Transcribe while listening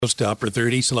To upper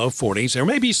 30s, low 40s. There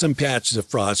may be some patches of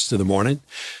frost in the morning.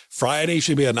 Friday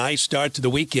should be a nice start to the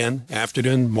weekend.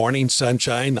 Afternoon, morning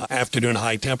sunshine. Afternoon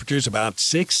high temperatures about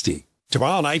 60.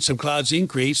 Tomorrow night, some clouds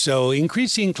increase, so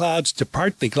increasing clouds to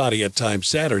partly cloudy at times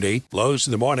Saturday. Lows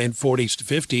in the morning, 40s to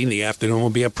 50. In the afternoon will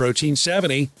be approaching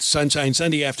 70. Sunshine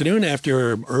Sunday afternoon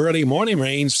after early morning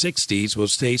rain, 60s will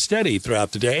stay steady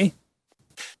throughout the day.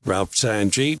 Ralph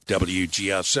Sanjeev,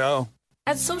 WGSO.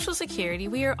 At Social Security,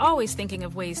 we are always thinking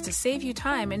of ways to save you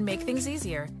time and make things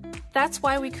easier. That's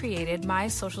why we created My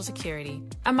Social Security.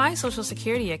 A My Social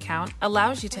Security account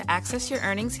allows you to access your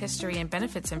earnings history and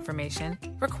benefits information,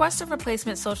 request a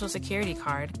replacement Social Security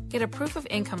card, get a proof of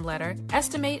income letter,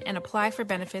 estimate and apply for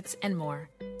benefits, and more.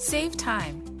 Save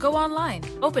time. Go online.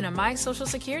 Open a My Social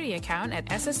Security account at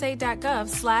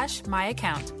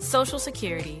ssa.gov/myaccount. Social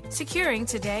Security. Securing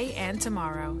today and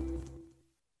tomorrow.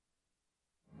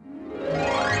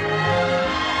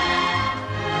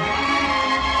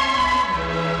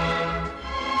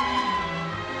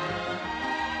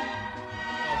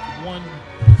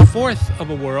 One-fourth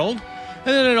of a world, and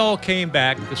then it all came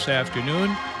back this afternoon,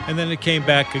 and then it came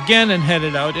back again and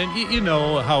headed out, and you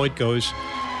know how it goes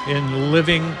in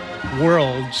living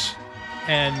worlds,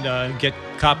 and get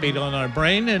copied on our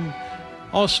brain, and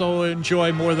also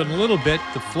enjoy more than a little bit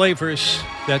the flavors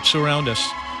that surround us.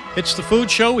 It's the food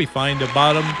show. We find a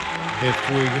bottom if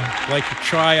we like to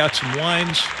try out some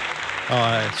wines,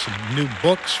 some new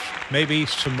books, maybe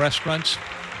some restaurants.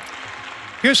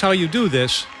 Here's how you do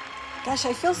this. Gosh,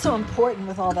 I feel so important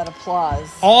with all that applause.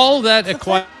 All that it's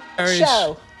acquires...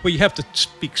 show. Well, you have to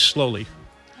speak slowly.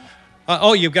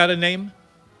 You've got a name?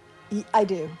 I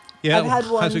do. Yeah, I've had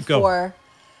one how's it go? for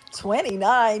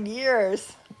 29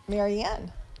 years.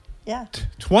 Marianne. Yeah.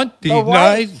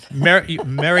 29?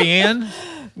 Marianne?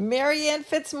 Marianne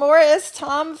Fitzmaurice,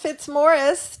 Tom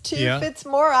Fitzmaurice, Yeah.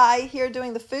 Fitzmaurice here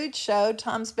doing the food show.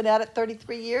 Tom's been at it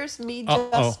 33 years, me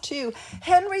just 2.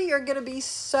 Henry, you're going to be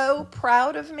so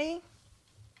proud of me.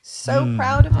 So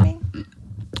proud of me.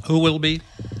 Who will be?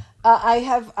 I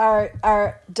have our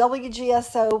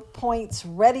WGSO points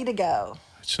ready to go.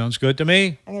 Sounds good to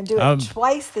me. I'm going to do it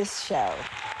twice this show.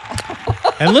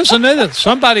 And listen to this.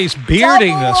 Somebody's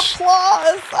bearding Double us.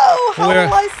 applause. Oh, how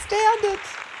will I stand it?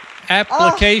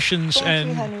 Applications thank you,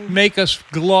 and Henry. make us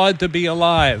glad to be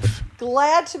alive.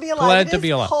 Glad to be alive. Glad It to is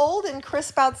be alive. cold and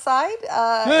crisp outside.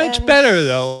 It's and better,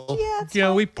 though. Yeah, it's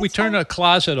we fine. It's turned fine. a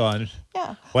closet on.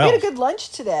 Yeah. Well, we had a good lunch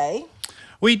today.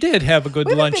 We did have a good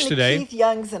We haven't lunch been today. to Keith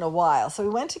Young's in a while. So we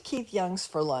went to Keith Young's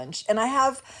for lunch. And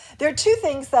there are 2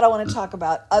 things that I want to talk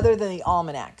about other than the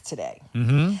almanac today.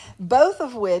 Mm-hmm. Both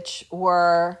of which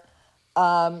were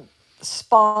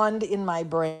spawned in my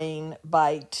brain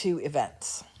by 2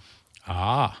 events.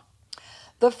 Ah.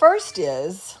 The first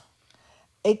is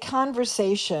a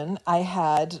conversation I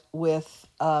had with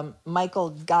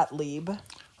Michael Gottlieb.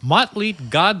 Motley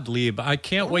Gottlieb. I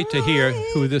can't wait to hear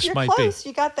who this You're might close.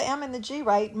 You got the M and the G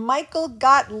right. Michael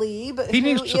Gottlieb, He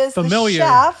who needs a is familiar- the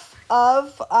chef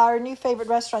of our new favorite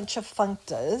restaurant,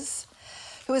 Chafuncta's,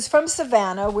 who is from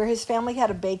Savannah, where his family had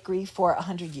a bakery for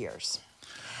 100 years.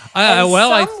 I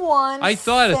someone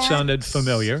thought it sent- sounded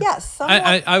familiar. Yes,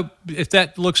 someone- If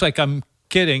that looks like I'm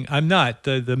kidding, I'm not.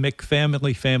 The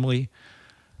McFamily family,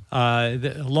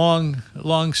 the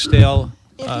long stale.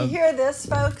 If you hear this,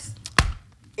 folks,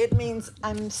 it means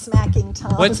I'm smacking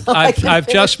Tom. What so I can I've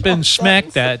just finish been my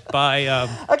smacked sentence. at by.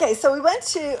 Okay, so we went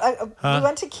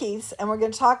to Keith's, and we're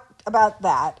going to talk about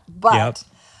that. But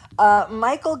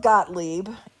Michael Gottlieb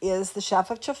is the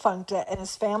chef of Chafuncta, and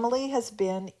his family has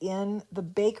been in the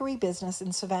bakery business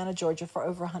in Savannah, Georgia, for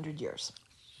over 100 years.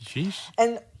 Jeez.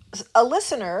 And a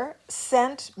listener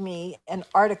sent me an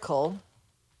article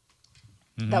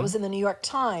that was in the New York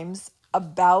Times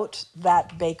about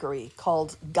that bakery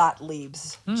called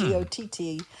Gottlieb's,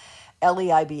 Gottleibs.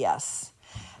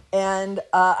 And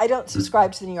I don't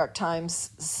subscribe to the New York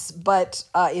Times, but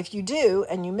if you do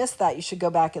and you missed that, you should go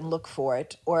back and look for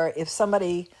it. Or if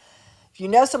you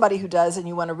know somebody who does and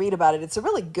you want to read about it, it's a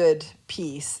really good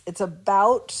piece. It's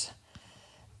about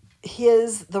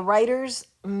the writer's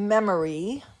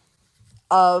memory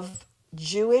of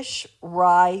Jewish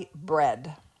rye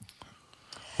bread.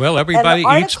 Well, everybody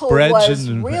and the eats article breads was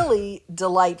and really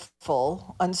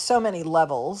delightful on so many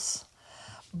levels,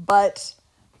 but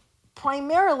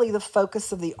primarily the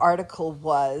focus of the article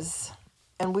was,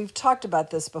 and we've talked about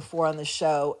this before on the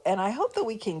show, and I hope that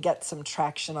we can get some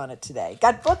traction on it today.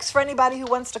 Got books for anybody who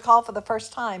wants to call for the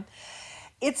first time.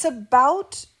 It's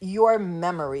about your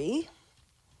memory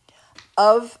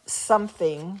of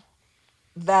something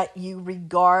that you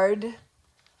regard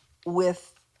with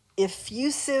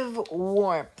effusive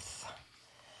warmth,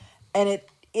 and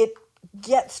it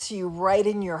gets you right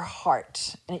in your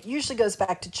heart. And it usually goes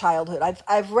back to childhood.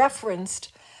 I've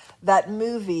referenced that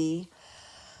movie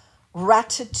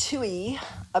Ratatouille,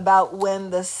 about when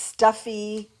the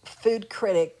stuffy food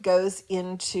critic goes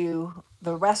into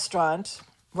the restaurant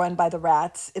run by the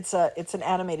rats. It's an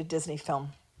animated Disney film,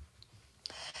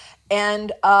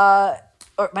 and or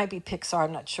it might be Pixar,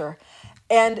 I'm not sure.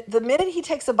 And the minute he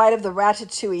takes a bite of the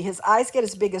ratatouille, his eyes get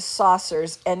as big as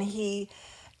saucers, and he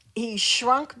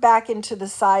shrunk back into the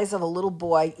size of a little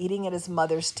boy eating at his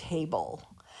mother's table.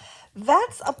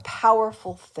 That's a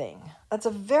powerful thing. That's a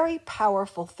very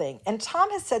powerful thing. And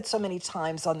Tom has said so many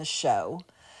times on the show,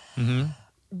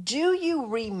 do you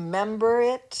remember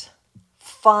it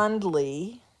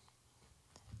fondly?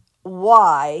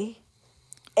 Why?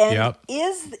 And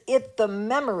is it the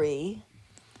memory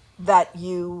that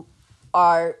you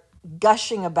are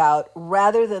gushing about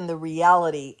rather than the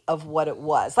reality of what it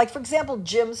was? Like, for example,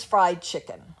 Jim's Fried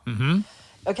Chicken.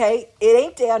 Okay, it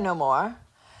ain't there no more.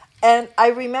 And I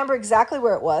remember exactly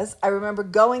where it was. I remember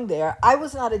going there. I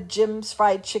was not a Jim's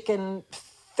Fried Chicken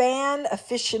fan,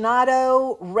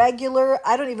 aficionado, regular.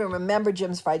 I don't even remember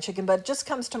Jim's Fried Chicken, but it just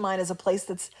comes to mind as a place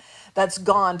that's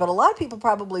gone. But a lot of people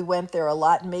probably went there a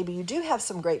lot, and maybe you do have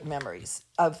some great memories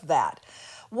of that.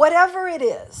 Whatever it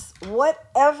is,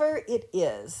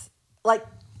 like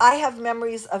I have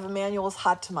memories of Emmanuel's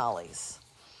hot tamales.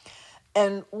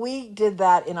 And we did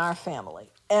that in our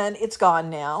family. And it's gone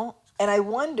now. And I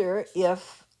wonder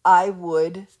if I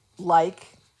would like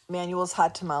Manuel's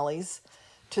hot tamales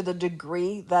to the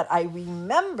degree that I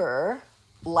remember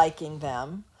liking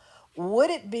them.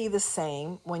 Would it be the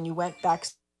same when you went back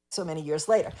so many years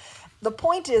later? The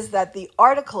point is that the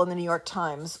article in the New York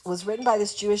Times was written by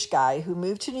this Jewish guy who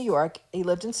moved to New York. He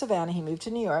lived in Savannah. He moved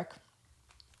to New York.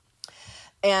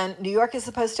 And New York is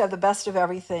supposed to have the best of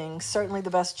everything, certainly the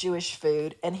best Jewish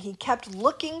food. And he kept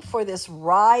looking for this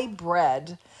rye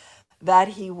bread that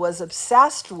he was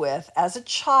obsessed with as a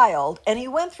child. And he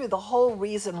went through the whole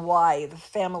reason why, the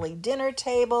family dinner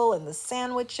table and the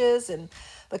sandwiches and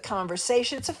the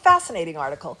conversation. It's a fascinating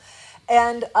article.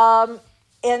 And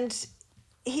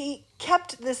he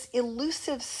kept this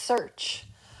elusive search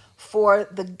for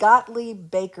the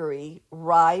Gottlieb Bakery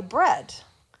rye bread.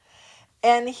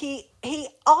 And he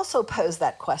also posed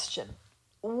that question.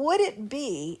 Would it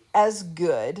be as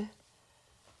good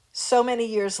so many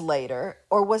years later,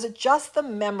 or was it just the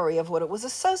memory of what it was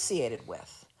associated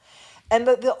with? And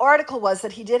the article was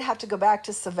that he did have to go back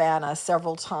to Savannah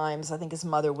several times. I think his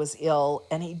mother was ill,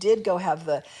 and he did go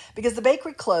because the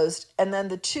bakery closed, and then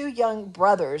the two young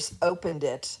brothers opened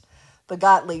it, the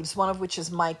Gottliebs, one of which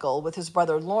is Michael, with his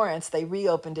brother Lawrence. They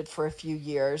reopened it for a few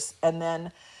years, and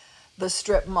then the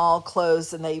strip mall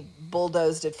closed and they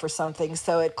bulldozed it for something,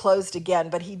 so it closed again.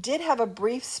 But he did have a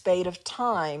brief spate of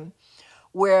time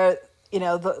where,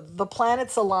 the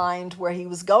planets aligned, where he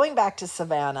was going back to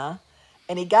Savannah,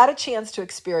 and he got a chance to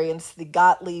experience the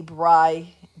Gottlieb rye,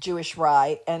 Jewish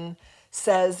rye, and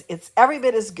says it's every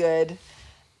bit as good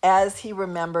as he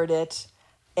remembered it.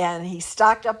 And he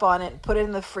stocked up on it and put it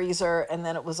in the freezer, and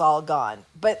then it was all gone.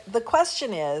 But the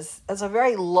question is, it's a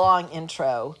very long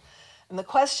intro, and the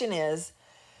question is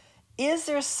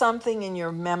there something in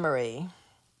your memory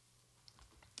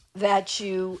that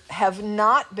you have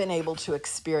not been able to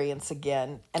experience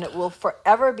again, and it will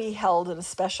forever be held in a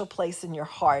special place in your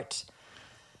heart?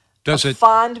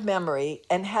 Fond memory.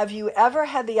 And have you ever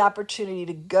had the opportunity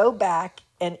to go back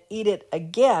and eat it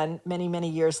again many, many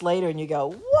years later, and you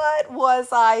go, what was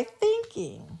I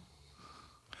thinking?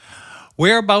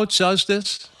 Whereabouts is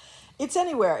this? It's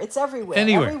anywhere. It's everywhere.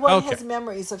 Anywhere. Everyone Okay. has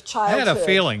memories of childhood. I had a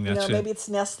feeling that's maybe it. it's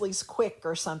Nestle's Quick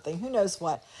or something. Who knows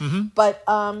what? Mm-hmm. But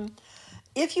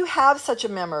if you have such a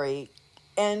memory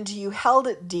and you held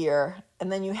it dear,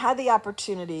 and then you had the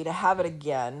opportunity to have it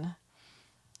again,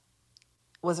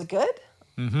 was it good?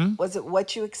 Mm-hmm. Was it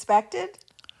what you expected?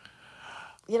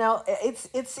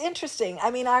 It's interesting.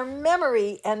 I mean, our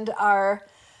memory and our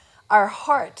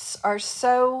hearts are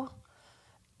so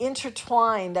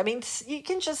intertwined. I mean, you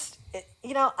can just,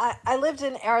 I lived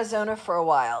in Arizona for a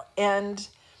while, and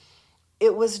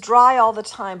it was dry all the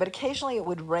time, but occasionally it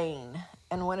would rain.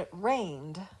 And when it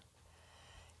rained,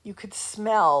 you could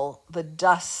smell the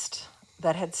dust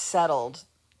that had settled.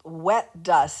 Wet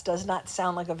dust does not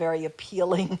sound like a very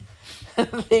appealing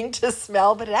thing to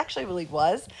smell, but it actually really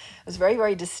was. It was very,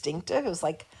 very distinctive. It was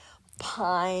like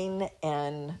pine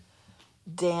and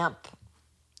damp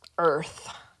earth.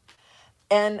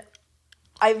 And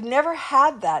I've never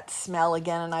had that smell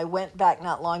again, and I went back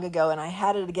not long ago and I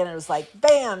had it again, and it was like,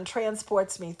 bam,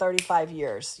 transports me 35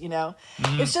 years, you know?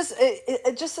 It's just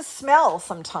just a smell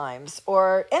sometimes,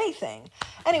 or anything.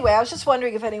 Anyway, I was just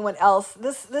wondering if anyone else,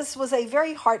 this was a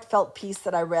very heartfelt piece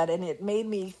that I read, and it made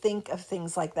me think of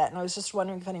things like that, and I was just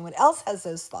wondering if anyone else has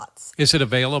those thoughts. Is it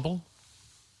available?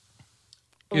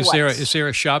 Is What? there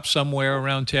a shop somewhere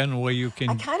around town where you I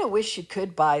can? kind of wish you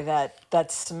could buy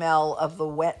that smell of the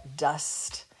wet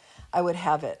dust. I would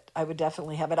have it. I would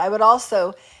definitely have it. I would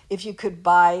also, if you could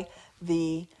buy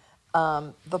the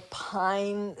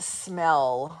pine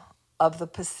smell of the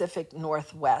Pacific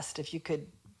Northwest, if you could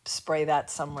spray that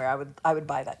somewhere, I would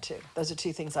buy that too. Those are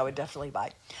two things I would definitely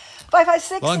buy.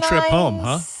 556 Long trip home,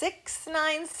 huh?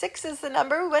 696 is the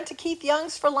number. We went to Keith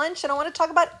Young's for lunch, and I want to talk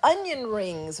about onion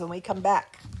rings when we come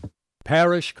back.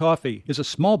 Parish Coffee is a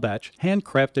small batch,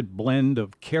 handcrafted blend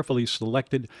of carefully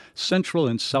selected Central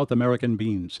and South American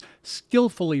beans,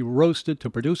 skillfully roasted to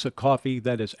produce a coffee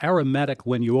that is aromatic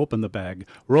when you open the bag,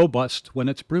 robust when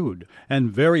it's brewed,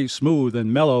 and very smooth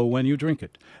and mellow when you drink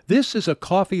it. This is a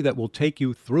coffee that will take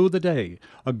you through the day,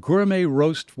 a gourmet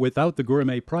roast without the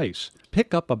gourmet price.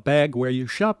 Pick up a bag where you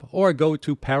shop or go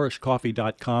to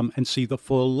parishcoffee.com and see the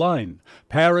full line.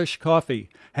 Parish Coffee.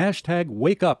 Hashtag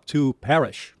wake up to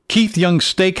Parish. Keith Young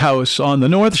Steakhouse on the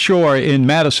North Shore in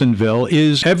Madisonville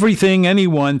is everything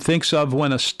anyone thinks of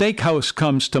when a steakhouse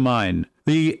comes to mind.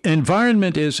 The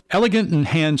environment is elegant and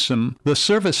handsome. The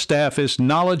service staff is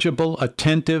knowledgeable,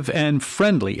 attentive, and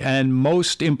friendly. And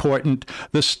most important,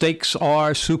 the steaks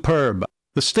are superb.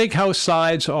 The steakhouse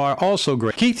sides are also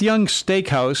great. Keith Young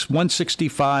Steakhouse,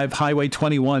 165 Highway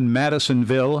 21,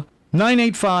 Madisonville,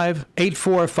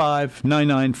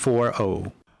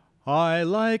 985-845-9940. I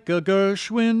like a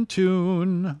Gershwin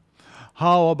tune.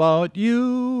 How about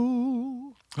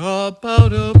you?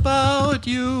 About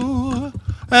you,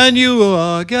 and you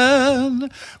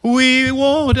again. We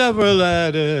won't ever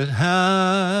let it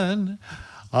hand.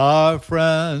 Our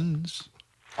friends.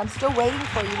 I'm still waiting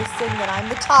for you to sing that I'm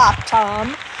the top,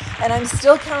 Tom. And I'm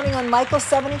still counting on Michael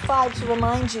 75 to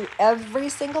remind you every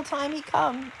single time he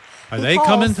comes. Are they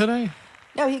coming today?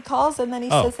 No, he calls and then he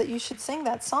Oh. says that you should sing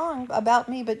that song about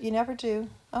me, but you never do.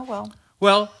 Oh, well.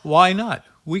 Well, why not?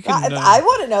 We can. I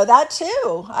want to know that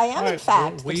too. I am, in right,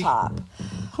 fact, well, the top.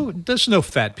 There's no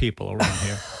fat people around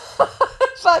here.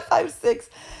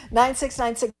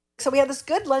 556-9696. So we had this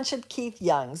good lunch at Keith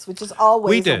Young's, which is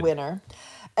always a winner.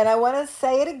 And I want to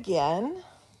say it again.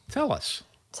 Tell us.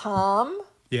 Tom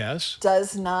Yes.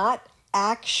 does not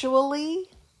actually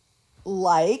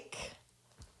like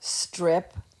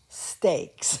strip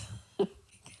steaks.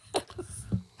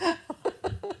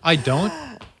 I don't.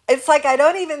 It's like I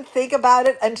don't even think about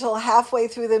it until halfway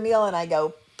through the meal and I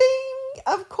go, bing,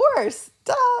 of course,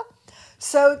 duh.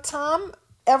 So Tom,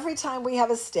 every time we have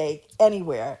a steak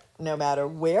anywhere, no matter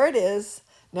where it is,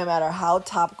 no matter how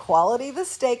top quality the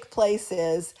steak place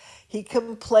is, he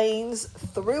complains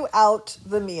throughout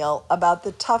the meal about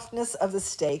the toughness of the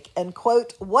steak and,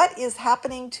 quote, what is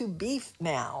happening to beef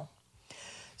now?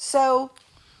 So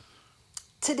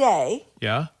today,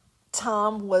 Yeah.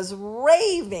 Tom was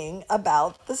raving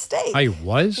about the steak. I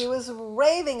was? He was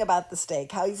raving about the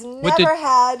steak. How he's What never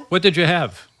What did you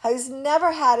have? how he's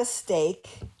never had a steak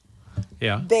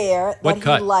Yeah. there What that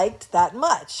cut? he liked that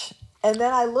much. And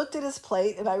then I looked at his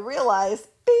plate and I realized,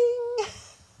 bing,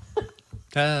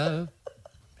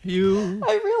 You.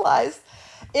 I realized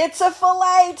it's a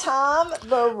filet, Tom.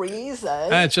 The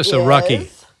reason It's just a rookie.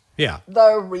 Yeah.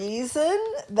 The reason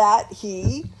that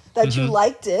you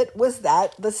liked it was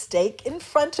that the steak in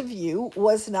front of you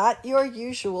was not your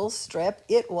usual strip.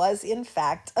 It was, in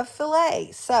fact, a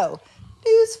filet. So,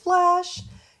 newsflash,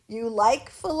 you like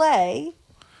filet,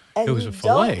 and It was you a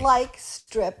filet. don't like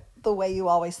strip the way you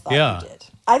always thought Yeah. you did.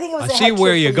 I think it was I a see head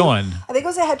where trip you're for you. going. I think it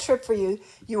was a head trip for you.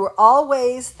 You were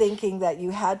always thinking that you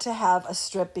had to have a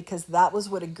strip because that was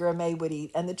what a gourmet would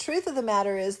eat. And the truth of the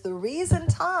matter is, the reason,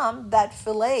 Tom, that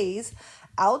fillets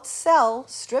outsell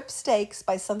strip steaks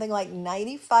by something like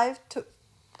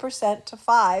 95% to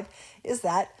 5 is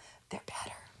that they're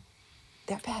better.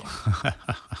 They're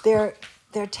better.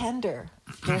 they're tender.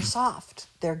 They're soft.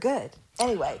 They're good.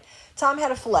 Anyway, Tom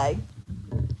had a filet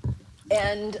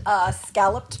and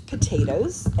scalloped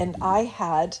potatoes, and I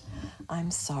had, I'm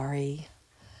sorry,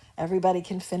 everybody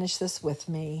can finish this with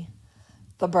me,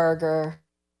 the burger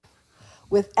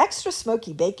with extra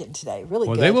smoky bacon today, really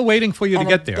Well, good. they were waiting for you to And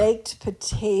get a there. baked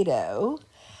potato,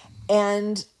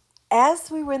 and as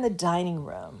we were in the dining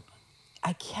room,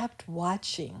 I kept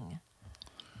watching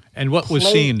And what was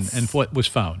seen plates and what was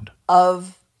found?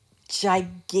 of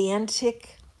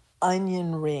gigantic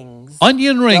onion rings.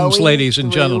 Onion rings, going ladies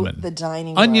and through gentlemen. The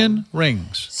dining Onion room.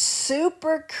 rings.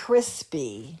 Super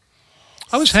crispy.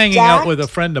 I was hanging out Stacked- with a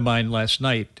friend of mine last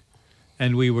night,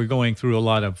 and we were going through a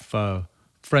lot of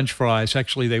French fries.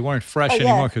 Actually, they weren't fresh yeah.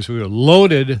 anymore because we were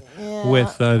loaded Yeah,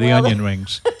 with the well, onion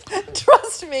rings.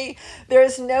 Trust me, there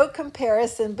is no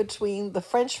comparison between the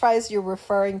French fries you're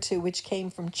referring to, which came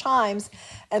from Chimes,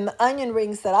 and the onion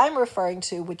rings that I'm referring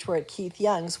to, which were at Keith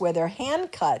Young's, where they're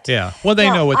hand cut. Yeah, well, they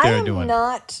Now, know what they're I am doing.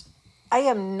 I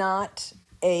am not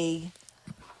a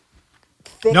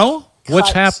thick No?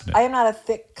 What's cut- happening? I am not a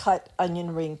thick cut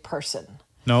onion ring person.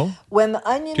 No? When the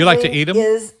onion Do you like to ring eat 'em?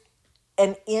 is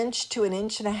an inch to an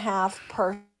inch and a half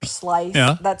per slice,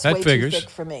 Yeah, that's that way figures. too thick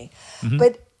for me.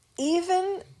 But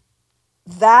even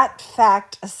that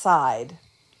fact aside,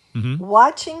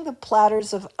 watching the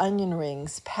platters of onion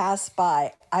rings pass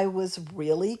by, I was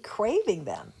really craving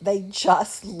them. They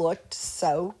just looked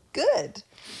so good.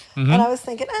 And I was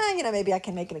thinking, maybe I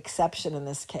can make an exception in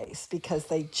this case because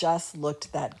they just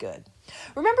looked that good.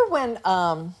 Remember when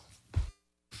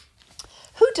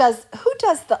who does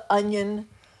the onion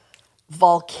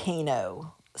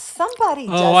volcano? Somebody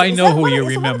does. Oh, I Is know that who one of- you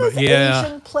is it remember. One of those Yeah.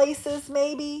 Asian places,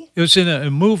 maybe. It was in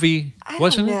a movie, I don't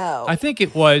wasn't it? know. I think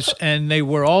it was, and they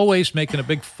were always making a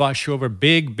big fuss over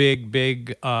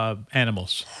big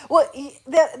animals. Well,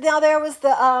 now there was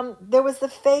the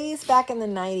phase back in the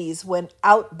 90s when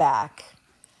Outback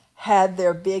had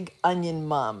their big onion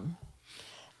mum.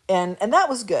 And that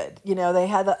was good. They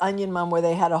had the onion mum where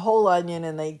they had a whole onion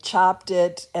and they chopped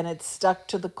it and it stuck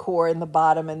to the core in the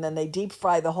bottom, and then they deep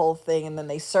fried the whole thing, and then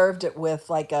they served it with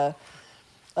like a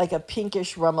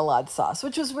pinkish remoulade sauce,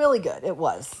 which was really good. It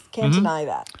was. Can't deny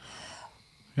that.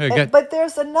 Yeah, But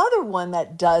there's another one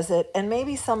that does it, and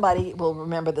maybe somebody will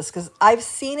remember this because I've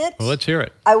seen it. well, let's hear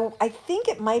it. I think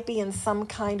it might be in some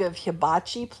kind of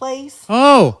hibachi place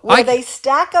Oh, where they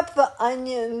stack up the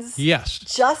onions yes.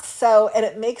 just so, and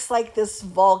it makes like this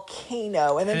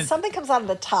volcano, and then And- something comes out of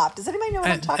the top. Does anybody know what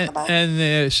I'm talking about? And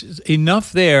there's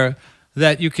enough there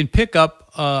that you can pick up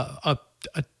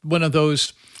one of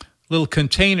those little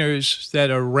containers that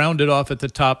are rounded off at the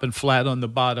top and flat on the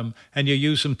bottom, and you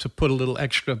use them to put a little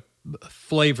extra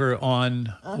flavor on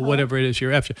whatever it is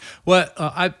you're after. Well,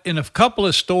 I in a couple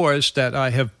of stores that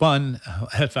I have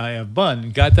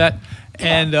got that,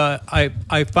 and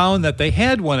I found that they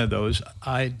had one of those.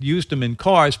 I used them in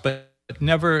cars, but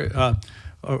never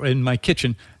or in my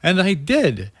kitchen, and I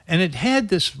did, and it had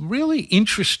this really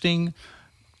interesting,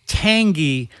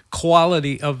 tangy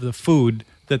quality of the food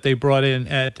that they brought in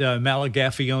at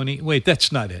Malagaffione. Wait,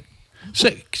 that's not it.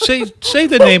 Say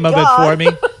the name of it for me.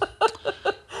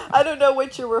 I don't know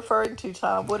what you're referring to,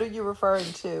 Tom. What are you referring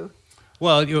to?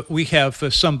 Well, we have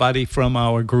somebody from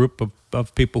our group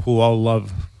of people who all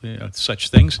love such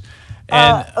things.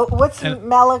 And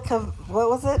Malika? What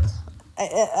was it?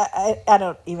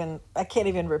 I can't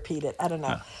even repeat it. I don't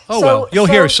know. Well, you'll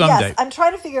hear someday. Yes, I'm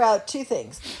trying to figure out two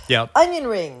things. Yeah. Onion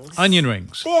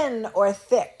rings. Thin or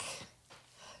thick?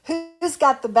 Who's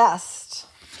got the best?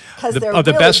 Because they're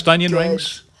the really best onion good.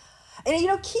 rings? And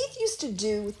Keith used to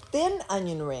do thin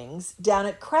onion rings down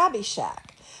at Krabby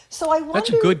Shack. So I wonder. That's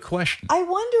a good question. I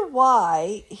wonder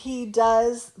why he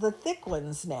does the thick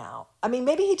ones now. I mean,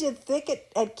 maybe he did thick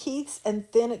at Keith's and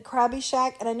thin at Krabby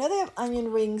Shack. And I know they have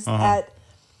onion rings at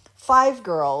Five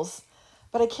Girls,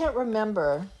 but I can't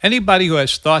remember. Anybody who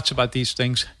has thoughts about these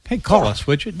things, hey, call us,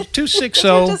 would you? 260.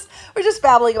 We're just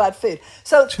babbling about food.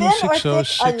 So thin or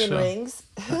 260, thick onion rings,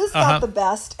 who's got the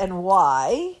best and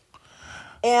why?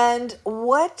 And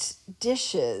what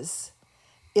dishes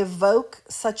evoke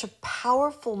such a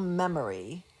powerful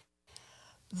memory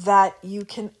that you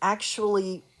can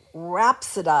actually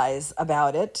rhapsodize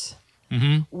about it?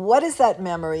 What is that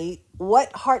memory?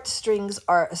 What heartstrings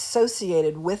are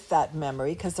associated with that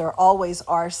memory? Because there always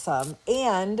are some.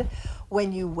 And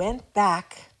when you went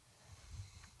back,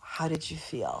 how did you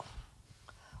feel?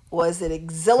 Was it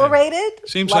exhilarated?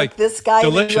 Seems like like this guy in the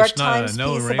New delicious, York not a Times piece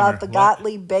no-brainer. about the What?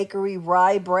 Gottlieb Bakery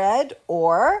rye bread?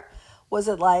 Or was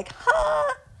it like,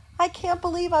 I can't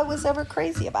believe I was ever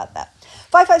crazy about that?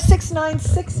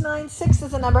 5569696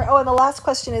 is the number. Oh, and the last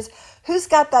question is, who's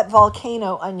got that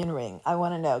volcano onion ring? I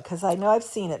want to know, because I know I've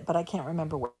seen it, but I can't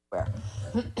remember where.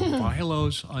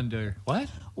 Philo's under what?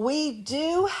 We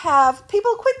do have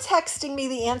people. Quit texting me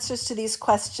the answers to these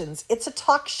questions. It's a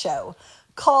talk show.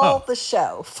 Call the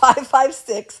show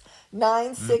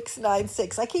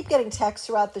 556-9696. I keep getting texts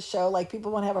throughout the show, like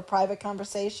people want to have a private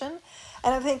conversation,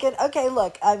 and I'm thinking, okay,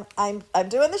 look, I'm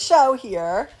doing the show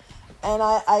here, and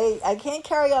I can't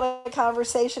carry on a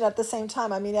conversation at the same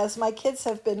time. I mean, as my kids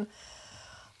have been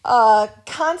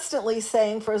constantly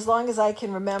saying for as long as I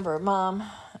can remember, Mom,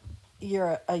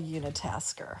 you're a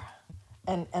unitasker.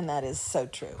 And that is so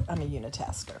true. I'm a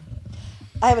unitasker.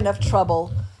 I have enough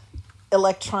trouble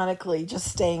electronically just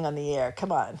staying on the air.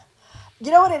 Come on.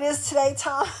 You know what it is today,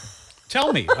 Tom?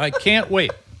 Tell me. I can't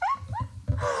wait.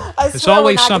 I It's swear we're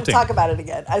always not going to something. talk about it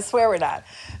again. I swear we're not.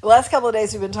 The last couple of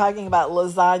days we've been talking about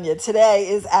lasagna. Today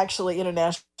is actually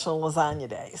International Lasagna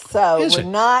Day. So Is we're it?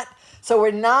 not. So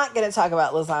we're not going to talk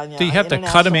about lasagna. Do you have on to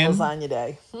cut 'em International in? Lasagna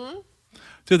Day.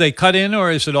 Do they cut in,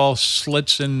 or is it all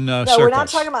slits and No, circles? we're not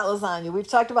talking about lasagna. We've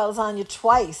talked about lasagna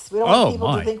twice. We don't Oh, want people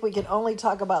my. to think we can only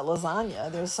talk about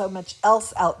lasagna. There's so much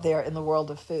else out there in the world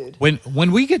of food.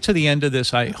 When we get to the end of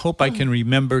this, I hope I can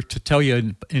remember to tell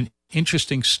you an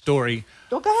interesting story.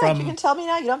 Well, go ahead. You can tell me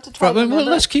now. You don't have to try to Well,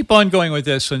 remember. let's keep on going with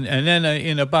this, and then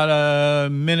in about a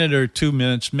minute or 2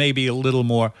 minutes, maybe a little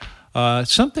more,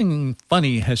 something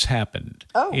funny has happened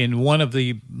in one of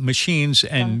the machines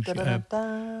and Dun, dun, dun,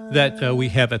 dun. that we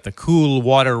have at the Cool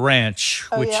Water Ranch,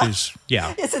 which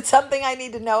yeah? is Is it something I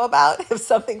need to know about? If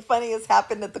something funny has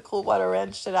happened at the Cool Water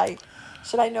Ranch, should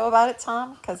I know about it,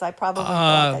 Tom? Because I probably feel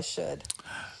like I should.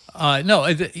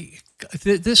 No.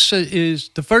 This is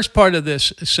the first part of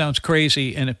this sounds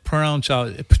crazy, and it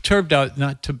turned out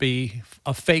not to be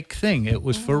a fake thing. It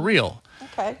was for real.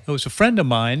 Okay. It was a friend of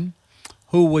mine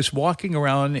who was walking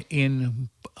around in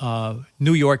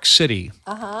New York City,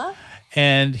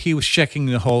 and he was checking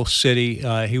the whole city.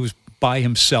 He was by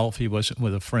himself; he wasn't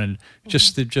with a friend.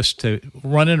 Just to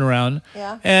running around.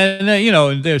 Yeah. And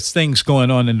there's things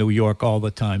going on in New York all the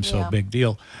time, so Yeah. big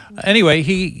deal. Anyway,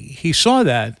 he saw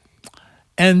that.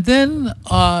 And then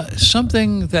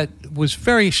something that was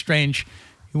very strange,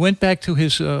 he went back to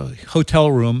his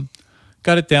hotel room,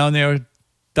 got it down there,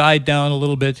 died down a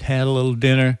little bit, had a little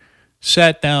dinner,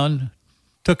 sat down,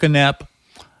 took a nap,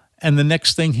 and the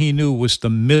next thing he knew was the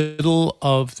middle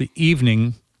of the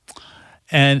evening,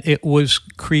 and it was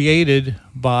created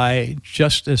by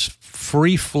just this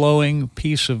free-flowing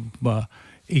piece of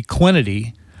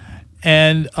equinety,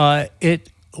 and it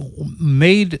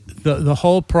made the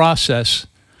whole process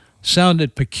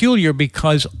sounded peculiar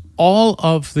because all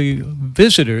of the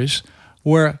visitors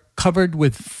were covered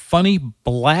with funny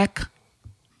black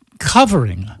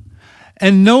covering,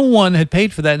 and no one had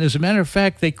paid for that. And as a matter of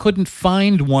fact, they couldn't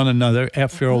find one another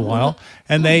after a while,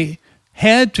 and they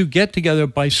had to get together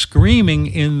by screaming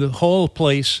in the whole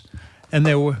place, and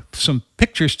there were some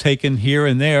pictures taken here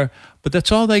and there, but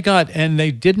that's all they got, and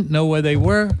they didn't know where they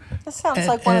were. This sounds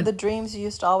like one of the dreams you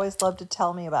used to always love to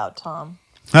tell me about, Tom.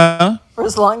 Huh? For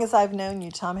as long as I've known you,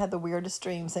 Tom had the weirdest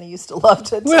dreams, and he used to love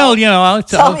to Well, I'll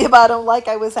tell me about them like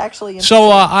I was actually in. So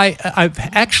I've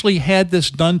actually had this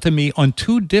done to me on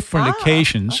 2 different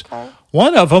occasions. okay.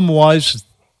 One of them was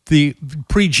the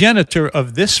progenitor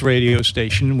of this radio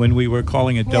station when we were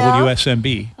calling it Yeah.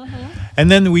 WSMB.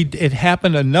 And then it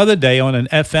happened another day on an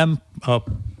FM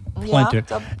planter.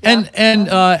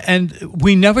 And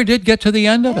we never did get to the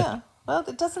end of it. Yeah. Well,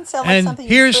 it doesn't sound like And something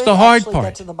here's you could the hard actually part.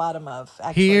 get to the bottom of.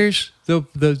 Actually. Here's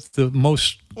the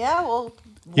most, Yeah, well,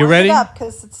 You wind ready? it up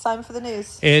because it's time for the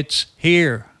news. it's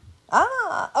here.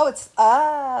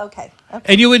 Okay.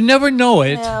 And you would never know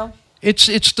it. No.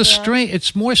 It's the strain.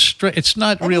 It's more straight. It's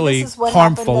not Maybe really this is what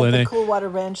harmful happened in at it. the Cool Water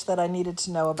Ranch that I needed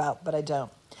to know about, but I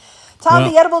don't. Tom,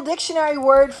 Well- the edible dictionary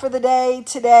word for the day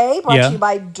today, brought Yeah. to you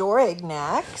by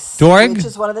Dorignax, Dorg? which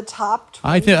is one of the top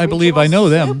 20 I believe I know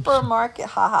them.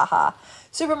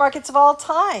 supermarkets of all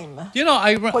time,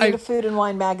 according to I Food and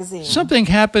Wine magazine. something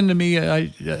happened to me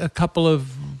a couple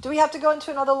of. Do we have to go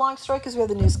into another long story because we have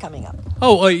the news coming up?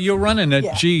 Oh, you're running it.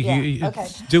 Yeah, Gee, yeah, okay.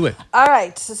 do it. All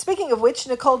right. So speaking of which,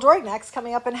 Nicole Dorignax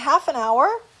coming up in half an hour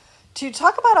to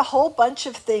talk about a whole bunch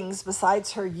of things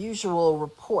besides her usual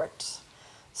report.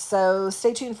 So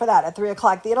stay tuned for that at 3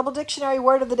 o'clock. The edible dictionary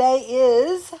word of the day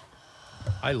is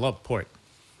I love port.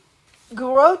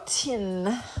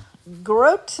 Grotin.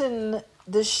 Grotin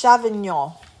de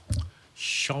Chavignon.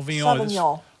 Chauvignon is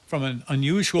Sauvignon. from an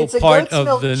unusual It's a part goat's of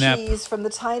milk the Napa. cheese from the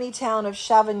tiny town of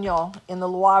Chavignon in the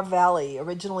Loire Valley.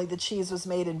 Originally, the cheese was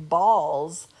made in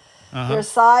balls. Their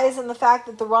size and the fact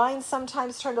that the rind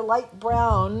sometimes turned a light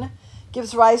brown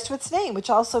gives rise to its name, which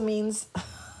also means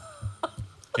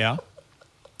Yeah.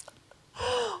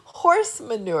 horse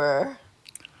manure.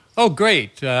 Oh,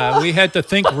 great. We had to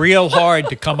think real hard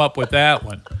to come up with that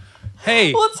one.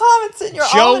 Hey, Well, Tom, it's in your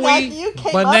Joey almanac. You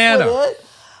came Banana. up with it.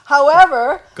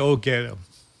 However, go get him.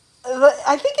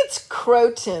 I think it's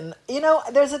croton.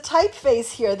 There's a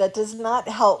typeface here that does not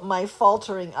help my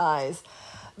faltering eyes.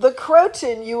 The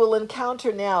croton you will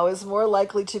encounter now is more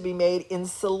likely to be made in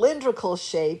cylindrical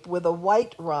shape with a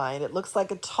white rind. It looks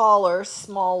like a taller,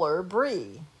 smaller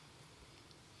brie.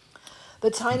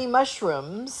 The tiny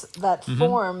mushrooms that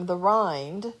form the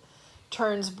rind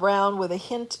turns brown with a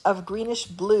hint of greenish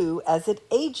blue as it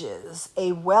ages.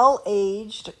 A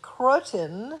well-aged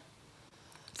Croton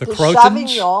The de Crotons?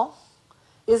 Chavignon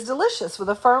is delicious with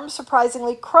a firm,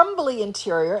 surprisingly crumbly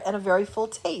interior and a very full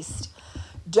taste.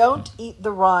 Don't eat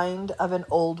the rind of an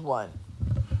old one.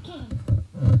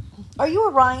 Are you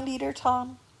a rind eater,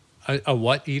 Tom? A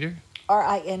what eater?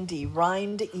 R-I-N-D,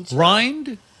 rind eater.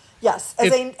 Rind? Yes,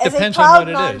 It as a depends on proud what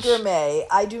it is. non-gourmet,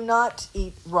 I do not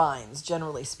eat rinds,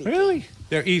 generally speaking. Really?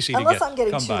 They're easy Unless to I'm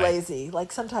getting come too by. lazy.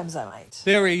 Like sometimes I might.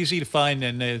 They're easy to find,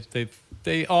 and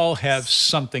they all have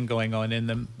something going on in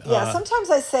them. Yeah,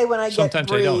 sometimes I say when I get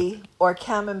sometimes I brie or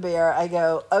camembert, I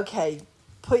go, okay,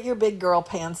 put your big girl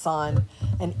pants on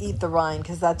and eat the rind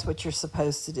because that's what you're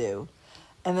supposed to do.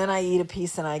 And then I eat a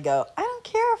piece and I go, I don't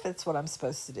care if it's what I'm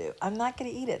supposed to do. I'm not going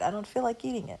to eat it. I don't feel like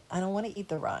eating it. I don't want to eat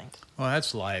the rind. Well,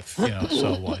 that's life,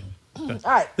 so what? But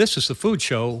All right. This is the food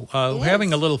show. We're Yes.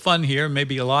 having a little fun here,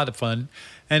 maybe a lot of fun.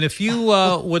 And if you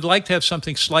would like to have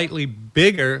something slightly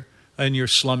bigger in your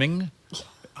slumming,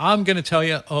 I'm going to tell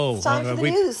you, It's time for the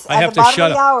news I at have the to bottom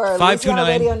shut of the up. hour, Louisiana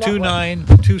Radio Network.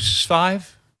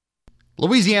 529-2925.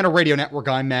 Louisiana Radio Network,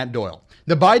 I'm Matt Doyle.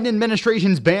 The Biden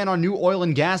administration's ban on new oil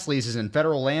and gas leases in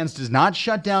federal lands does not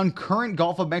shut down current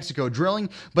Gulf of Mexico drilling,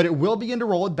 but it will begin to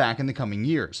roll it back in the coming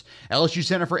years. LSU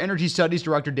Center for Energy Studies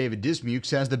Director David Dismuke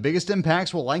says the biggest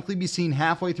impacts will likely be seen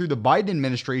halfway through the Biden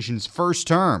administration's first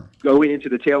term. Going into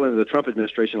the tail end of the Trump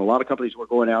administration, a lot of companies were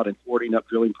going out and forwarding up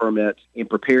drilling permits and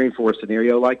preparing for a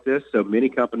scenario like this. So many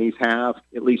companies have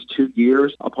at least 2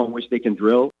 years upon which they can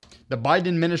drill. The Biden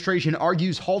administration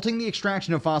argues halting the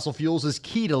extraction of fossil fuels is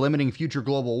key to limiting future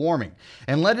global warming,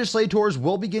 and legislators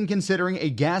will begin considering a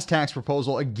gas tax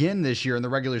proposal again this year in the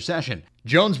regular session.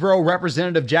 Jonesboro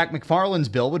Representative Jack McFarland's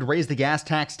bill would raise the gas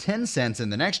tax 10 cents in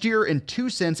the next year and 2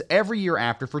 cents every year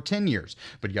after for 10 years.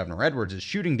 But Governor Edwards is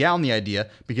shooting down the idea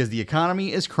because the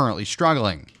economy is currently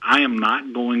struggling. I am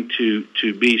not going to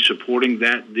be supporting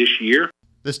that this year.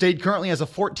 The state currently has a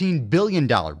 $14 billion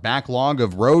backlog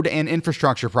of road and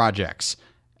infrastructure projects.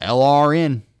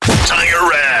 LRN. Tiger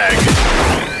Rag.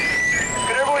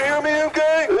 Can everyone hear me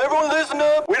okay? Everyone listen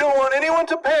up. We don't want anyone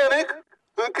to panic,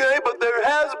 okay? But there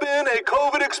has been a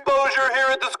COVID exposure here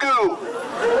at the school.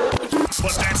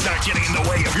 But that's not getting in the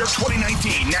way of your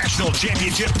 2019 National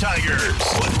Championship Tigers.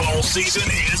 Football season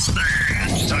is back.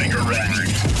 Tiger Rag.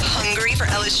 Hungry for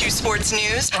LSU sports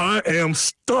news? I am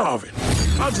starving.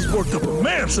 I just worked up a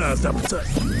man-sized appetite.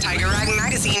 Tiger Rag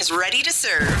Magazine's ready to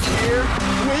serve. Here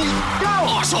we go.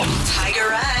 Awesome. Tiger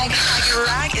Rag. Tiger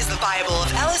Rag is the Bible of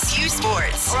LSU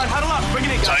sports. All right, huddle up. Bring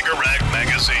it in, guys. Tiger Rag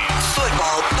Magazine.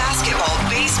 Football, basketball,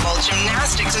 baseball,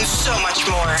 gymnastics, and so much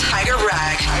more. Tiger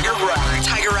Rag. Tiger Rag.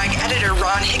 Tiger Rag editor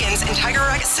Ron Higgins and Tiger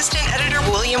Rag assistant editor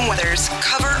William Weathers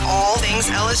cover all things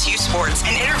LSU sports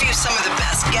and interview some of the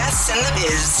best guests in the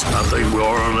biz. I think we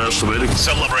are underestimating.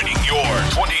 Celebrating your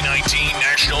 2019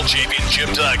 National Championship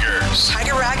Tigers.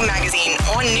 Tiger Rag Magazine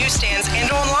on newsstands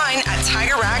and online at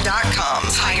tigerrag.com.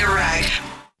 Tiger Rag.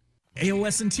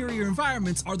 AOS Interior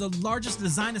Environments are the largest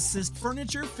design assist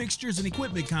furniture, fixtures, and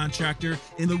equipment contractor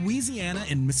in Louisiana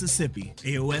and Mississippi.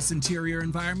 AOS Interior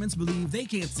Environments believe they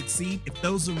can't succeed if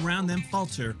those around them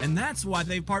falter, and that's why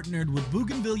they've partnered with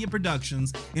Bougainvillea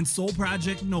Productions and Soul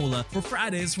Project NOLA for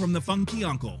Fridays from the Funky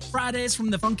Uncle. Fridays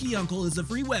from the Funky Uncle is a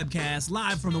free webcast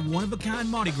live from the one-of-a-kind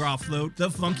Mardi Gras float,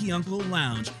 the Funky Uncle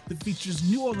Lounge, that features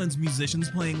New Orleans musicians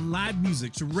playing live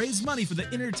music to raise money for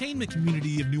the entertainment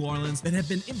community of New Orleans that have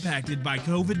been impacted by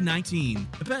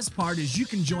COVID-19. The best part is you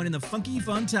can join in the funky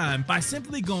fun time by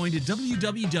simply going to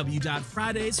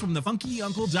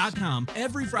www.fridaysfromthefunkyuncle.com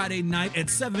every Friday night at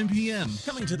 7 p.m.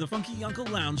 Coming to the Funky Uncle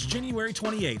Lounge January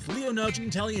 28th, Leo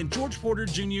Nocentelli and George Porter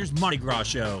Jr.'s Mardi Gras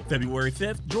Show. February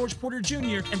 5th, George Porter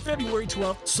Jr. and February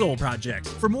 12th, Soul Project.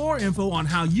 For more info on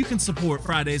how you can support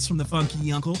Fridays from the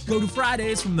Funky Uncle, go to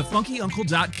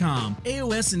fridaysfromthefunkyuncle.com.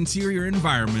 AOS Interior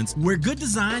Environments, where good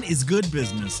design is good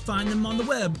business. Find them on the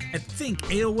web at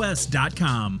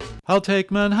thinkaos.com. I'll take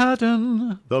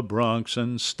Manhattan, the Bronx,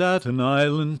 and Staten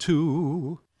Island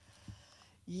too.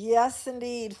 Yes,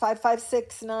 indeed.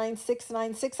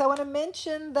 556-9696. I want to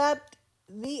mention that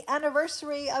the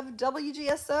anniversary of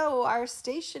WGSO, our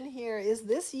station here, is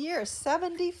this year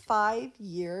 75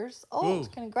 years old. Ooh,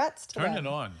 Congrats to turn them. it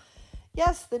on.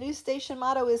 Yes, the new station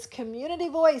motto is Community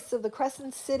Voice of the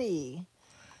Crescent City.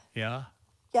 Yeah.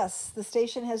 Yes, the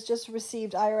station has just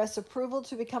received IRS approval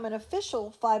to become an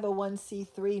official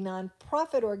 501c3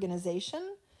 nonprofit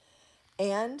organization,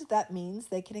 and that means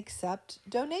they can accept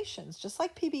donations, just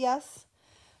like PBS.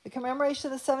 The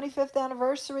commemoration of the 75th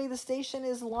anniversary, the station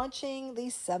is launching the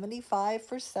 75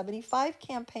 for 75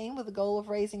 campaign with the goal of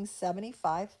raising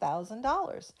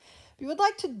 $75,000. If you would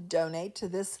like to donate to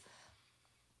this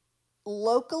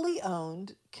locally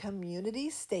owned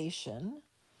community station,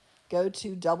 go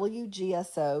to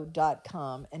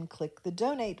WGSO.com and click the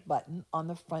donate button on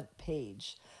the front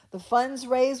page. The funds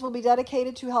raised will be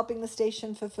dedicated to helping the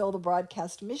station fulfill the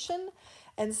broadcast mission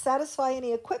and satisfy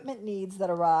any equipment needs that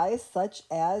arise, such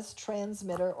as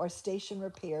transmitter or station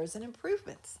repairs and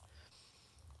improvements.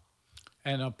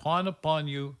 And upon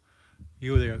you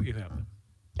have them.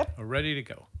 Yep. Are ready to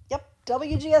go. Yep,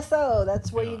 WGSO,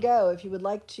 that's where you go if you would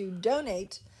like to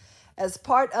donate as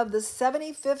part of the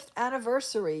 75th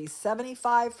anniversary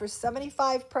 75 for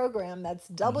 75 program. That's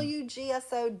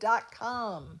WGSO.com.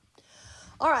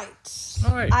 All right.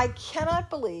 I cannot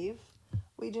believe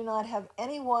we do not have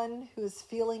anyone who is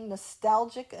feeling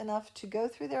nostalgic enough to go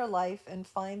through their life and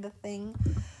find the thing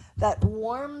that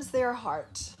warms their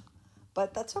heart.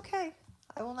 But that's okay.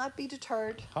 I will not be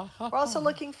deterred. We're also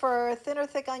looking for thin or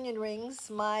thick onion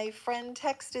rings. My friend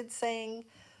texted saying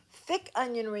thick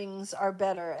onion rings are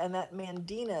better and that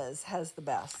Mandina's has the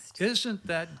best. Isn't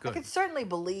that good? I could certainly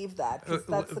believe that, because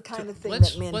that's the kind of thing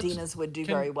that Mandina's would do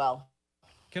very well.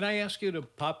 Can I ask you to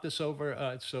pop this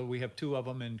over so we have two of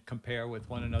them and compare with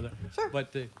one another? Sure.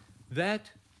 But that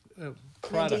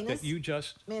product Mandina's? that you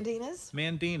just... Mandina's?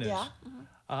 Yeah.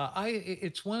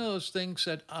 It's one of those things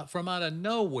that from out of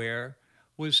nowhere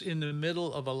was in the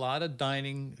middle of a lot of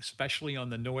dining, especially on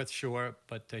the North Shore,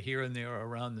 but here and there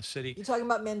around the city. You talking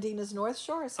about Mandina's North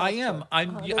Shore or South I am. Shore? I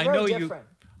They're know very you. different.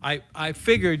 I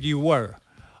figured you were,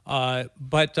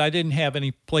 but I didn't have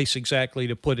any place exactly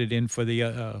to put it in for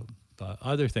the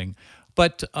other thing.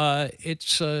 But it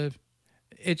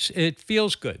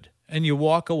feels good, and you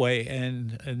walk away,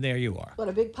 and there you are. What,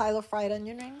 a big pile of fried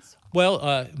onion rings?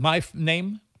 Well, my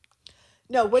name.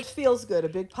 No, what feels good? A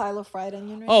big pile of fried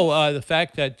onion rings? Oh, the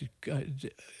fact that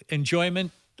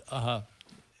enjoyment,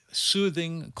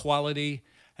 soothing quality,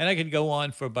 and I could go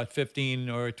on for about 15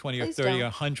 or 20 or 30 or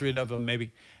 100 of them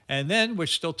maybe. And then we're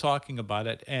still talking about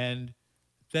it, and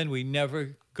then we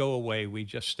never go away. We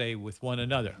just stay with one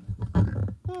another.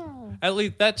 At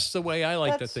least that's the way I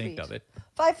like to think of it.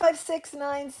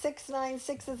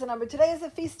 556-9696 is the number. Today is the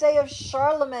feast day of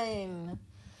Charlemagne,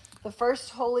 the first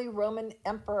Holy Roman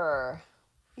Emperor.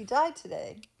 He died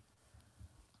today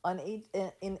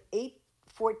in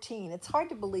 814. It's hard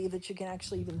to believe that you can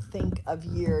actually even think of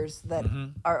years that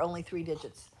are only 3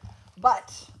 digits.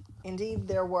 But indeed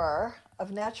there were.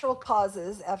 Of natural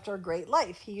causes, after a great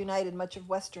life, he united much of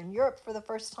Western Europe for the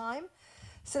first time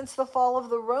since the fall of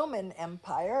the Roman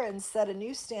Empire and set a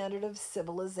new standard of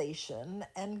civilization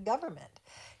and government.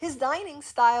 His dining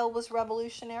style was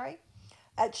revolutionary.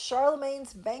 At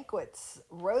Charlemagne's banquets,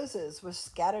 roses were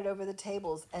scattered over the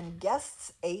tables, and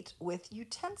guests ate with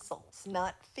utensils,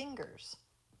 not fingers.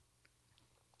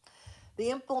 The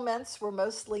implements were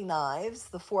mostly knives,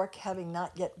 the fork having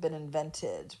not yet been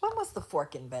invented. When was the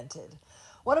fork invented?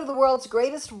 One of the world's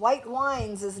greatest white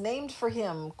wines is named for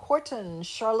him, Corton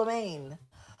Charlemagne.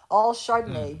 All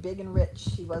Chardonnay, big and rich.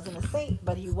 He wasn't a saint,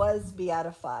 but he was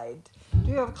beatified. Do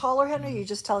you have a caller, Henry? Or are you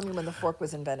just telling me when the fork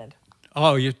was invented?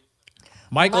 Oh,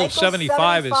 Michael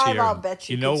 75 is here. I'll bet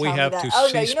you know we have to Oh,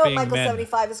 no, cease you know what being Michael men.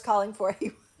 75 is calling for?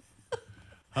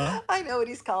 Huh? I know what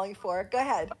he's calling for. Go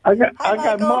ahead. I'm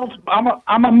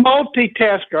a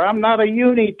multitasker. I'm not a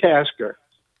unitasker.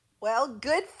 Well,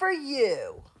 good for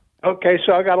you. Okay,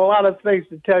 so I got a lot of things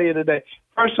to tell you today.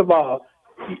 First of all,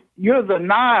 you're the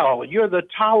Nile. You're the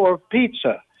Tower of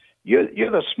Pizza. You're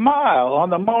the smile on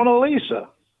the Mona Lisa.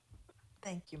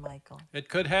 Thank you, Michael. It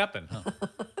could happen, huh?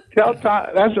 Tell Tom,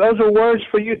 those are words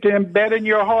for you to embed in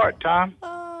your heart, Tom.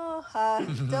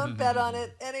 Don't bet on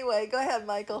it. Anyway, go ahead,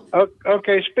 Michael.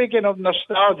 Okay, speaking of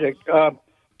nostalgic, in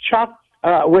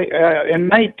early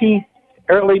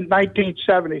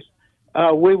 1970s,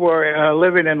 we were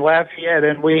living in Lafayette,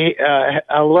 and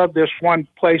I loved this one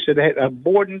place that had a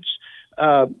Borden's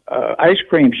ice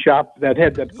cream shop that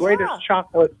had the greatest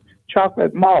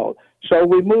chocolate malt. So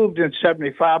we moved in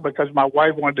 75 because my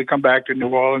wife wanted to come back to New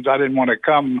Orleans. I didn't want to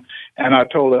come, and I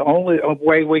told her, the only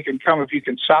way we can come if you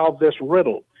can solve this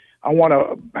riddle. I want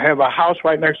to have a house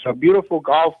right next to a beautiful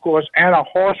golf course and a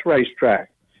horse race track.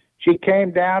 She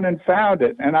came down and found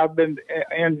it, and I've been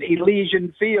in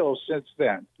Elysian Fields since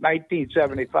then,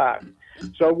 1975.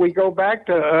 So we go back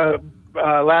to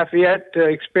Lafayette to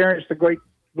experience the great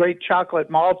chocolate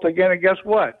malt again, and guess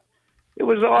what? It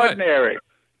was ordinary.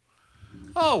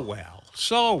 Oh, well.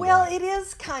 So well, it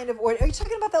is kind of ordinary. Are you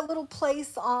talking about that little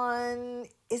place on,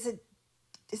 is it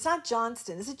It's not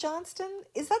Johnston. Is it Johnston?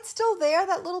 Is that still there,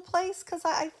 that little place? Because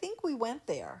I think we went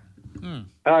there. No,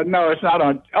 it's not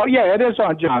on. Oh, yeah, it is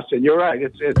on Johnston. You're right.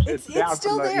 It's down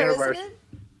still from the there, university. isn't it?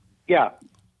 Yeah,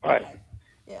 right.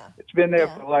 Yeah. It's been there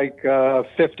for like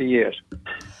 50 years.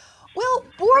 Well,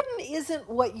 Borden isn't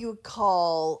what you would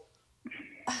call,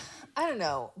 I don't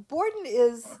know. Borden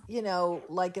is,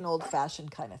 like an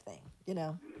old-fashioned kind of thing,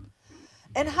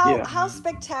 And how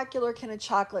spectacular can a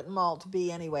chocolate malt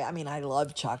be anyway? I mean, I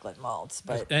love chocolate malts,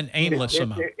 but an aimless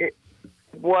amount. It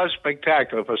was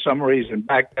spectacular for some reason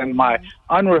back then. My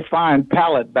unrefined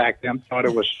palate back then thought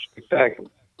it was spectacular.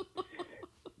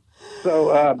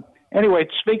 So anyway,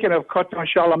 speaking of Coton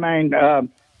Charlemagne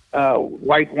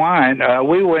white wine,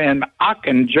 we were in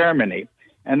Aachen, Germany,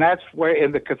 and that's where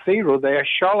in the cathedral there,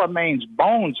 Charlemagne's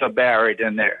bones are buried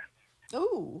in there.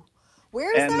 Ooh,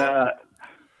 where is that?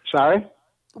 Sorry?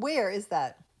 Where is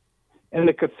that? In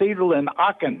the cathedral in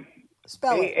Aachen.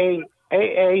 Spell it.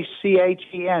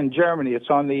 Aachen, Germany. It's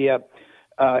on the,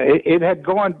 it had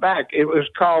gone back. It was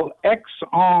called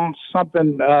Aix-en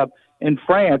something in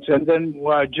France, and then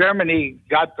Germany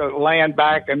got the land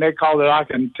back, and they called it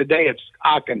Aachen. Today it's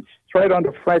Aachen. It's right on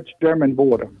the French-German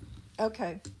border.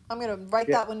 Okay. I'm going to write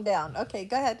that one down. Okay,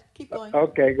 go ahead. Keep going.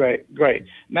 Okay, great.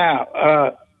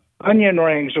 Now, onion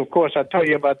rings, of course, I told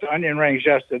you about the onion rings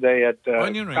yesterday at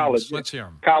onion College. Rings, let's hear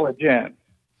them. College Inn.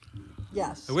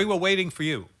 Yes. We were waiting for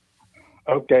you.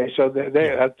 Okay, so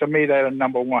to me, they're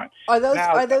number one. Are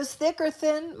those thick or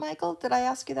thin, Michael? Did I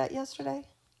ask you that yesterday?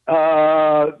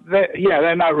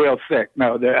 They're not real thick.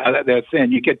 No, they're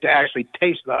thin. You get to actually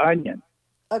taste the onion.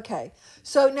 Okay,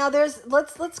 so now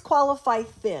let's qualify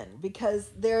thin, because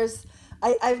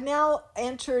I've now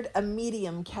entered a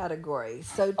medium category.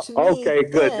 So to me,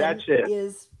 good. Thin That's it.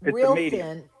 Is it's real medium.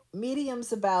 thin.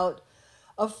 Medium's about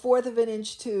 1/4 of an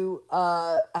inch to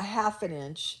 1/2 an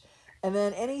inch. And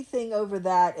then anything over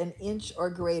that, an inch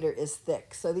or greater, is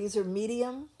thick. So these are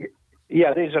medium?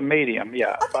 Yeah, these are medium,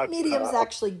 yeah. I think medium's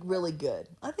actually really good.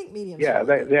 I think medium's Yeah,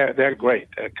 really good. they're great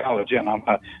at College Inn.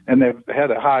 And they've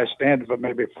had a high standard for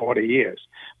maybe 40 years.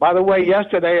 By the way,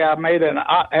 yesterday I made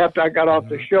after I got off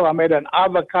the show, I made an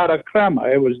avocado crema.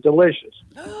 It was delicious.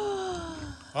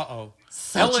 Uh-oh.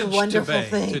 Such a wonderful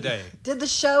thing. Today. Did the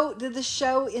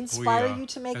show inspire you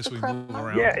to make the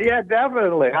crema? Yeah,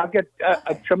 definitely. I'll get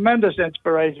a tremendous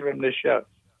inspiration from this show.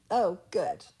 Oh,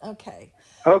 good. Okay.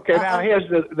 Okay, now here's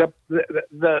the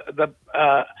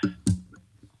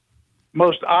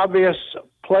most obvious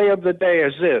play of the day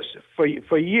is this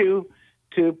for you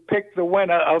to pick the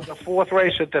winner of the 4th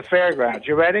race at the fairgrounds.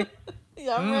 You ready?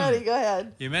 Yeah, I'm ready. Go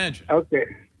ahead. Imagine. Okay.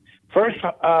 First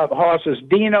horse is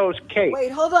Dino's Cape.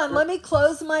 Wait, hold on. Let me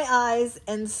close my eyes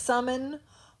and summon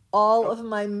all of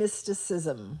my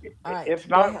mysticism. All right. If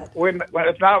not, we're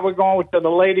going to the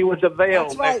lady with the veil.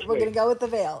 That's right. Next We're week. going to go with the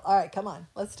veil. All right, come on.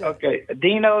 Let's do it. Okay.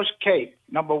 Dino's Cape,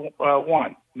 number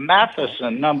 1.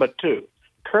 Matheson, number 2.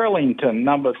 Curlington,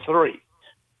 number 3.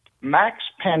 Max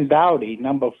Pandowdy,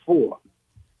 number 4.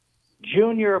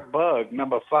 Junior Bug,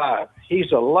 number 5.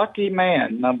 He's a Lucky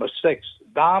Man, number 6.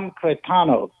 Dom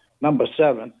Cretano, number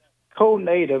 7.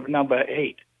 Co-Native, number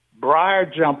 8. Briar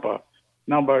Jumper,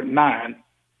 number 9.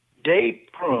 Dave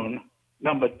Prune,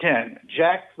 number 10.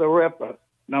 Jack the Ripper,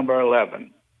 number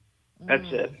 11.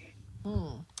 That's it.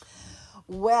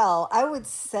 Well, I would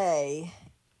say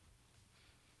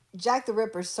Jack the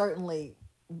Ripper certainly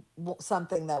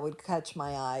something that would catch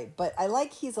my eye, but I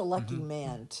like He's a Lucky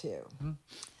Man too.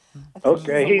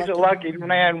 Okay, He's a Lucky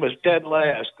Man was dead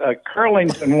last.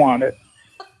 Curlington won it,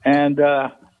 and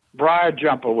Briar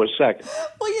Jumper was second.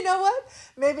 Well, you know what?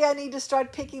 Maybe I need to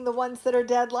start picking the ones that are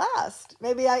dead last.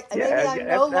 Maybe I'm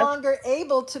no longer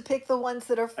able to pick the ones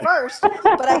that are first,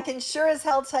 but I can sure as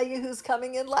hell tell you who's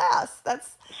coming in last.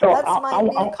 That's my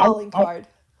new calling card.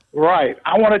 Right.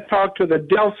 I want to talk to the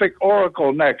Delphic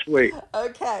Oracle next week.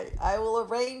 Okay, I will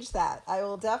arrange that. I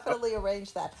will definitely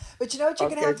arrange that. But you know what you're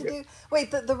going to have to do?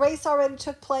 Wait, the race already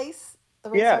took place?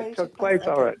 It took place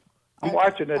already. I'm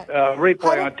watching it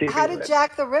replay on TV. How did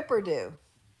Jack the Ripper do?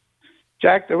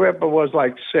 Jack the Ripper was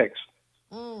like 6.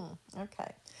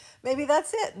 Okay. Maybe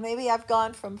that's it. Maybe I've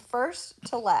gone from first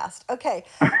to last. Okay.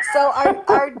 So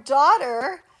our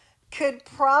daughter could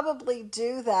probably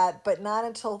do that, but not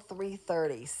until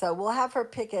 3:30. So we'll have her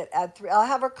pick it at 3. I'll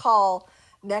have her call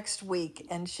next week,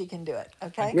 and she can do it.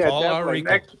 Okay? Yeah, definitely.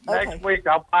 Next week,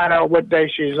 I'll find out what day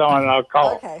she's on, and I'll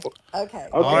call. Okay.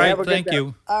 All right, thank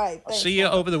you. All right, thanks. See you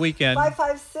over the weekend.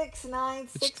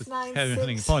 556-9696.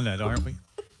 Having fun that, aren't we?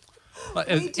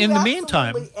 We do in the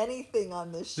meantime, anything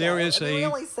on this show. There is we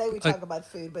only say we talk about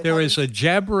food, but there is a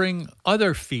jabbering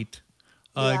other feat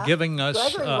giving us...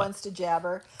 Gregory wants to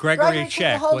jabber. Gregory, can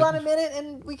check. you hold on a minute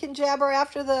and we can jabber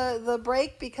after the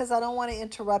break because I don't want to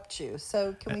interrupt you.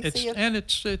 So can we see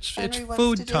if it's Henry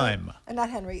food time. Not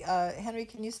Henry. Henry,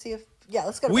 can you see if... Yeah,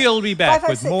 let's go to We'll be back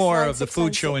 556 with more of the 9696.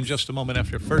 food show in just a moment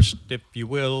after. First, if you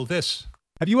will, this.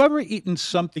 Have you ever eaten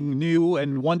something new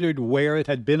and wondered where it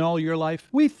had been all your life?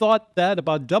 We thought that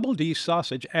about Double D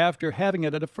sausage after having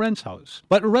it at a friend's house.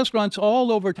 But restaurants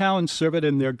all over town serve it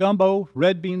in their gumbo,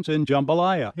 red beans, and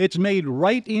jambalaya. It's made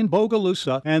right in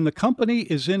Bogalusa, and the company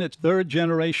is in its third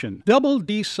generation. Double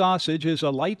D sausage is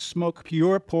a light smoke,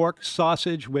 pure pork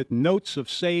sausage with notes of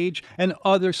sage and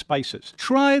other spices.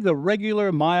 Try the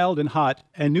regular, mild, and hot,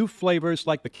 and new flavors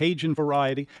like the Cajun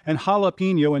variety and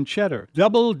jalapeno and cheddar.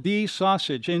 Double D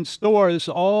sausage in stores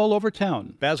all over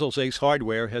town. Basil's Ace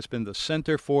Hardware has been the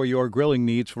center for your grilling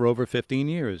needs for over 15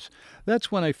 years.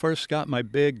 That's when I first got my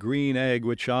big green egg,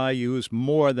 which I use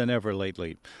more than ever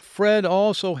lately. Fred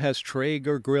also has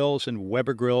Traeger grills and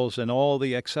Weber grills and all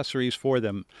the accessories for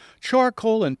them.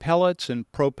 Charcoal and pellets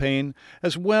and propane,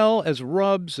 as well as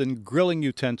rubs and grilling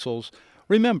utensils.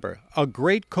 Remember, a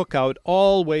great cookout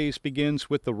always begins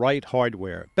with the right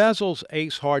hardware. Basil's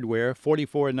Ace Hardware,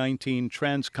 4419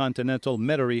 Transcontinental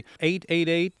Metairie,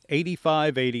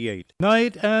 888-8588.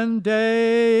 Night and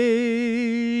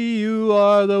day, you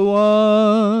are the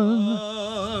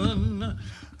one.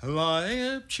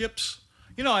 Like chips.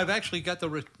 You know, I've actually got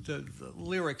the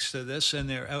lyrics to this, and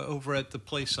they're over at the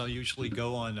place I usually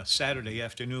go on a Saturday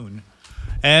afternoon.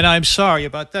 And I'm sorry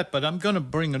about that, but I'm going to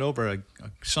bring it over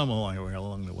somewhere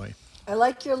along the way. I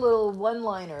like your little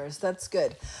one-liners. That's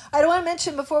good. I want to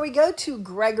mention before we go to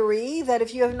Gregory that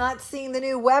if you have not seen the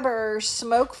new Weber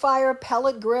Smoke Fire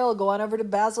Pellet Grill, go on over to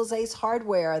Basil's Ace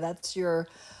Hardware. That's your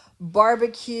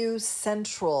Barbecue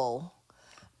Central.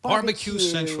 Barbecue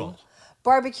Central.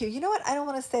 Barbecue. You know what? I don't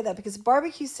want to say that because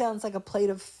barbecue sounds like a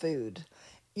plate of food.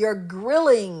 Your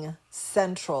Grilling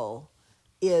Central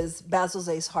is Basil's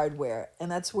Ace Hardware,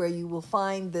 and that's where you will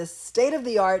find this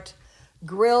state-of-the-art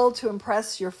grill to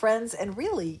impress your friends and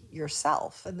really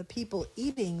yourself and the people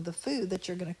eating the food that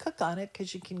you're going to cook on it,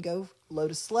 because you can go low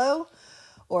to slow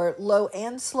or low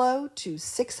and slow to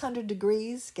 600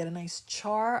 degrees, get a nice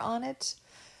char on it.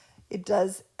 It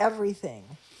does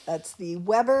everything. That's the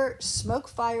Weber Smoke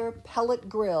Fire Pellet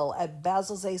Grill at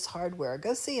Basil's Ace Hardware.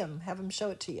 Go see him. Have him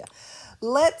show it to you.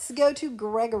 Let's go to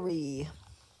Gregory.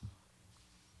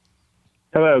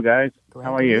 Hello, guys.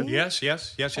 How are you? Yes. Here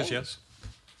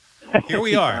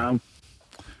we are.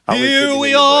 Here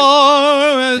we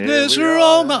are at this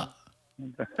Roma.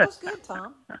 That was good,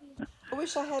 Tom. I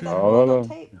wish I had that rolled on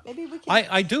tape. Maybe we can.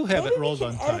 I do have it rolled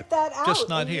on tape. Edit that out, just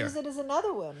not and here. Use it as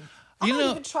another one. I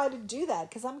might even try to do that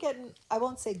because I'm getting. I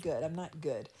won't say good. I'm not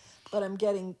good, but I'm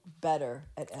getting better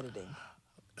at editing.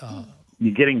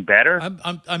 You getting better?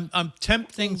 I'm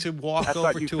tempting to walk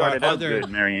over to our other. other. Good,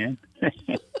 Marianne.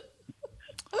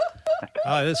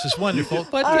 This is wonderful.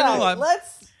 But All you know, right,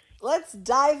 let's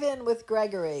dive in with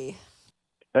Gregory.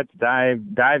 Let's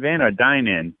dive in or dine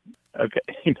in.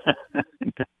 Okay.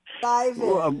 Dive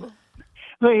in.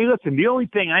 Hey, listen. The only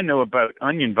thing I know about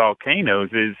onion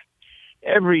volcanoes is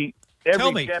every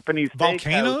Japanese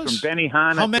steakhouse from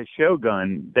Benihana to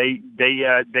Shogun, they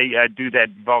do that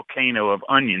volcano of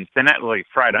onions. They're not really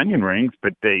fried onion rings,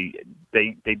 but they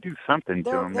do something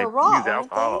to them. They're they raw, use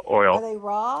alcohol oil. Are they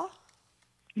raw?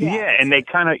 Yeah, and they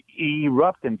kind of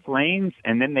erupt in flames,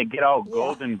 and then they get all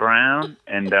golden brown,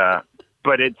 and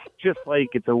but it's just like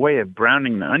it's a way of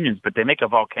browning the onions, but they make a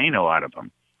volcano out of them.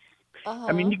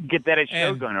 I mean, you can get that at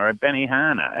Shogun or at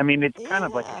Benihana. I mean, it's kind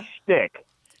of like a stick.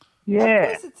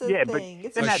 Yeah, but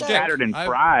they're not battered and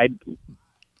fried.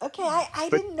 Okay, I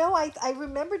didn't know. I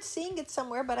remembered seeing it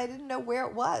somewhere, but I didn't know where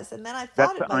it was. And then I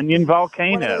thought that's the onion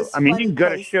volcano. I mean, you can go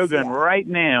to Shogun right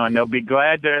now, and they'll be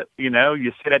glad to.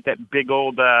 You sit at that big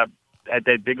old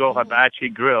hibachi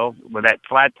grill with that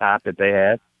flat top that they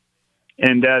have,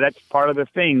 and that's part of the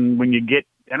thing. When you get,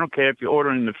 I don't care if you're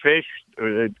ordering the fish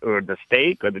or the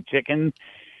steak or the chicken,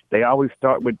 they always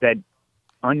start with that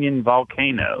onion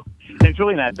volcano. And it's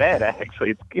really not bad, actually.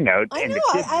 It's I know. the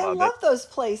kids I love it. those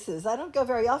places. I don't go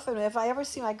very often. If I ever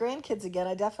see my grandkids again,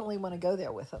 I definitely want to go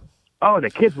there with them. Oh,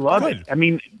 the kids love it. I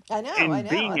mean, I know. And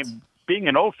being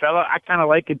an old fella, I kind of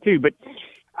like it too. But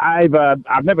I've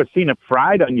never seen a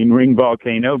fried onion ring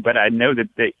volcano, but I know that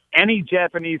any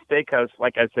Japanese steakhouse,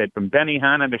 like I said, from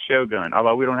Benihana to Shogun,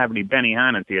 although we don't have any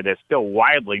Benihanas here, they're still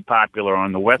widely popular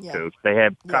on the West Coast. They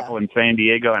have a couple in San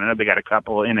Diego, and I know they got a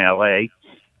couple in L.A.,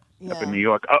 up in New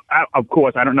York. Of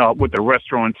course, I don't know what the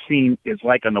restaurant scene is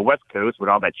like on the West Coast with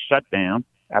all that shutdown.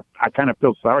 I kind of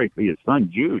feel sorry for your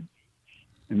son, Jude.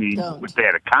 I mean, with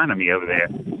that economy over there.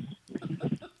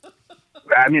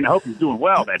 I mean, I hope he's doing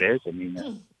well, that is. I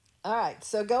mean, All right,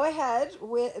 so go ahead.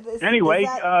 Anyway,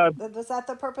 was that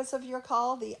the purpose of your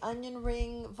call, the Onion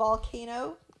Ring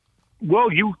volcano?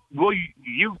 well, you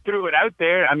threw it out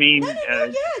there. I mean, Yeah.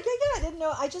 I didn't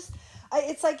know.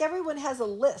 It's like everyone has a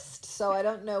list, so I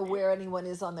don't know where anyone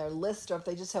is on their list, or if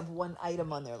they just have one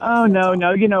item on their list. oh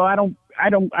no, you know, I don't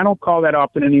call that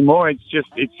often anymore. It's just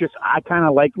I kind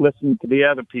of like listening to the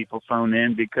other people phone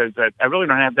in because I really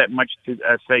don't have that much to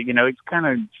say. You know, it's kind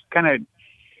of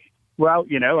well,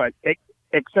 you know,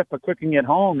 except for cooking at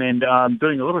home and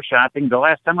doing a little shopping. The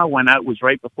last time I went out was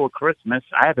right before Christmas.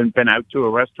 I haven't been out to a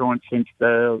restaurant since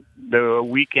the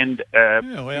weekend.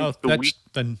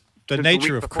 The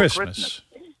nature of Christmas.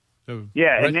 And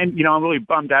then, you know, I'm really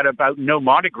bummed out about no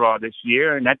Mardi Gras this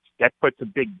year, and that puts a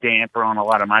big damper on a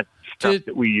lot of my stuff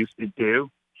that we used to do.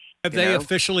 Have they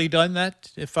officially done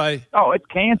that? Oh, it's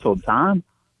canceled, Tom.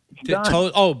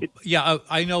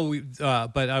 I know,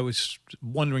 but I was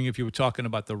wondering if you were talking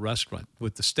about the restaurant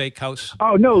with the steakhouse.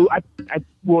 Oh, no,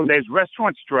 well, there's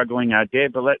restaurants struggling out there,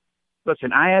 but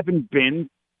listen, I haven't been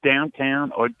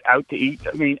downtown or out to eat.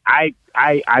 I mean, I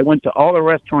went to all the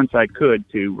restaurants I could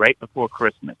to right before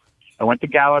Christmas. I went to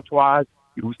Galatoire's.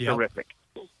 It was terrific.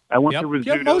 I went to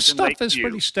Rizzuto's most stuff in Lakeview. is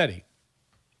pretty steady.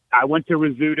 I went to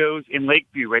Rizzuto's in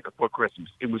Lakeview right before Christmas.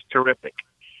 It was terrific.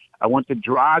 I went to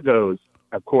Drago's.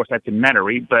 Of course, that's in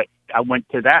Metairie, but I went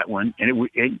to that one, and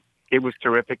it was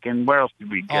terrific. And where else did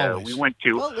we go? Always. We went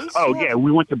to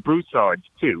we went to Broussard's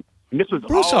too. And this was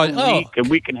a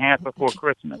week and a half before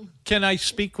Christmas. Can I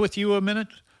speak with you a minute?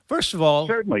 First of all,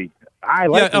 certainly. I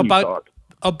like when you talk.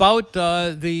 About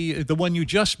the one you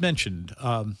just mentioned,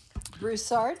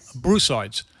 Broussard's.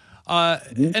 Broussard's.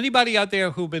 Anybody out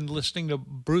there who've been listening to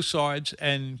Broussard's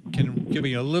and can give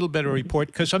me a little bit of a report?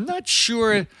 Because I'm not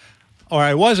sure, or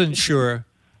I wasn't sure.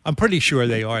 I'm pretty sure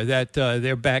they are that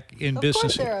they're back in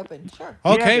business. Of course, they're open. Sure.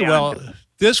 Okay,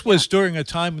 this was during a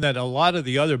time that a lot of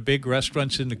the other big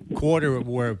restaurants in the quarter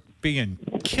were being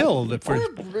killed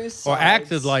or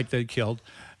acted like they killed.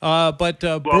 But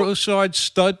Broussard's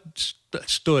stood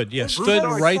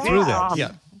right through that.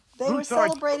 Yeah. They were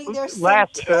celebrating their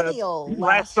centennial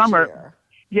last summer. Year.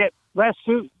 Yeah, last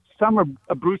summer,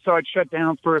 Broussard shut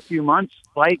down for a few months,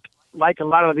 like a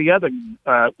lot of the other,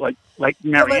 like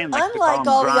Marianne. But unlike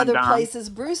all the other places,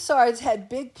 Broussard's had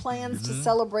big plans to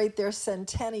celebrate their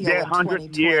centennial. Their in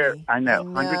 100th year,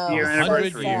 100th year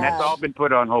anniversary, and that's all been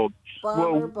put on hold.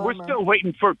 Bummer. We're still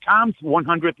waiting for Tom's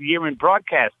 100th year in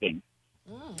broadcasting.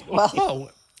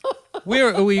 Well. Wait,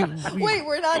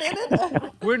 we're not in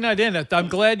it? We're not in it. I'm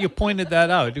glad you pointed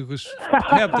that out because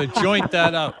I have to joint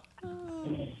that out.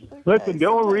 Listen, the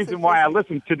only reason why I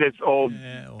listen to this old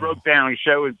broke down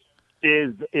show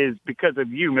is because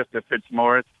of you, Mr.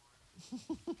 Fitzmaurice.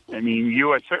 I mean,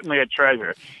 you are certainly a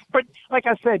treasure. But like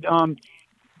I said, I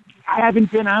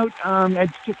haven't been out.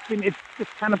 It's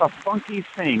just kind of a funky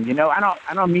thing, you know.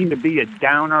 I don't mean to be a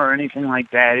downer or anything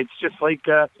like that. It's just like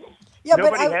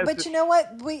but you know what?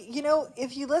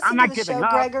 If you listen to the show,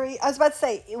 Gregory, I was about to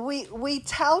say we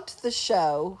tout the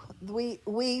show.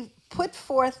 We put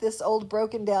forth this old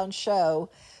broken down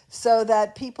show so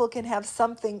that people can have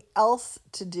something else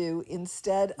to do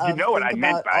instead of what I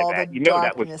meant by that.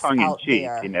 That was tongue in cheek.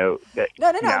 No.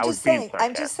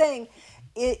 I'm just saying.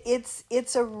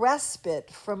 It's a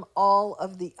respite from all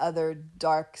of the other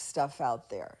dark stuff out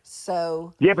there.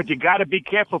 So yeah, but you got to be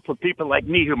careful for people like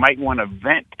me who might want to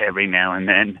vent every now and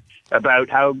then about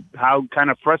how kind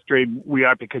of frustrated we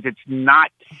are because it's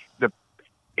not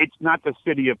the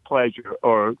city of pleasure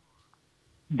or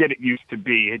that it used to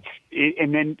be.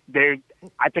 And then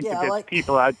I think that there's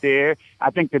people out there.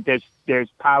 I think that there's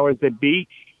powers that be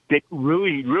that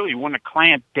really, really want to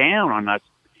clamp down on us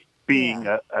being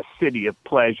a city of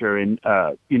pleasure and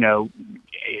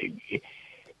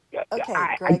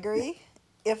Okay, Gregory.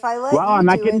 If I let I'm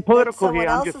not getting political here.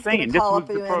 I'm just saying this was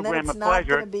the program of pleasure. It's not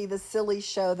going to be the silly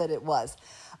show that it was.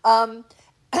 And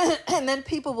then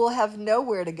people will have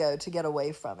nowhere to go to get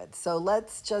away from it. So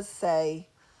let's just say,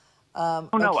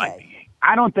 okay.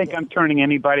 I don't think I'm turning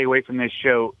anybody away from this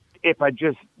show. If I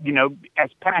just, as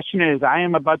passionate as I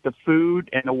am about the food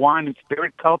and the wine and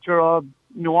spirit culture of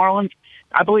New Orleans,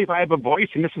 I believe I have a voice,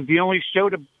 and this is the only show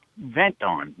to vent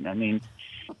on. I mean,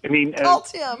 call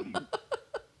Tim.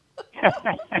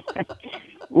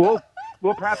 well,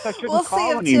 perhaps I shouldn't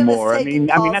call anymore. I mean,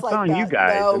 that's like on that. you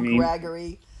guys. No,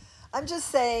 Gregory. I'm just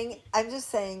saying.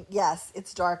 Yes,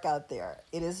 it's dark out there.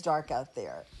 It is dark out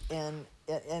there, and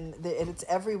it's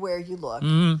everywhere you look.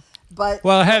 Mm-hmm. But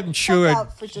I hadn't sure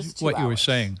what you were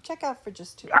saying. Check out for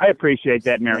just 2 hours. I appreciate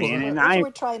that, Marianne, and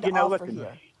we're trying to offer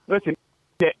here. Listen,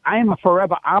 I am a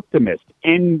forever optimist,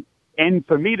 and And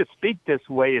for me to speak this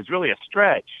way is really a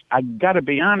stretch. I got to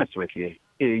be honest with you.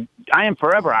 I am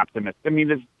forever optimist. I mean,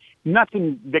 there's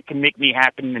nothing that can make me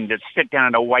happy than to sit down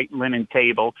at a white linen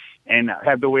table and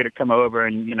have the waiter come over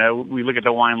and, we look at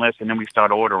the wine list and then we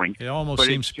start ordering. It almost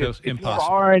seems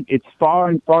impossible. It's far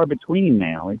and far between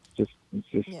now. It's just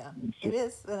it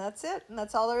is, and that's it, and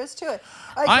that's all there is to it.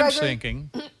 All right, I'm thinking.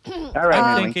 All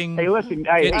right, hey, listen,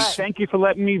 thank you for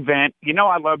letting me vent.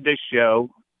 I love this show.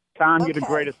 Tom, you're the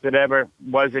greatest that ever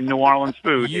was in New Orleans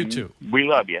food. You too. We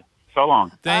love you. So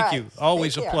long. Thank you.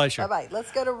 Always a pleasure. All right, let's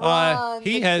go to Ron.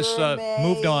 He has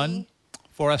moved on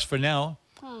for us for now.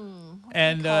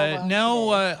 And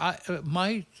now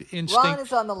my instinct... Ron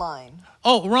is on the line.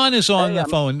 Oh, Ron is on the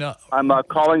phone. I'm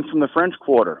calling from the French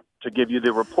Quarter to give you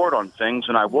the report on things,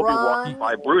 and I will be walking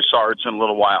by Broussard's in a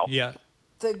little while. Yeah.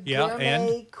 The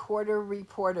Gourmet Quarter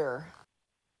reporter.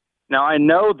 Now, I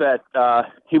know that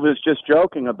he was just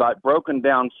joking about Broken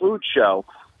Down Food Show,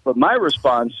 but my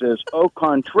response is, au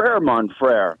contraire, mon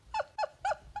frère.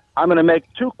 I'm going to make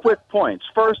 2 quick points.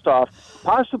 First off,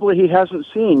 possibly he hasn't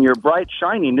seen your bright,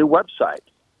 shiny new website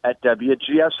at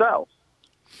WGSO.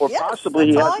 Or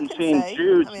possibly he hasn't seen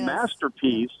Jude's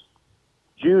masterpiece,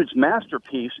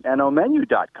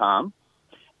 NOmenu.com.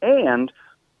 And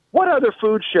what other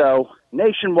food show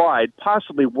nationwide,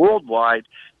 possibly worldwide,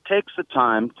 takes the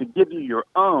time to give you your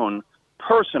own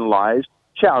personalized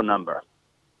chow number?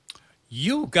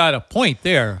 You got a point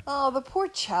there. Oh, the poor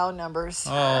chow numbers.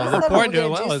 Oh, the poor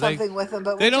do something with them,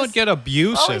 but they don't get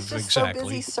abusive. We're just so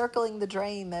busy circling the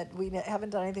drain that we haven't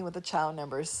done anything with the chow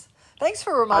numbers. Thanks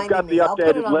for reminding me. I'll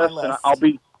put it on my list.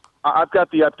 I've got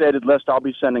the updated list. I'll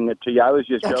be sending it to you. I was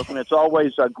just joking. It's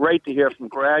always great to hear from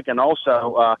Greg, and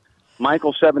also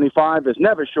Michael 75 is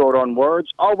never short on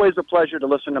words. Always a pleasure to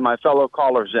listen to my fellow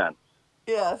callers in.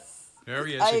 Yes. There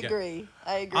he is I again. agree.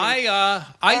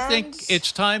 I think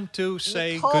it's time to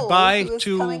say goodbye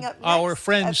to our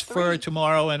friends for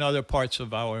tomorrow and other parts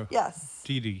of our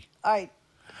DD. All right.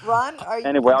 Ron,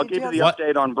 Anyway, I'll give you the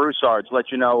update on Broussard's,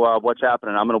 let you know what's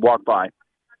happening. I'm going to walk by.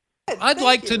 I'd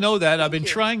like to know that. I've been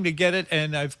trying to get it,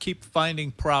 and I keep finding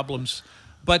problems.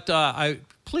 But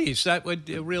please, that would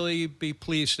really be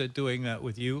pleased at doing that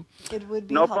with you. It would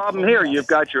be no problem here. You've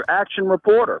got your action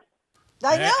reporter.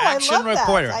 I know. Action I love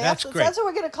reporter. That. That's great. That's what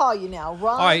we're going to call you now,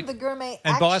 Ron, the Gourmet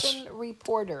Action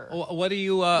Reporter. What are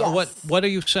you? What are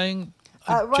you saying?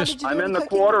 I'm in the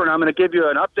quarter, and I'm going to give you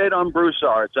an update on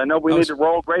Broussard's. I know we need to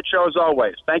roll. Great show as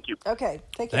always. Thank you. Okay.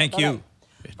 Take care. Thank you.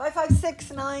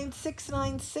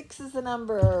 556-9696 is the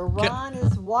number. Ron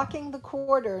is walking the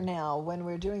quarter now when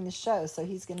we're doing the show, so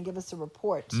he's going to give us a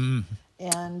report.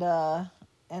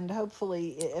 And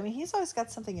hopefully, he's always got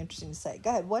something interesting to say. Go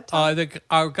ahead. What time?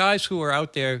 Our guys who are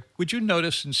out there, would you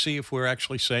notice and see if we're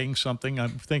actually saying something? I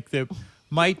think they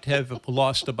might have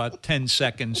lost about 10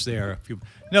 seconds there.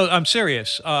 No, I'm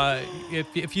serious.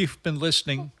 If you've been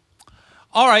listening.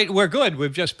 All right, we're good.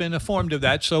 We've just been informed of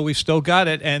that, so we still got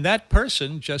it. And that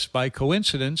person, just by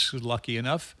coincidence, lucky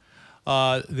enough,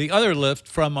 the other lift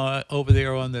from over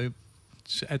there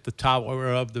at the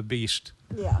Tower of the Beast.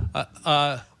 Yeah.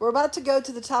 We're about to go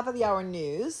to the top of the hour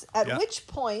news, at which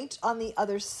point, on the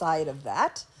other side of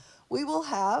that, we will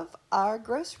have our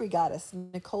grocery goddess,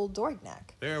 Nicole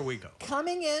Dorignac. There we go.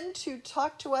 Coming in to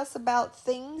talk to us about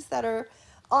things that are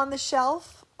on the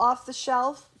shelf, off the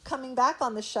shelf, coming back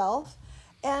on the shelf,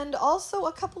 and also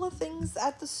a couple of things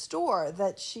at the store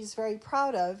that she's very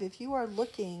proud of. If you are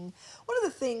looking, one of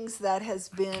the things that has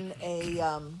been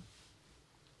a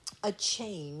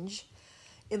change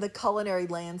in the culinary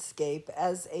landscape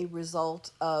as a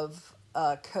result of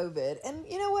COVID. And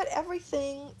you know what?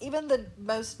 Everything, even the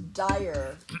most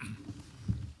dire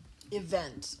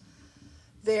event,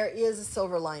 there is a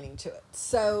silver lining to it.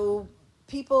 So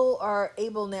people are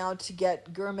able now to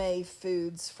get gourmet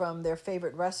foods from their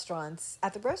favorite restaurants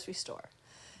at the grocery store.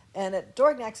 And at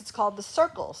Dorignac's, it's called The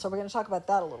Circle. So we're going to talk about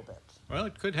that a little bit. Well,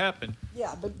 it could happen.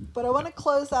 Yeah, but I want to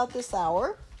close out this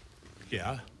hour.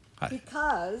 Yeah.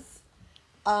 Because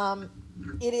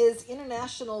it is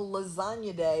International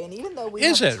Lasagna Day, and even though we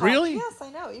really? Yes, I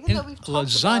know. Even though we've talked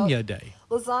Lasagna Day,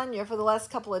 lasagna for the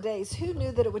last couple of days, who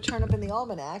knew that it would turn up in the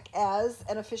almanac as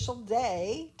an official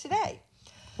day today?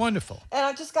 Wonderful. And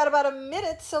I've just got about a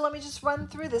minute, so let me just run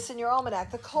through this in your almanac.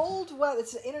 The cold weather,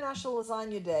 it's International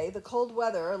Lasagna Day. The cold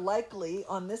weather, likely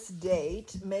on this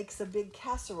date, makes a big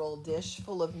casserole dish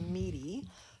full of meaty,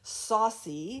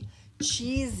 saucy,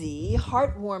 cheesy,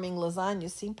 heartwarming lasagna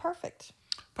seem perfect.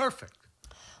 Perfect.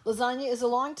 Lasagna is a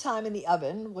long time in the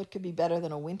oven. What could be better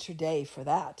than a winter day for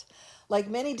that? Like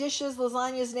many dishes,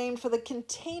 lasagna is named for the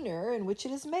container in which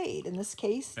it is made. In this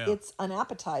case, it's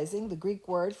unappetizing. The Greek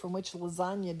word from which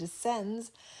lasagna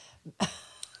descends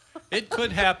It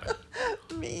could happen.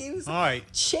 means All right.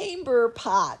 chamber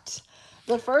pot.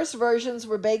 The first versions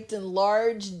were baked in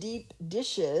large, deep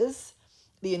dishes.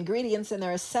 The ingredients and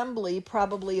their assembly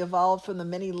probably evolved from the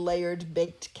many layered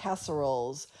baked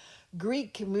casseroles.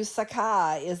 Greek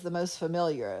moussaka is the most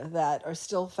familiar, that are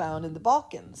still found in the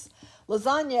Balkans.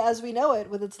 Lasagna, as we know it,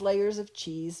 with its layers of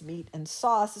cheese, meat, and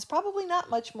sauce, is probably not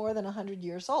much more than 100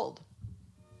 years old.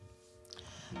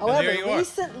 However,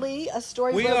 recently a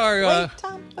story we broke... are,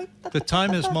 Tom, the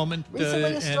time is moment.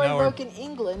 Recently a story broke in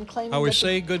England claiming our that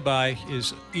say goodbye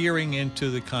is earing into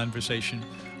the conversation.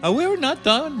 We're not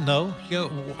done, no.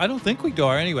 I don't think we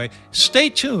are anyway. Stay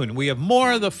tuned. We have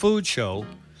more of the food show.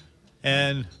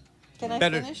 And Can I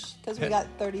finish? Because we got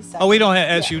 30 seconds. Oh, we don't have,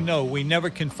 as you know, we never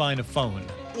can find a phone.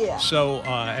 Yeah. So,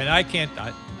 and I can't,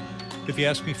 if you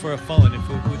ask me for a phone, if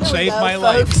it would There save we go, my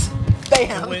folks. life.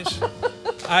 Bam.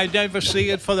 I'd never see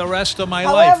it for the rest of my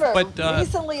However, life. But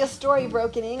recently a story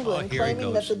broke in England here it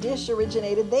claiming that goes. the dish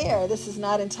originated there. This is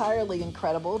not entirely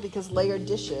incredible because layered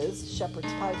dishes,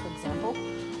 shepherd's pie for example,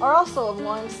 are also of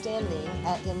long standing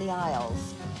in the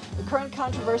Isles. The current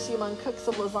controversy among cooks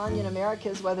of lasagna in America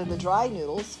is whether the dry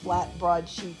noodles, flat, broad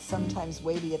sheets, sometimes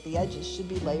wavy at the edges, should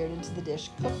be layered into the dish,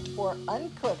 cooked or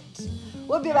uncooked.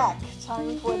 We'll be back.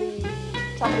 Time for the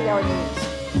top of the hour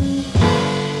news.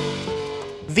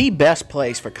 The best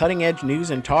place for cutting-edge news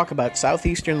and talk about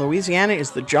southeastern Louisiana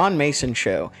is The John Mason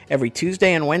Show, every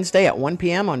Tuesday and Wednesday at 1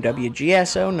 p.m. on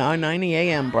WGSO 990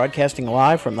 AM, broadcasting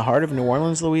live from the heart of New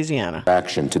Orleans, Louisiana.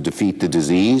 Action to defeat the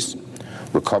disease,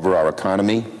 recover our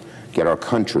economy, get our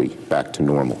country back to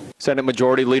normal. Senate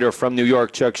Majority Leader from New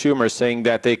York, Chuck Schumer, saying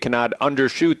that they cannot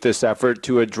undershoot this effort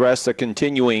to address a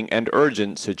continuing and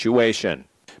urgent situation.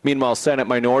 Meanwhile, Senate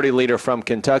Minority Leader from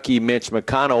Kentucky, Mitch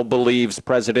McConnell, believes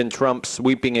President Trump's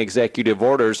sweeping executive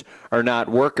orders are not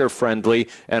worker-friendly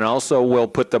and also will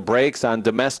put the brakes on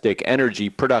domestic energy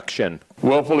production.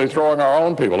 Willfully throwing our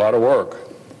own people out of work,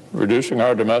 reducing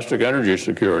our domestic energy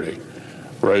security,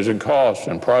 raising costs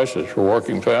and prices for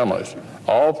working families,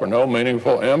 all for no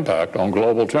meaningful impact on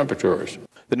global temperatures.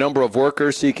 The number of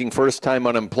workers seeking first-time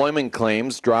unemployment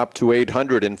claims dropped to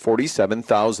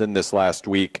 847,000 this last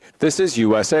week. This is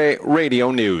USA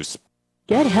Radio News.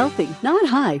 Get healthy, not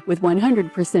high, with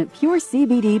 100% pure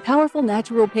CBD powerful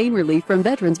natural pain relief from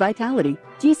Veterans Vitality.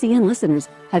 GCN listeners,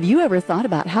 have you ever thought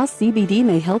about how CBD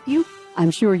may help you?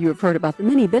 I'm sure you have heard about the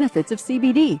many benefits of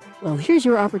CBD. Well, here's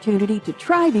your opportunity to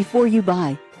try before you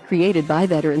buy. Created by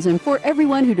veterans and for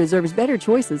everyone who deserves better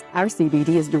choices, our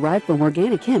CBD is derived from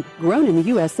organic hemp, grown in the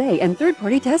USA and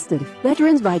third-party tested.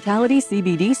 Veterans Vitality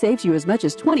CBD saves you as much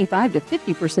as 25 to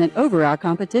 50% over our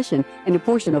competition, and a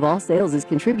portion of all sales is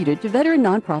contributed to veteran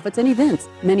nonprofits and events.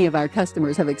 Many of our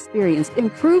customers have experienced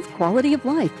improved quality of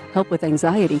life, help with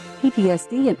anxiety,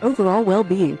 PTSD, and overall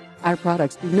well-being. Our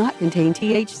products do not contain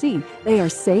THC. They are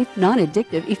safe,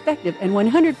 non-addictive, effective, and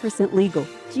 100% legal.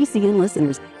 GCN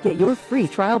listeners, get your free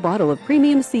trial bottle of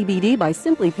premium CBD by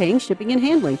simply paying shipping and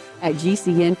handling at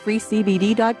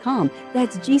GCNFreeCBD.com.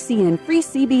 That's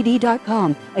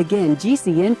GCNFreeCBD.com. Again,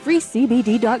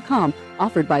 GCNFreeCBD.com.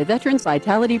 Offered by Veterans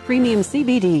Vitality Premium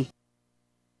CBD.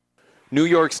 New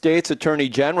York State's Attorney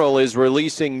General is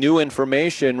releasing new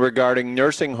information regarding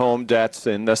nursing home deaths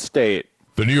in the state.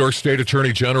 The New York State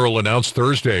Attorney General announced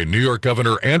Thursday New York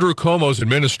Governor Andrew Cuomo's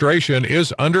administration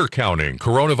is undercounting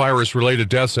coronavirus-related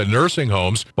deaths at nursing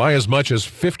homes by as much as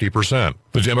 50%.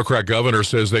 The Democrat governor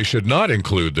says they should not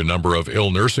include the number of ill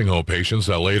nursing home patients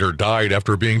that later died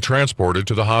after being transported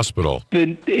to the hospital.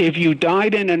 If you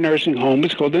died in a nursing home,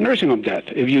 it's called a nursing home death.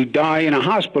 If you die in a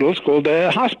hospital, it's called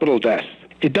a hospital death.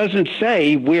 It doesn't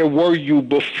say where were you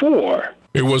before.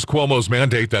 It was Cuomo's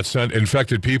mandate that sent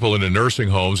infected people into nursing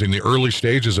homes in the early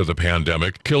stages of the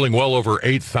pandemic, killing well over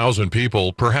 8,000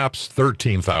 people, perhaps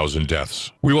 13,000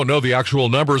 deaths. We won't know the actual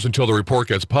numbers until the report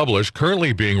gets published,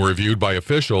 currently being reviewed by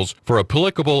officials for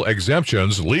applicable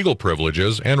exemptions, legal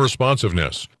privileges, and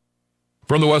responsiveness.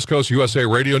 From the West Coast USA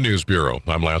Radio News Bureau,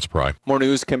 I'm Lance Pry. More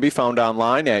news can be found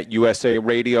online at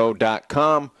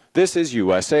usaradio.com. This is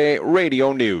USA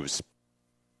Radio News.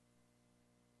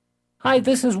 Hi,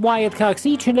 this is Wyatt Cox.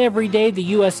 Each and every day, the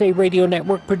USA Radio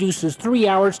Network produces 3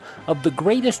 hours of the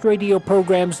greatest radio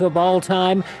programs of all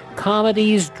time,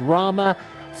 comedies, drama,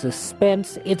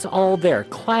 suspense, it's all there.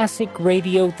 Classic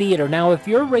radio theater. Now, if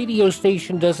your radio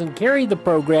station doesn't carry the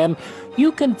program,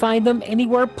 you can find them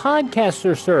anywhere podcasts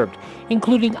are served,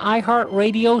 including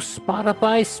iHeartRadio,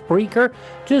 Spotify, Spreaker.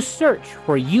 Just search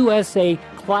for USA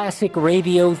Classic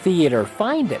Radio Theater.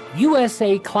 Find it.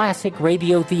 USA Classic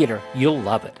Radio Theater. You'll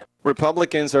love it.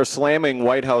 Republicans are slamming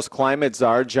White House climate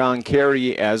czar John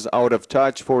Kerry as out of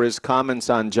touch for his comments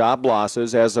on job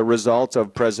losses as a result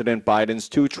of President Biden's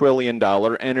 $2 trillion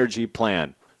energy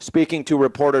plan. Speaking to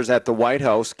reporters at the White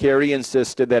House, Kerry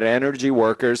insisted that energy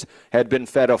workers had been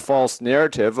fed a false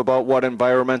narrative about what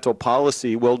environmental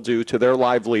policy will do to their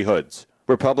livelihoods.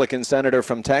 Republican Senator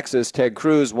from Texas, Ted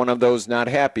Cruz, one of those not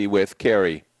happy with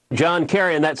Kerry. John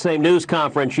Kerry, in that same news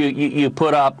conference you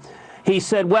put up, he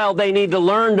said, well, they need to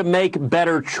learn to make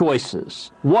better choices.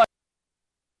 What?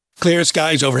 Clear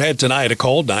skies overhead tonight, a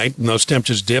cold night, and those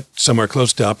temperatures dip somewhere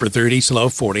close to upper 30s, low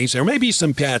 40s. There may be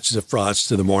some patches of frost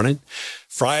to the morning.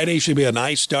 Friday should be a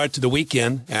nice start to the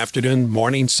weekend. Afternoon,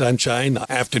 morning sunshine,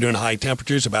 afternoon high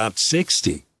temperatures about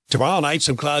 60. Tomorrow night,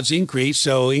 some clouds increase,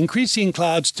 so increasing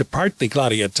clouds to partly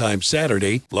cloudy at times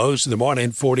Saturday. Lows in the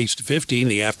morning, 40s to 50. In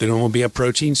the afternoon will be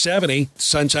approaching 70.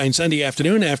 Sunshine Sunday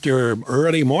afternoon after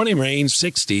early morning rain,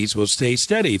 60s will stay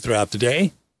steady throughout the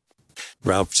day.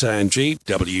 Ralph Sanji,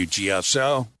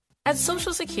 WGSO. At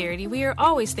Social Security, we are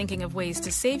always thinking of ways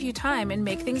to save you time and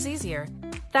make things easier.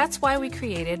 That's why we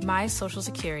created My Social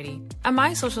Security. A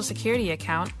My Social Security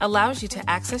account allows you to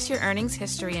access your earnings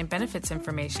history and benefits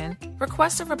information,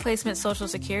 request a replacement Social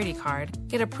Security card,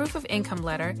 get a proof of income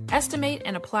letter, estimate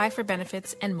and apply for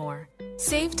benefits, and more.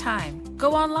 Save time.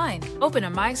 Go online. Open a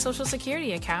My Social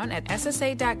Security account at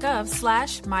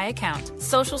ssa.gov/myaccount.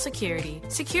 Social Security.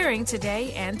 Securing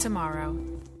today and tomorrow.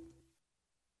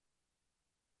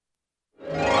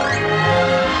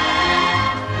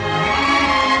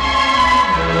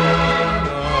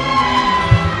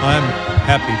 I'm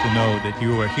happy to know that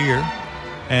you are here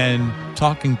and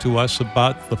talking to us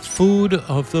about the food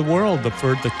of the world, the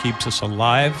food that keeps us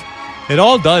alive. It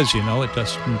all does, you know. It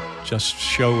doesn't just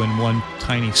show in one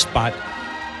tiny spot.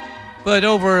 But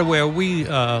over where we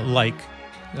like,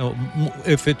 you know,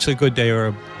 if it's a good day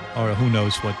or who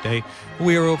knows what day,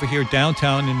 we are over here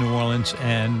downtown in New Orleans,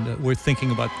 and we're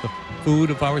thinking about the food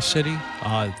of our city,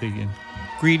 the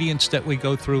ingredients that we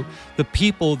go through, the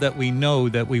people that we know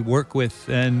that we work with,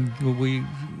 and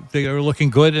they are looking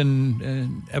good,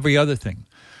 and every other thing.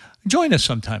 Join us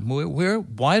sometime. We're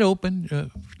wide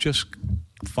open. Just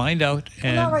find out.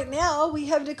 And well, right now we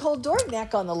have Nicole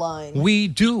Dorignac on the line. We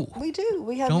do. We do.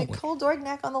 We have Nicole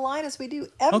Dorignac on the line, as we do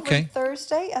every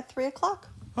Thursday at 3:00.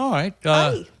 All right.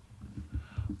 Hi.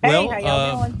 Well, hey, how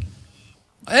y'all doing?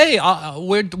 Hey,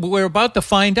 we're about to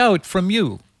find out from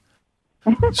you.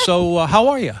 So, how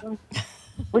are you?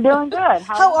 We're doing good.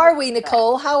 How are we,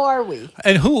 Nicole? How are we?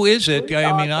 And who is it?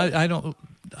 I mean,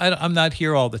 I'm not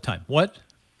here all the time. What?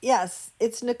 Yes,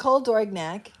 it's Nicole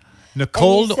Dorignac.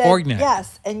 Nicole Dorignac.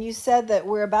 Yes, and you said that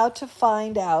we're about to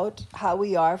find out how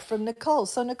we are from Nicole.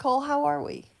 So, Nicole, how are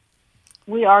we?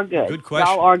 We are good. Good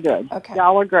question. Y'all are good. Okay.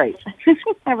 Y'all are great.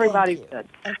 Everybody's good.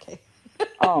 Okay.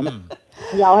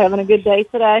 Y'all having a good day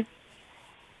today?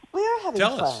 We are having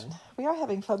Tell fun. us. We are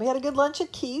having fun. We had a good lunch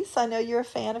at Keith's. I know you're a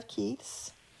fan of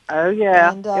Keith's. Oh,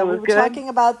 yeah. And it was we were good. talking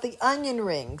about the onion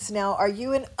rings. Now, are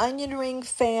you an onion ring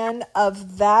fan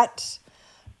of that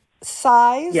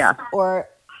size? Yeah. Or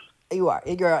you are?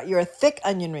 You're a thick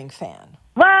onion ring fan.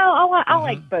 Well, I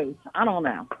like both. I don't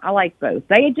know. I like both.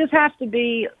 They just have to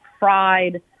be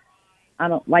fried. I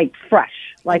don't like fresh.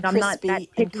 Like I'm not that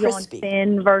picky on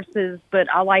thin versus, but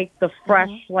I like the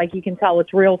fresh. Like you can tell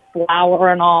it's real flour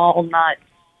and all. Not,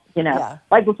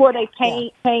 like before they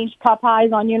changed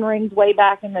Popeye's onion rings way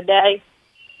back in the day.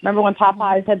 Remember when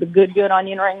Popeye's had the good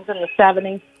onion rings in the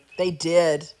 70s? They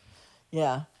did.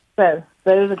 Yeah. So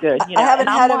those are good. I haven't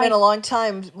had them in a long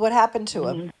time. What happened to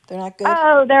them? They're not good?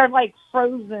 Oh, they're like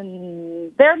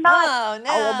frozen. They're not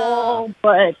horrible,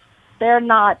 but they're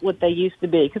not what they used to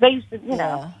be. Because they used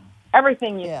to,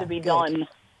 everything used to be done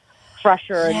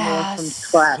fresher and more from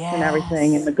scratch and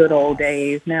everything in the good old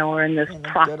days. Now we're in this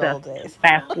processed,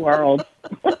 fast world.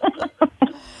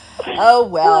 Oh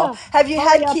well. Have you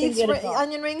had Keith's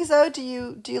onion rings though? Do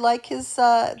you like his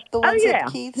the ones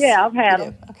at Keith's? Yeah, I've had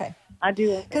them. Okay. I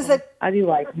do. Because I do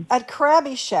like them. At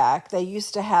Krabby Shack, they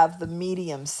used to have the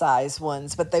medium-sized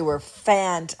ones, but they were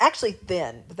actually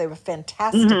thin, but they were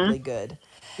fantastically good.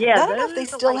 Yeah, I don't know if they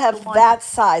still have that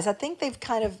size. I think they've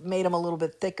kind of made them a little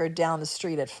bit thicker down the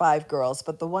street at Five Girls,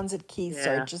 but the ones at Keith's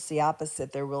are just the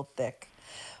opposite. They're real thick.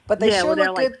 But they sure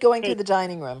look good going through the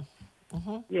dining room.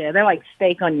 Yeah, they're like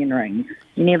steak onion rings.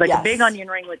 You need like Yes. a big onion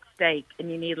ring with steak, and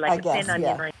you need like I a guess, thin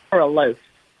onion yeah. ring or a loaf.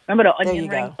 Remember the There onion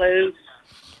you ring go. loaves?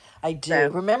 I do. So,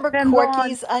 Remember depends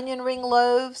Corky's onion ring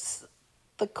loaves?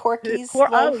 The Corky's Oh,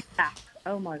 loaf? yeah.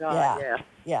 Oh, my God,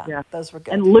 Yeah, those were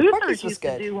good. And Luther's Corky's was used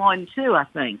good. to do one, too, I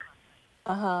think.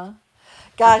 Uh-huh.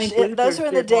 Gosh, think those Luther's were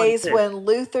in the did one, days too. when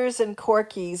Luther's and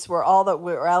Corky's were all that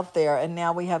were out there, and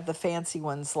now we have the fancy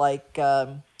ones like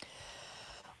what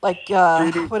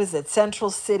is it, Central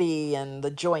City and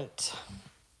the Joint.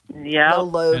 Yeah. No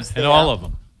loaves And there. all of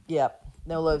them. Yep,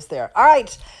 no loaves there. All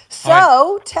right,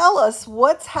 so tell us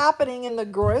what's happening in the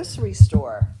grocery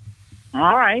store.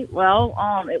 All right. Well,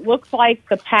 it looks like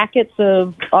the packets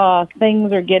of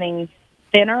things are getting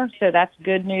thinner, so that's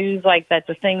good news. Like that,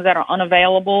 the things that are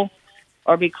unavailable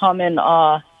are becoming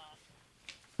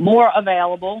more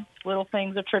available. Little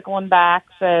things are trickling back.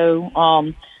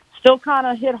 So, still kind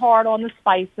of hit hard on the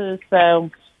spices.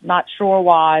 So, not sure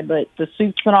why, but the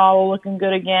soups and all are looking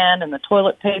good again, and the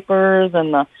toilet papers,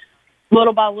 and the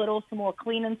little by little, some more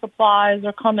cleaning supplies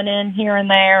are coming in here and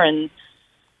there, and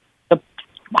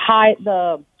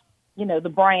the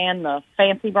brand, the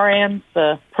fancy brands,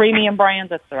 the premium brands,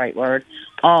 that's the right word.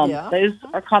 Those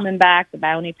are coming back, the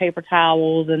Bounty paper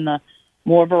towels and the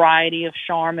more variety of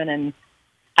Charmin. And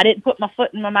I didn't put my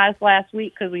foot in my mouth last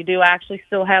week because we do actually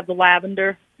still have the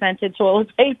lavender scented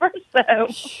toilet paper. So,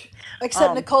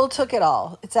 Except Nicole took it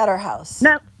all. It's at her house.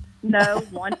 No,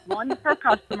 one per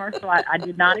customer. So I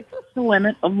did not exceed the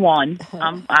limit of one.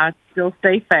 I still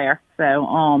stay fair.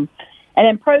 So, and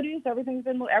in produce, everything's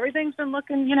been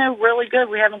looking, really good.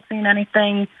 We haven't seen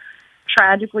anything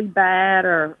tragically bad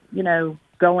or,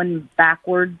 going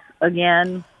backwards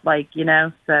again,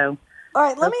 so. All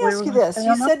right, let me ask you this.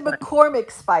 You said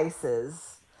McCormick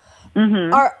spices.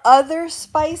 Mm-hmm. Are other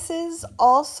spices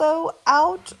also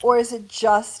out, or is it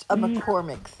just a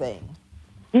McCormick thing?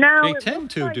 No, They it tend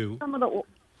looks to like do. some of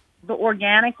the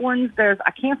organic ones.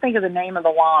 I can't think of the name of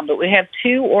the one, but we have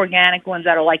two organic ones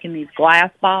that are like in these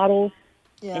glass bottles.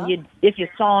 Yeah. And if you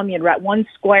saw them, you'd write one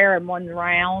square and one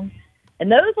round.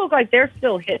 And those look like they're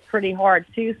still hit pretty hard,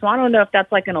 too. So I don't know if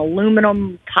that's like an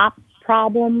aluminum top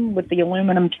problem with the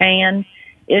aluminum can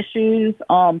issues.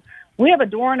 We have a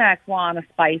Dornax line of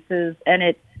spices, and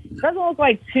it doesn't look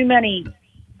like too many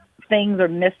things are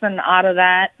missing out of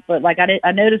that. But,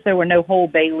 I noticed there were no whole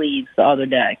bay leaves the other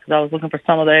day because I was looking for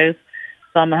some of those.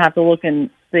 So I'm going to have to look and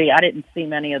see. I didn't see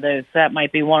many of those. That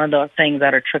might be one of the things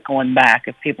that are trickling back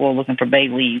if people are looking for bay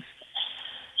leaves.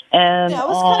 And Yeah, I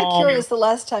was kind of curious the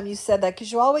last time you said that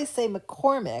because you always say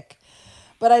McCormick,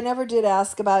 but I never did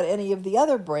ask about any of the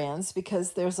other brands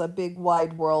because there's a big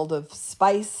wide world of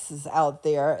spices out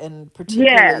there, and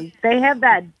particularly... Yeah, they have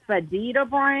that Fadita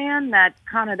brand that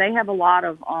they have a lot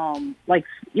of, like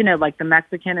the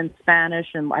Mexican and Spanish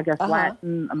and I guess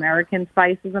Latin American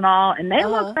spices and all, and they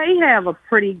have a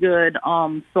pretty good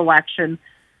selection.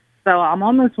 So I'm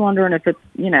almost wondering if it's,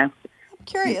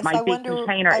 Curious. might I be wonder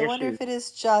container if issues. it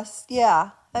is just,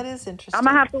 that is interesting. I'm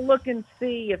going to have to look and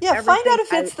see if find out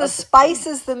if it's the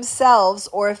spices themselves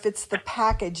or if it's the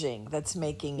packaging that's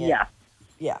making it. Yeah.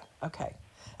 Yeah, okay.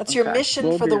 That's your mission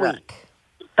We'll for the do that. week.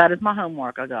 That is my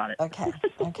homework. I got it.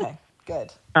 Okay,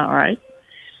 good. All right.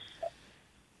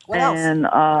 What else? And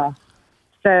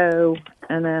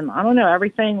and then I don't know,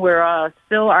 everything we're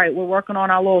still all right. We're working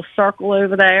on our little circle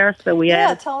over there. So we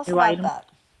added tell us new about items. that.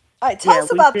 All right, tell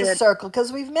us we about the did. circle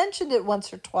because we've mentioned it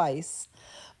once or twice,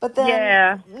 but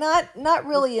then not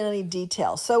really in any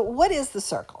detail. So, what is the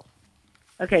circle?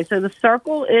 Okay, so the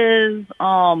circle is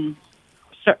some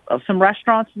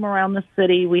restaurants from around the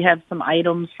city. We have some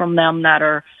items from them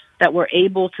that we're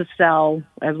able to sell,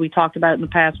 as we talked about in the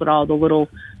past with all the little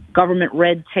government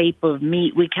red tape of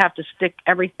meat. We have to stick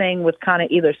everything with kind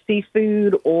of either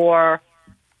seafood or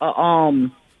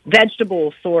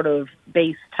vegetable sort of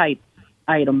base type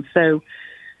items. So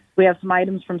we have some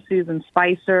items from Susan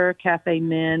Spicer, Cafe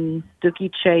Min,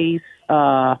 Dookie Chase,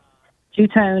 Two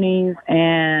Tonys,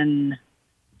 and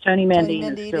Tony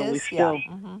Mendine.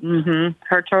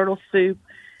 Her turtle soup.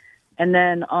 And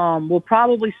then we'll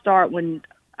probably start when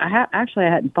I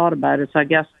hadn't thought about it, so I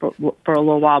guess for a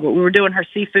little while, but we were doing her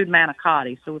seafood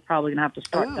manicotti, so we're probably going to have to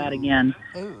start that again.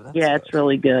 Yeah, it's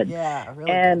really good. Yeah,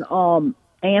 really and good.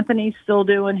 Anthony's still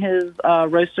doing his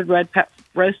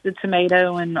roasted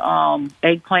tomato and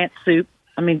eggplant soup.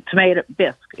 I mean, tomato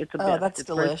bisque. It's a bisque. That's it's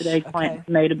delicious. Roasted eggplant Okay.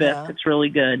 tomato bisque. Yeah. It's really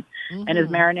good. And his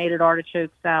marinated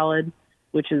artichoke salad,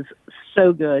 which is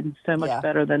so good, so much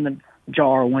better than the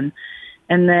jar one.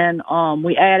 And then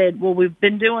we've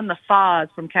been doing the faz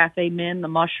from Cafe Min, the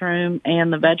mushroom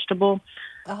and the vegetable.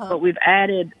 But we've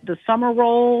added the summer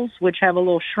rolls, which have a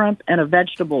little shrimp and a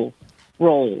vegetable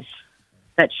rolls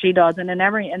that she does, and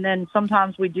then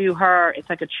sometimes we do it's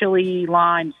like a chili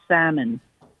lime salmon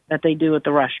that they do at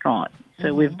the restaurant.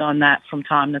 So we've done that from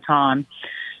time to time.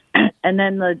 And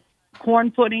then the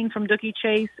corn pudding from Dookie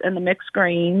Chase and the mixed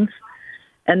greens.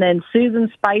 And then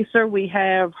Susan Spicer, we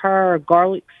have her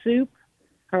garlic soup,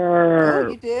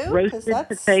 her roasted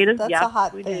potatoes. That's yes, a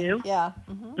hot we thing. do. Yeah.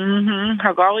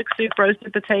 Her garlic soup,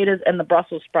 roasted potatoes, and the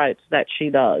Brussels sprouts that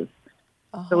she does.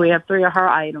 So we have 3 of her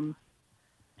items.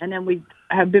 And then we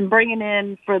have been bringing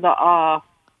in for the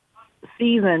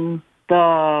season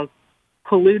the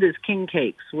Coluda's king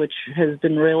cakes, which has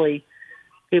been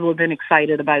people have been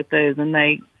excited about those. And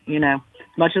they, as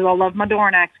much as I love my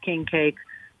Dornax king cake,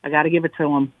 I got to give it to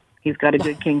him. He's got a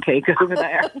good king cake over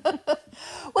there. Well,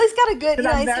 he's got a good,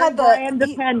 he's had brand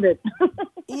dependent.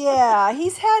 Yeah,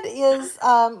 he's had his,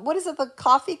 what is it, the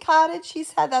coffee cottage?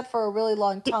 He's had that for a really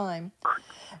long time.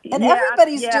 And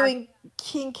everybody's doing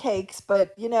king cakes,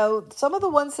 but, some of the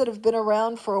ones that have been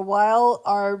around for a while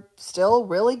are still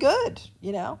really good,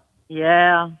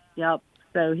 Yeah, yep.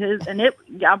 So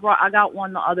I got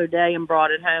one the other day and brought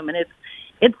it home, and it's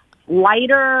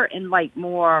lighter and like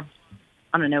more,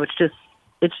 I don't know, it's just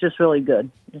really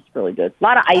good. It's really good. A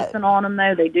lot of icing on them,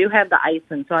 though. They do have the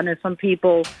icing. So I know some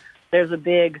people, there's a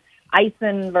big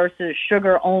icing versus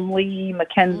sugar only,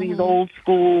 Mackenzie's old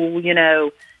school,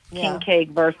 king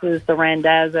cake versus the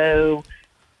Randazzo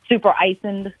super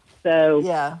icing.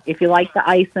 So if you like the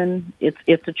icing,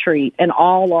 it's a treat. And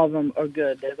all of them are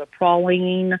good. There's a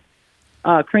praline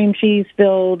cream cheese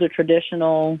filled, a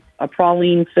traditional, a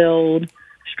praline filled,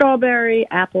 strawberry,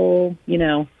 apple,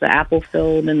 the apple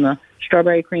filled and the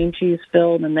strawberry cream cheese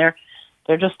filled, and they're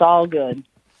just all good.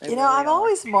 I'm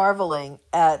always marveling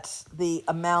at the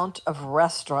amount of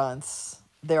restaurants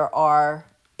there are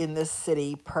in this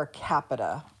city per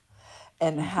capita,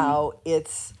 and how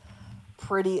it's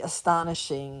pretty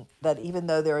astonishing that even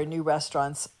though there are new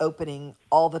restaurants opening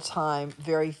all the time,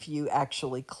 very few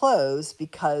actually close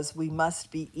because we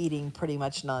must be eating pretty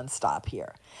much nonstop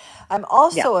here. I'm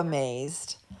also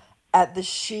amazed at the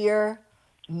sheer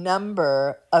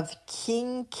number of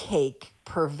king cake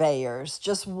purveyors,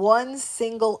 just one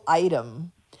single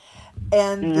item,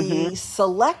 and the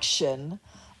selection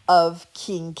of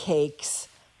king cakes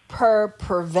per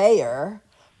purveyor,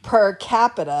 per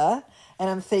capita. And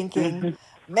I'm thinking,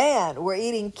 man, we're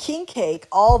eating king cake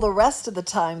all the rest of the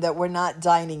time that we're not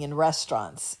dining in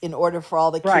restaurants in order for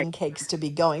all the king cakes to be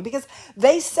going, because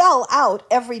they sell out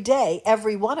every day,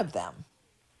 every one of them.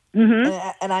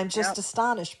 And I'm just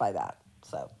astonished by that.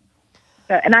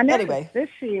 And I know this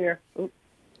year,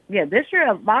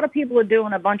 a lot of people are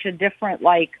doing a bunch of different,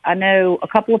 I know a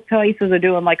couple of places are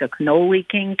doing like a cannoli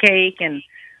king cake, and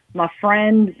my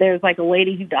friend, there's like a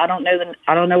lady who, I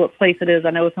don't know what place it is. I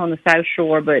know it's on the South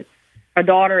Shore, but her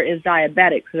daughter is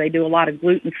diabetic, so they do a lot of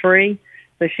gluten-free.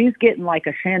 So she's getting like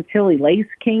a Chantilly lace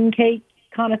king cake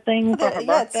kind of thing for her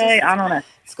birthday. I don't know.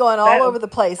 It's going all over the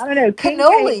place. I don't know.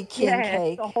 Cannoli king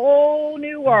cake. It's a whole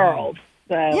new world.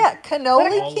 So. Yeah,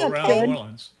 cannoli king cake.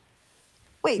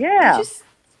 Wait, how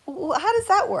does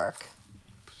that work?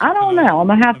 I don't know. I'm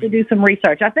going to have to do some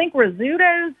research. I think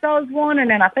Rizzuto's does one, and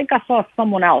then I think I saw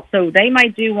someone else. So they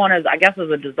might do one as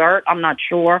a dessert. I'm not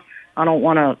sure. I don't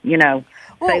want to,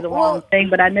 say the wrong thing.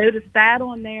 But I noticed that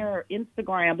on their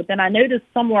Instagram. But then I noticed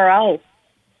somewhere else,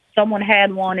 someone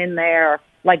had one in their,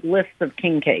 list of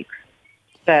king cakes.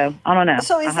 So I don't know.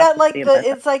 So is that like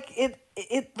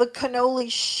the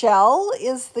cannoli shell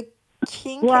is the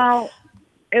king cake?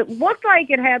 It looked like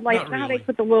it had how they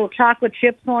put the little chocolate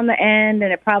chips on the end,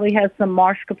 and it probably has some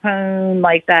mascarpone,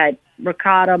 like that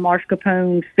ricotta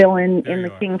mascarpone filling in the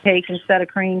king cake instead of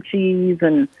cream cheese,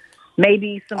 and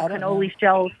maybe some cannoli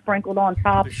shells sprinkled on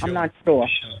top. I'm not sure.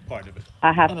 Part of it.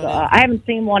 I haven't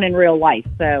seen one in real life,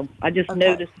 so I just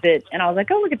noticed it, and I was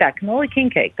like, oh, look at that cannoli king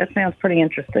cake. That sounds pretty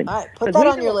interesting. All right, put that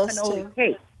on your list too.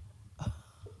 Cake.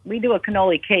 We do a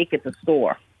cannoli cake at the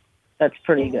store. That's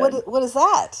pretty good. What is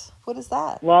that? What is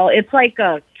that? Well, it's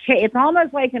it's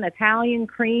almost like an Italian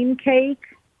cream cake,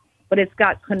 but it's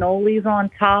got cannolis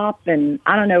on top. And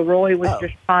I don't know, Roy was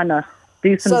just trying to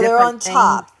do some different they're on things.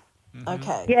 top.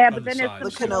 Okay. Yeah, but then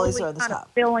it's the cannolis are on the top.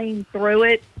 Filling through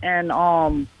it, and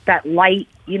that light,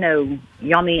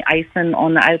 yummy icing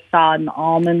on the outside and the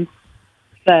almonds.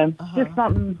 So just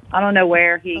something, I don't know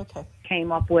where he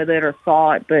came up with it or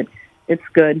saw it, but it's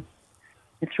good.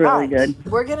 It's really good.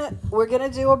 We're gonna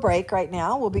do a break right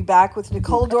now. We'll be back with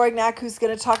Nicole Dorignac, who's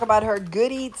going to talk about her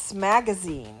Good Eats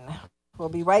magazine. We'll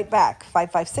be right back.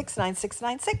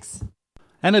 556-9696.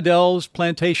 Annadell's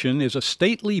Plantation is a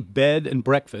stately bed and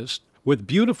breakfast with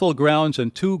beautiful grounds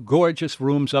and 2 gorgeous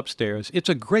rooms upstairs. It's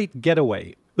a great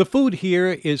getaway. The food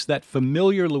here is that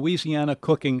familiar Louisiana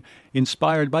cooking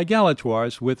inspired by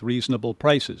Galatoire's with reasonable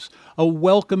prices. A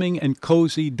welcoming and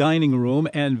cozy dining room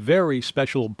and very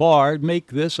special bar make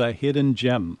this a hidden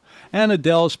gem. Anna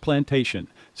Dell's Plantation,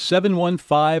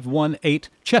 71518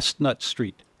 Chestnut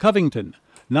Street, Covington,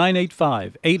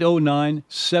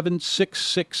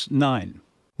 985-809-7669.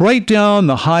 Right down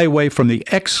the highway from the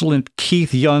excellent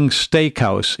Keith Young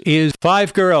Steakhouse is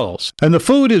Five Girls, and the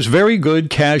food is very good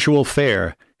casual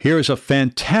fare. Here's a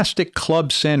fantastic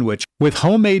club sandwich with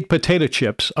homemade potato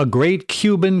chips, a great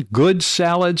Cuban, good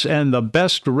salads, and the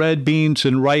best red beans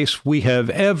and rice we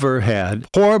have ever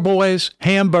had. Poor boys,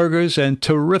 hamburgers, and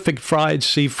terrific fried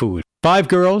seafood. Five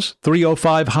Girls,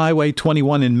 305 Highway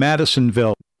 21 in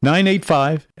Madisonville,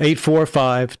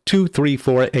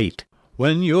 985-845-2348.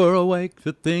 When you're awake,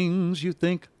 the things you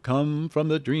think come from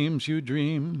the dreams you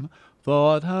dream.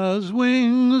 Thought has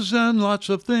wings, and lots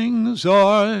of things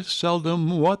are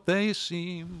seldom what they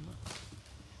seem.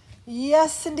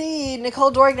 Yes, indeed.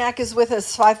 Nicole Dorignac is with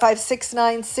us.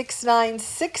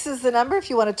 5569696 is the number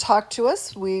if you want to talk to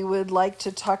us. We would like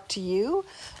to talk to you.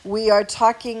 We are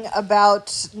talking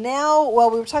about now,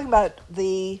 well, we were talking about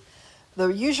the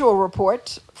usual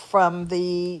report from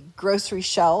the grocery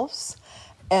shelves.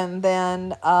 And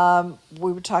then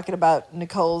we were talking about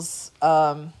Nicole's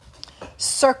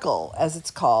circle, as it's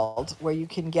called, where you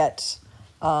can get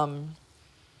the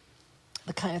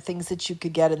kind of things that you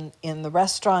could get in the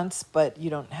restaurants, but you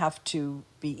don't have to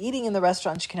be eating in the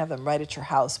restaurants. You can have them right at your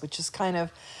house, which is kind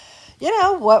of,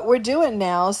 what we're doing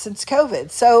now since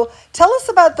COVID. So tell us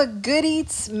about the Good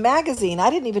Eats magazine. I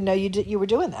didn't even know you were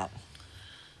doing that.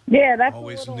 Yeah, that's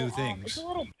always new things. It's a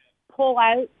little pull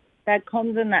out that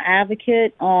comes in the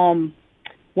Advocate. Once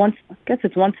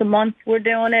a month we're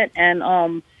doing it,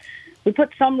 and we put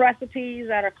some recipes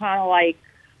that are kind of like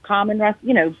common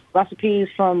recipes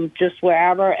from just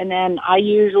wherever, and then I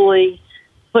usually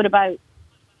put about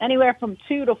anywhere from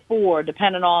 2 to 4,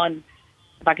 depending on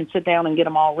if I can sit down and get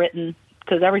them all written,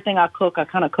 because everything I cook, I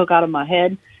kind of cook out of my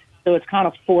head, so it's kind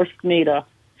of forced me to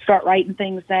start writing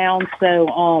things down.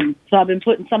 So I've been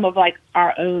putting some of like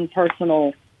our own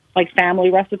personal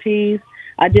family recipes.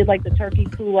 I did like the turkey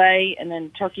poulet and then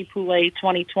turkey poulet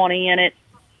 2020 in it.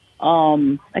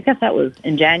 I guess that was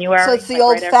in January. So it's the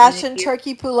old-fashioned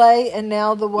turkey poulet, and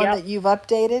now the one that you've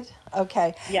updated?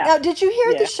 Okay. Yeah. Now, did you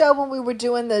hear the show when we were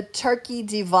doing the turkey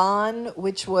divan,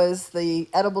 which was the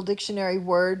Edible Dictionary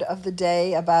word of the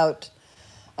day about,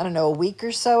 I don't know, a week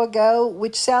or so ago,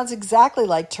 which sounds exactly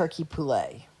like turkey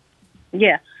poulet?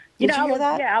 Yeah. Did you hear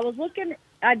that? Yeah, I was looking.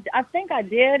 I think I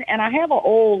did, and I have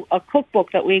a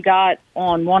cookbook that we got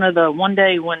on one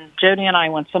day when Jody and I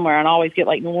went somewhere, and I always get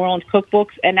like New Orleans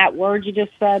cookbooks, and that word you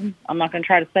just said, I'm not going to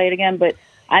try to say it again, but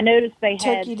I noticed they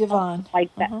had turkey divan like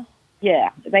that.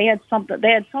 Yeah, they had something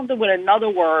with another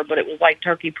word, but it was like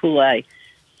turkey poulet.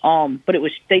 But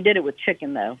they did it with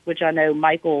chicken though, which I know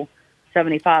Michael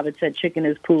 75 had said chicken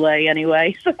is poulet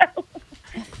anyway. So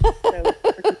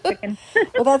chicken.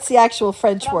 Well, that's the actual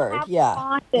French word.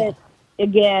 Yeah.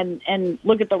 Again, and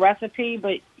look at the recipe,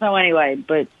 but I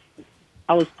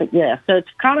was so it's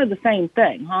kind of the same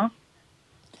thing, huh?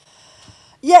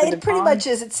 Yeah, it pretty much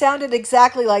is. It sounded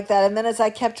exactly like that, and then as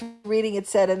I kept reading, it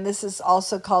said, and this is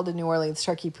also called a New Orleans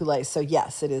turkey poulet. So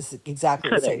yes, it is exactly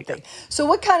the same thing. So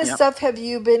what kind of stuff have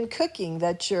you been cooking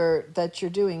that you're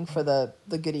doing for the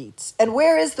Good Eats? And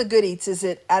where is the Good Eats? Is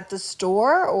it at the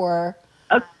store or?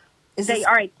 All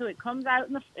right, so it comes out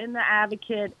in the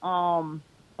Advocate.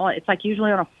 It's like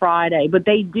usually on a Friday, but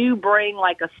they do bring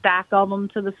like a stack of them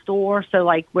to the store. So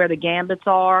like where the gambits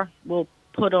are, we'll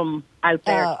put them out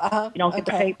there. You don't get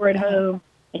the paper at home,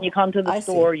 and you come to the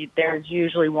store. There's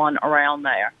usually one around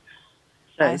there,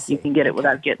 so you can get it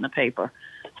without getting the paper.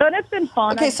 So that's been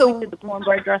fun. Okay, I did the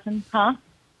cornbread dressing, huh?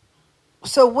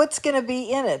 So what's going to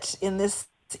be in it in this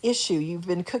issue? You've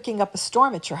been cooking up a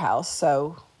storm at your house,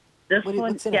 so. This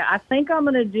one, I think I'm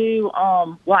going to do,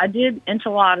 I did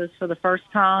enchiladas for the first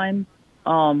time,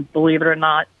 believe it or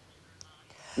not,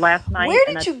 last night. Where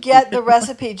did you get the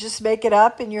recipe? Just make it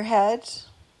up in your head?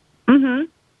 Mm-hmm.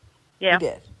 Yeah. You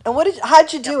did. And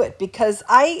how'd you do it? Because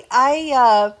I'm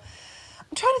trying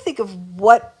to think of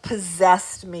what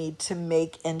possessed me to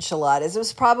make enchiladas. It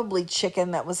was probably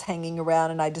chicken that was hanging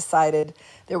around, and I decided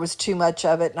there was too much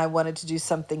of it, and I wanted to do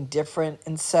something different.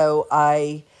 And so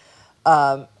I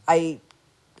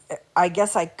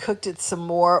guess I cooked it some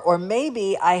more, or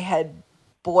maybe I had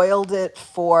boiled it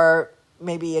for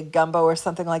maybe a gumbo or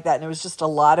something like that, and it was just a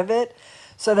lot of it.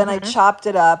 So then I chopped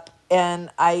it up,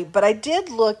 but I did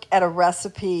look at a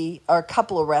recipe or a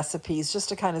couple of recipes just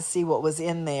to kind of see what was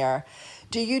in there.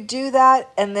 Do you do that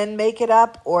and then make it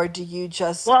up, or do you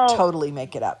just totally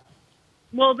make it up?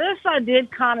 Well, this I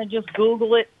did kind of just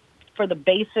Google it for the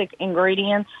basic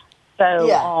ingredients. So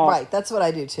yeah, right. That's what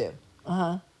I do too.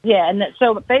 Yeah, and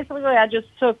so basically I just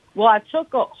took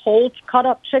a whole cut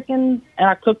up chicken and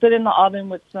I cooked it in the oven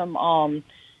with some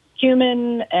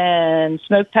cumin and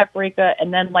smoked paprika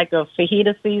and then like a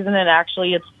fajita seasoning.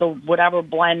 Actually, it's the whatever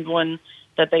blend one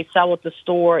that they sell at the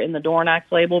store in the Dornax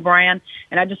label brand.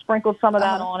 And I just sprinkled some of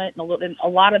that on it. And a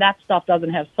lot of that stuff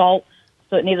doesn't have salt,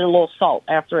 so it needed a little salt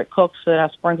after it cooks, so I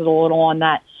sprinkled a little on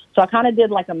that. So I kind of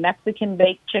did like a Mexican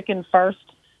baked chicken first.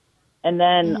 And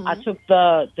then I took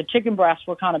the chicken breasts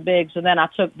were kind of big, so then I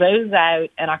took those out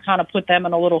and I kind of put them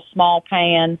in a little small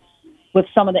pan with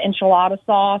some of the enchilada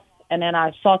sauce, and then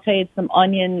I sautéed some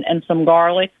onion and some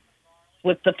garlic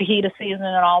with the fajita seasoning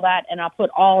and all that, and I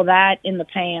put all that in the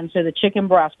pan. So the chicken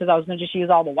breast, because I was going to just use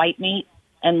all the white meat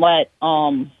and let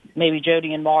maybe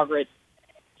Jody and Margaret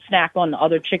snack on the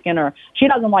other chicken, or she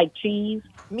doesn't like cheese.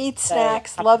 Meat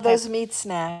snacks, love those meat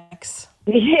snacks.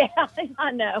 Yeah,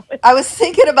 I know. I was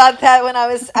thinking about that when I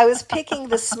was picking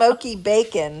the smoky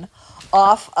bacon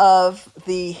off of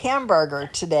the hamburger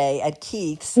today at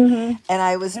Keith's, and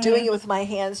I was doing it with my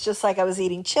hands just like I was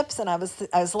eating chips, and I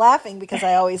was laughing because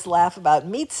I always laugh about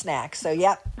meat snacks. So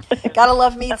gotta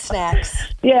love meat snacks.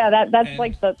 Yeah, that's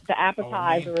like the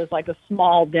appetizer is like a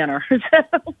small dinner.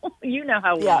 You know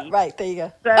how we eat. Right, there you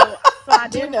go. So I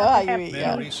do know how you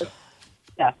eat.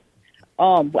 Yeah.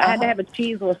 I had to have a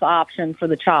cheeseless option for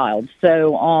the child.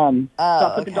 So, so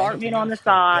I put the dark meat on the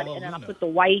side, and then I put the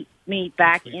white meat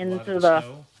back into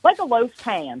like a loaf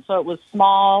pan. So it was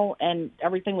small, and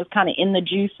everything was kind of in the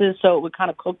juices, so it would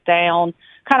kind of cook down,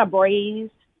 kind of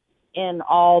braised in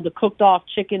all the cooked off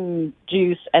chicken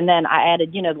juice, and then I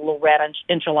added, the little red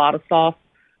enchilada sauce.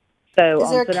 So is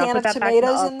there a can of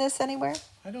tomatoes in this anywhere?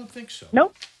 I don't think so.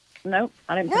 Nope,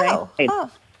 I didn't put any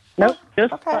tomatoes. Nope,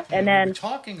 just and then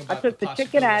I took the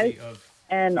chicken out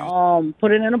and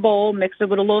put it in a bowl, mixed it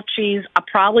with a little cheese. I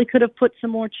probably could have put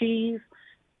some more cheese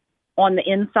on the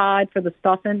inside for the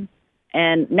stuffing.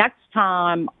 And next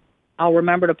time I'll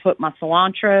remember to put my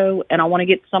cilantro, and I want to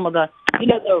get some of the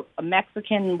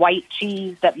Mexican white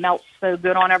cheese that melts so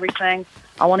good on everything.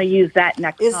 I want to use that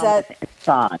next time on the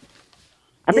inside.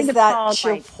 I think is that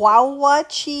Chihuahua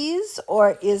cheese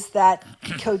or is that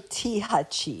cotija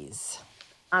cheese?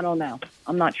 I don't know.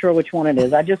 I'm not sure which one it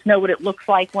is. I just know what it looks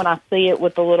like when I see it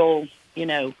with the little,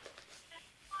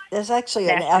 There's actually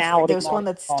an F. There's one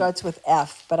that starts with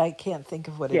F, but I can't think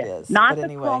of what it is. Not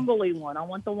the crumbly one. I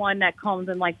want the one that comes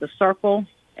in like the circle.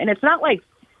 And it's not like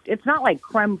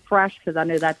creme fraiche, because I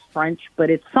know that's French, but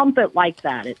it's something like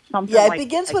that. It's something. Yeah, it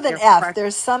begins with an F. Fresh.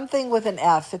 There's something with an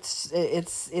F.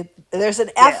 There's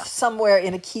an F somewhere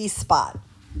in a key spot.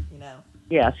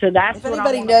 Yeah. So that's. If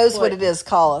anybody knows what it is,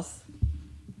 call us.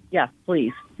 Yeah,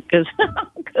 please, because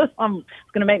it's going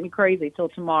to make me crazy till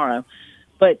tomorrow.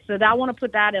 But so I want to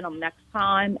put that in them next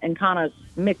time and kind of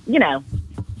mix,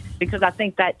 because I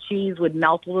think that cheese would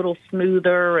melt a little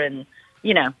smoother and,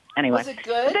 anyway. Was it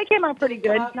good? But they came out pretty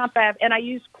good, not bad. And I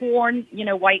used corn,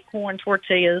 white corn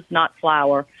tortillas, not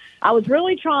flour. I was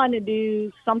really trying to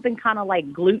do something kind of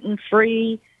like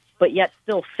gluten-free, but yet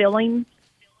still filling.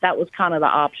 That was kind of the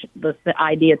option, the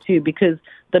idea too, because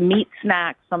the meat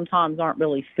snacks sometimes aren't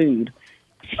really food.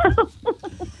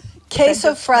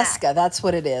 Queso fresca, that's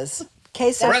what it is.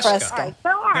 Queso fresca.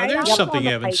 Now there's something you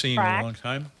haven't seen in a long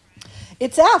time.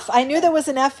 It's F. I knew there was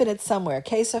an F in it somewhere.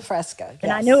 Queso fresca. Yes.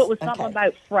 And I knew it was something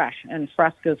about fresh, and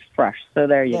fresca's fresh. So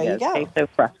there you go. Queso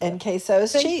fresca. And queso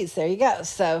is cheese. There you go.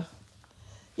 So,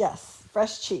 yes,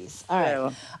 fresh cheese. All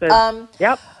right. So,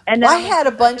 yep. And then I had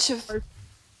a bunch of...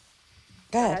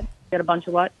 Go ahead. You had a bunch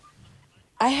of what?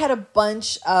 I had a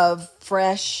bunch of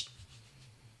fresh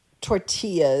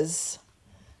tortillas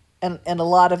and a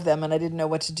lot of them, and I didn't know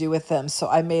what to do with them. So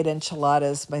I made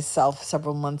enchiladas myself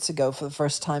several months ago for the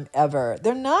first time ever.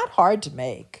 They're not hard to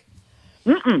make.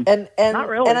 And not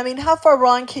really. And I mean, how far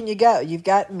wrong can you go? You've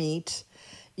got meat,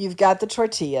 you've got the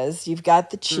tortillas, you've got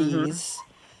the cheese,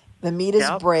 the meat is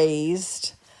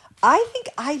braised. I think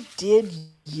I did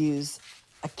use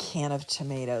a can of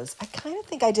tomatoes. I kind of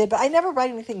think I did, but I never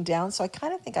write anything down, so I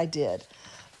kind of think I did.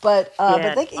 But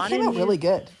it came out really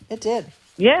good. It did.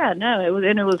 Yeah, no, it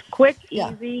was quick,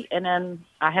 easy, and then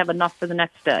I have enough for the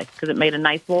next day because it made a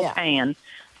nice little pan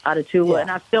out of two. And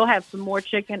I still have some more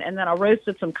chicken, and then I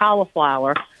roasted some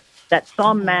cauliflower that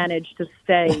some managed to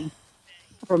stay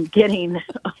from getting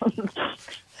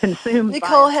consumed.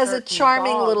 Nicole has a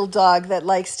charming little dog that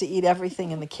likes to eat everything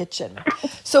in the kitchen.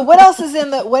 So what else is in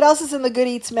the Good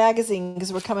Eats magazine?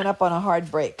 Because we're coming up on a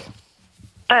hard break.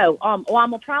 Well, I'm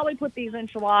going to probably put these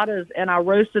enchiladas, and I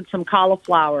roasted some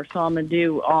cauliflower, so I'm going to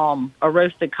do a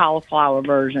roasted cauliflower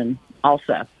version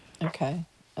also. Okay.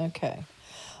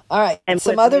 All right. And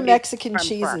some other Mexican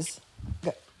cheeses.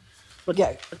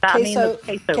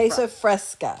 Queso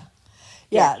fresca.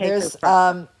 Yeah,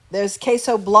 there's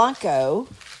queso blanco,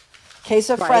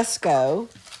 queso fresco,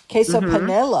 queso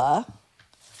panela.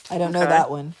 I don't know that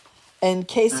one. And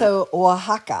queso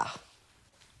Oaxaca.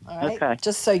 All right. Okay.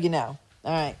 Just so you know.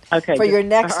 All right. Okay. For your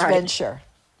next venture.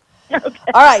 Okay.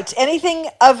 All right. Anything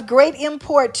of great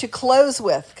import to close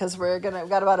with? Because we've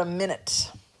got about a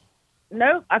minute.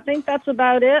 No, I think that's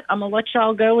about it. I'm going to let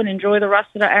y'all go and enjoy the rest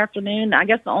of the afternoon. I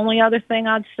guess the only other thing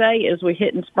I'd say is we're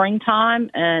hitting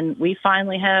springtime, and we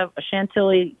finally have a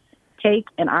chantilly cake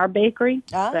in our bakery.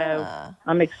 So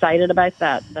I'm excited about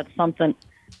that. That's something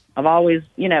I've always,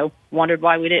 wondered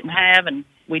why we didn't have, and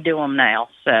we do them now.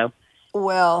 So.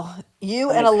 Well,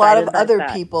 you and a lot of other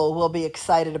people will be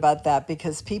excited about that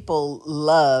because people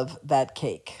love that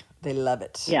cake. They love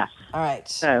it. Yes. All right.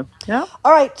 So, yeah.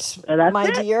 All right, so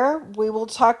my dear. We will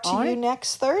talk to you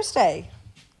next Thursday.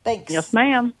 Thanks. Yes,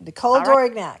 ma'am. Nicole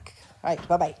Dorignac. All right.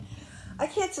 Bye-bye. I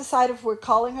can't decide if we're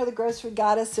calling her the grocery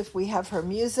goddess, if we have her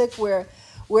music. We're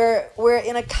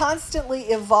in a constantly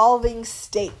evolving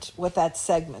state with that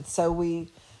segment. So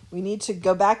we need to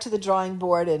go back to the drawing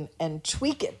board and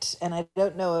tweak it. And I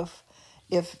don't know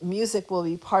if music will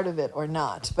be part of it or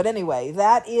not. But anyway,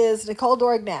 that is Nicole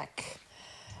Dorignac.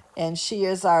 And she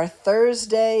is our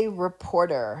Thursday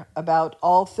reporter about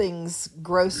all things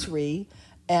grocery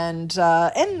and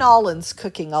Nolan's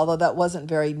cooking, although that wasn't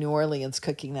very New Orleans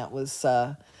cooking. That was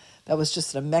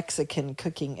just a Mexican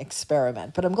cooking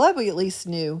experiment. But I'm glad we at least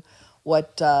knew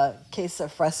what queso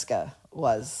fresca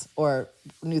was, or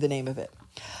knew the name of it.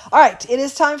 All right, it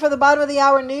is time for the bottom of the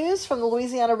hour news from the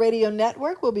Louisiana Radio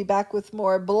Network. We'll be back with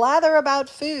more blather about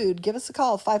food. Give us a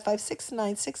call,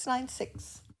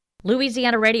 556-9696.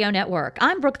 Louisiana Radio Network.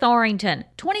 I'm Brooke Thorington.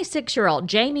 26-year-old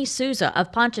Jamie Souza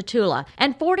of Ponchatoula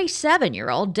and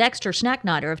 47-year-old Dexter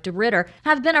Snacknider of DeRidder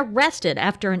have been arrested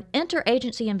after an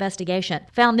interagency investigation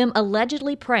found them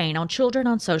allegedly preying on children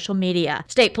on social media.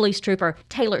 State Police Trooper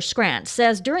Taylor Scrant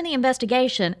says during the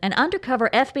investigation, an undercover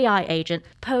FBI agent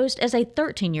posed as a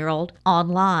 13-year-old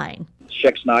online.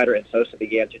 Snyder and Sosa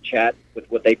began to chat with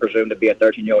what they presumed to be a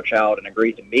 13-year-old child and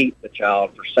agreed to meet the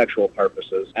child for sexual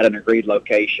purposes at an agreed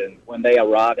location. When they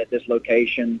arrived at this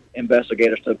location,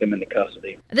 investigators took them into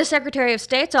custody. The Secretary of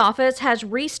State's office has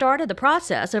restarted the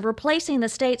process of replacing the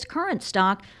state's current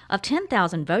stock of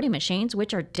 10,000 voting machines,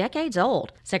 which are decades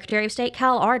old. Secretary of State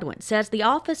Kyle Ardwin says the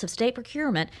Office of State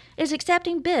Procurement is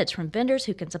accepting bids from vendors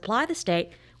who can supply the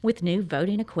state with new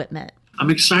voting equipment. I'm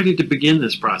excited to begin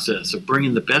this process of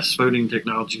bringing the best voting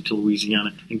technology to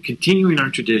Louisiana and continuing our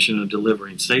tradition of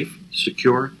delivering safe,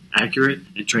 secure, accurate,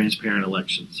 and transparent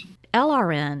elections.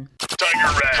 LRN. Tiger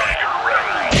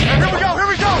Rag. Here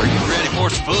we go. Are you ready for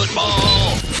some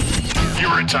football? Here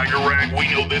at Tiger Rag,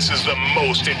 we know this is the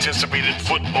most anticipated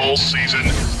football season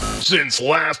since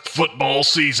last football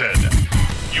season.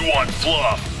 You want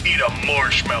fluff, eat a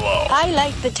marshmallow. I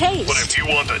like the taste. But if you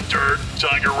want the dirt,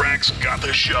 Tiger Rag's got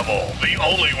the shovel. The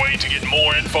only way to get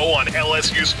more info on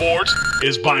LSU sports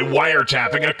is by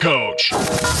wiretapping a coach.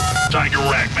 Tiger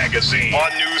Rag Magazine on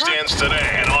newsstands today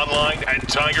and online at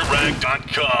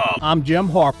TigerRag.com. I'm Jim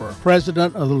Harper,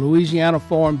 president of the Louisiana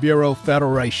Farm Bureau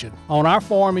Federation. On our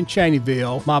farm in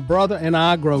Cheneyville, my brother and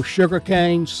I grow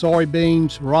sugarcane,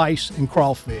 soybeans, rice, and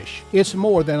crawfish. It's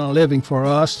more than a living for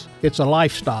us. It's a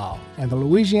lifestyle. And the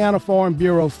Louisiana Farm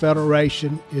Bureau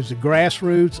Federation is a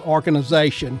grassroots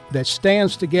organization that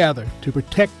stands together to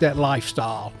protect that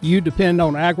lifestyle. You depend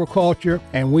on agriculture,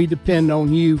 and we depend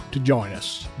on you to join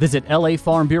us. Visit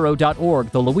lafarmbureau.org,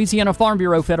 the Louisiana Farm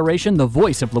Bureau Federation, the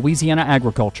voice of Louisiana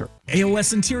agriculture.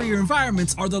 AOS Interior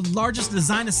Environments are the largest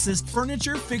design assist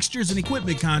furniture, fixtures, and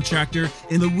equipment contractor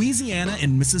in Louisiana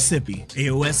and Mississippi.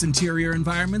 AOS Interior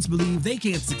Environments believe they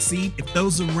can't succeed if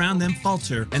those around them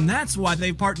falter, and that's why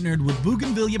they've partnered with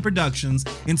Bougainvillea Productions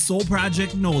and Soul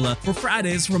Project NOLA for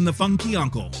Fridays from the Funky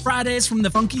Uncle. Fridays from the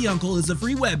Funky Uncle is a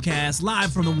free webcast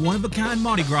live from the one-of-a-kind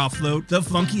Mardi Gras float, the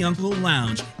Funky Uncle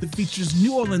Lounge, that features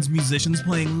New Orleans musicians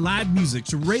playing live music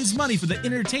to raise money for the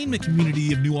entertainment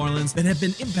community of New Orleans that have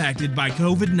been impacted by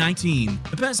COVID-19.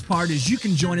 The best part is you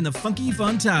can join in the funky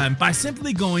fun time by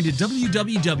simply going to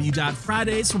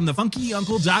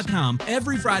www.fridaysfromthefunkyuncle.com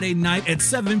every Friday night at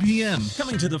 7 p.m.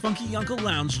 Coming to the Funky Uncle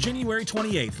Lounge January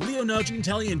 28th, Leo Nugent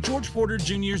Kelly and George Porter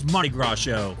Jr.'s Mardi Gras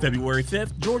Show. February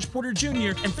 5th, George Porter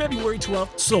Jr. and February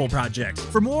 12th, Soul Project.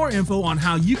 For more info on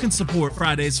how you can support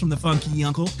Fridays from the Funky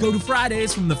Uncle, go to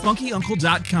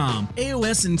fridaysfromthefunkyuncle.com.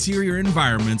 AOS Interior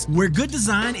Environments, where good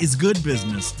design is good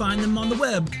business. Find them on the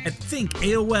web at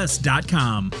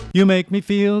thinkaos.com. You make me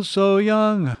feel so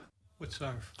young. What's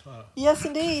our... Yes,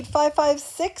 indeed.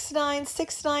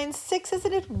 5569696.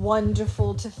 Isn't it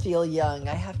wonderful to feel young?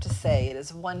 I have to say, it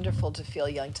is wonderful to feel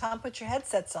young. Tom, put your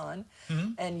headsets on,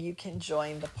 and you can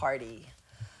join the party.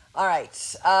 All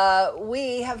right.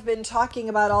 We have been talking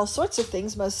about all sorts of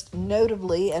things, most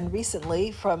notably and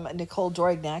recently from Nicole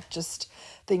Dorignac, just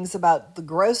things about the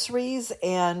groceries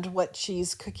and what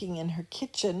she's cooking in her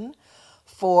kitchen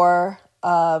for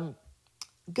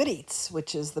Good Eats,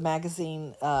 which is the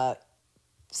magazine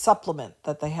supplement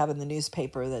that they have in the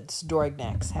newspaper that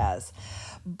Dorignac's has.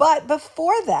 But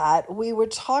before that, we were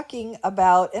talking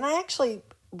about, and I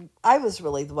was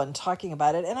really the one talking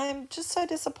about it, and I'm just so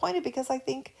disappointed because I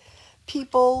think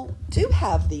people do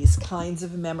have these kinds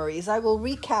of memories. I will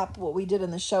recap what we did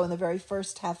in the show in the very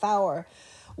first half hour,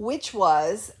 which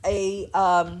was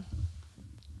there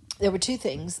were two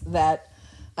things that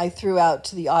I threw out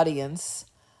to the audience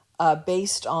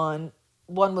based on,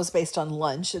 one was based on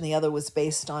lunch and the other was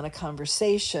based on a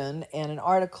conversation and an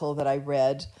article that I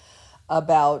read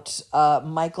about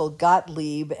Michael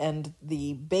Gottlieb and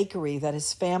the bakery that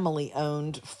his family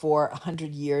owned for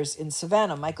 100 years in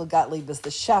Savannah. Michael Gottlieb is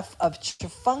the chef of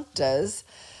Chifuncta's,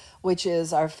 which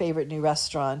is our favorite new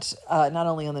restaurant, not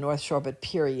only on the North Shore, but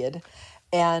period.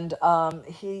 And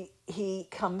he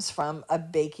comes from a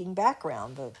baking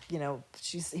background.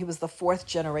 He was the fourth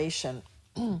generation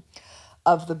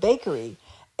of the bakery.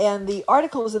 And the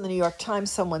article was in the New York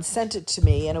Times. Someone sent it to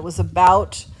me, and it was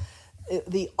about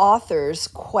the author's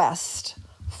quest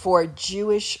for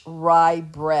Jewish rye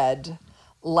bread,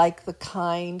 like the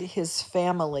kind his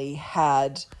family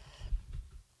had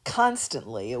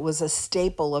constantly. It was a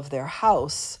staple of their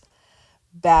house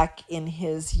back in the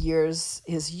years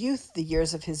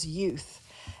of his youth,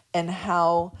 and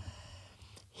how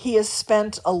he has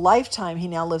spent a lifetime. He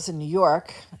now lives in New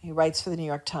York. He writes for the New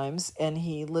York Times, and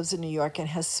he lives in New York and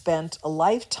has spent a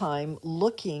lifetime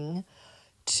looking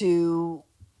to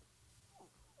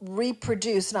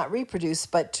not reproduce,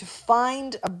 but to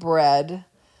find a bread,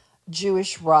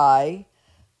 Jewish rye,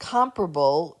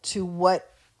 comparable to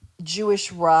what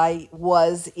Jewish rye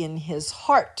was in his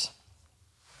heart.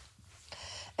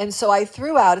 And so I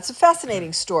threw out, it's a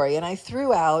fascinating story, and I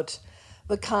threw out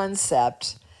the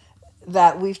concept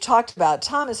that we've talked about.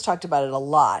 Tom has talked about it a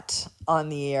lot on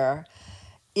the air.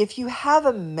 If you have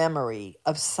a memory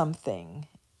of something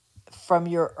from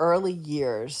your early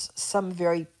years, some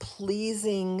very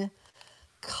pleasing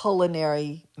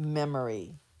culinary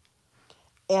memory,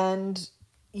 and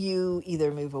you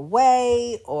either move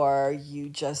away or you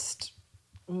just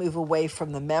move away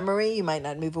from the memory, you might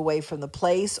not move away from the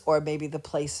place, or maybe the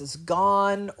place is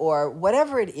gone, or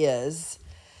whatever it is,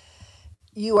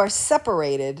 you are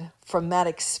separated from that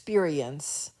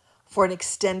experience for an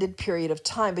extended period of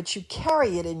time, but you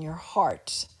carry it in your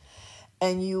heart,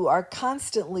 and you are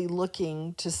constantly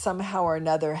looking to somehow or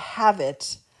another have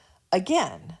it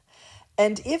again.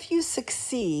 And if you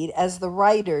succeed, as the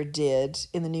writer did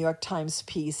in the New York Times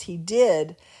piece, he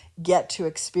did get to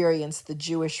experience the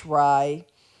Jewish rye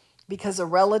because a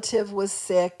relative was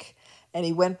sick, and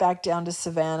he went back down to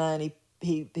Savannah, and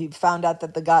he found out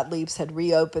that the Gottliebs had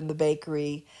reopened the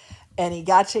bakery, and he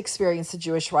got to experience the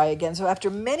Jewish rye again. So after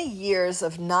many years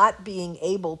of not being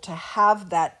able to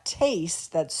have that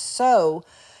taste that's so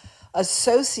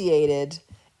associated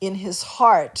in his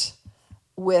heart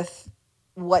with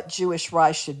what Jewish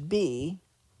rye should be,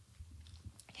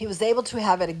 he was able to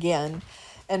have it again.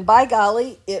 And by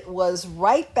golly, it was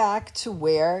right back to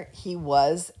where he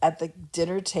was at the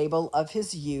dinner table of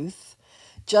his youth,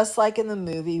 just like in the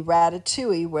movie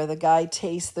Ratatouille, where the guy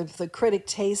the critic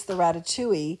tastes the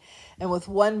ratatouille, and with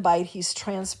one bite, he's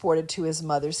transported to his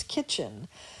mother's kitchen.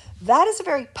 That is a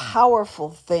very powerful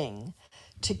thing,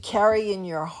 to carry in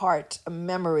your heart a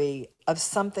memory of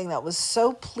something that was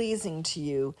so pleasing to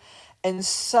you and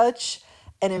such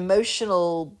an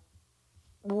emotional,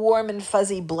 warm and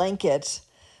fuzzy blanket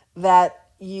that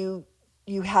you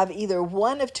have either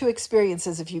one of two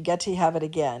experiences if you get to have it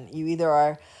again. You either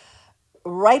are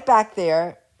right back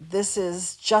there, this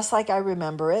is just like I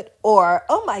remember it, or,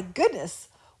 oh my goodness,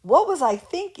 what was I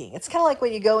thinking? It's kind of like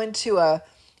when you go into a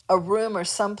room or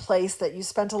some place that you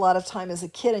spent a lot of time as a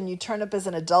kid, and you turn up as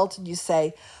an adult and you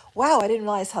say, wow, I didn't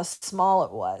realize how small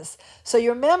it was. So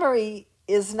your memory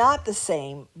is not the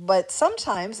same, but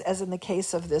sometimes, as in the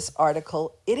case of this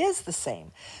article, it is the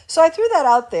same. So I threw that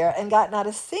out there and got not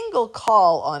a single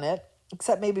call on it,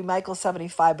 except maybe Michael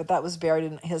 75, but that was buried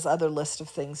in his other list of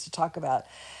things to talk about.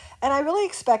 And I really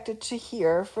expected to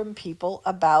hear from people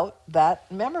about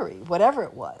that memory, whatever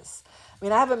it was. I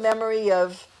mean, I have a memory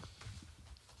of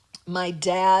my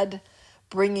dad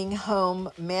bringing home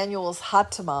Manuel's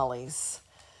hot tamales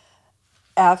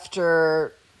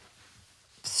after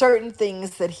certain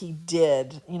things that he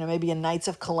did, maybe a Knights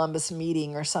of Columbus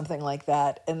meeting or something like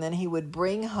that. And then he would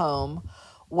bring home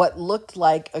what looked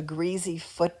like a greasy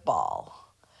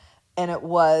football. And it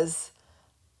was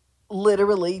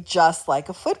literally just like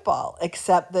a football,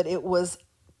 except that it was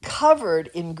covered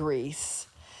in grease.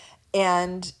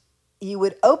 And you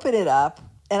would open it up,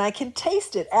 and I can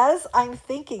taste it. As I'm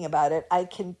thinking about it, I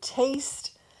can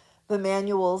taste the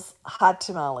Manuel's hot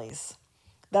tamales.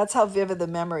 That's how vivid the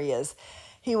memory is.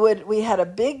 We had a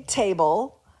big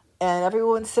table, and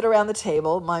everyone would sit around the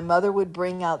table. My mother would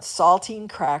bring out saltine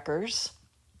crackers,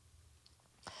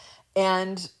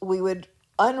 and we would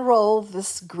unroll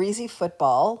this greasy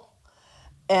football,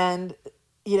 and,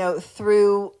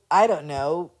 through,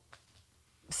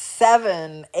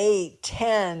 7, 8,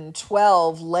 10,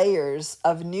 12 layers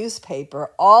of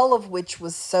newspaper, all of which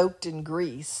was soaked in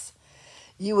grease,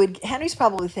 Henry's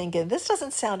probably thinking, this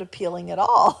doesn't sound appealing at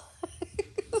all.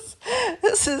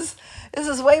 This is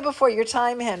way before your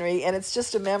time, Henry, and it's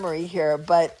just a memory here,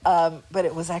 but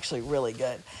it was actually really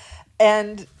good.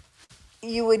 And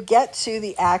you would get to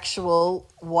the actual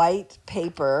white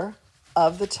paper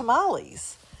of the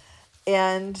tamales,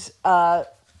 and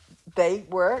they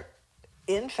were,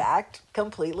 in fact,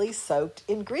 completely soaked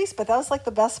in grease, but that was like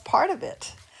the best part of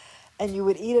it. And you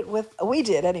would eat it we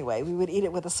did anyway, we would eat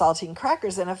it with the saltine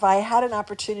crackers. And if I had an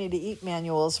opportunity to eat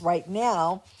Manuel's right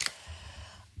now,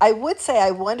 I would say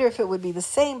I wonder if it would be the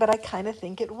same, but I kind of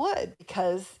think it would,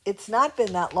 because it's not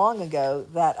been that long ago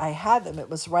that I had them. It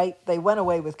was they went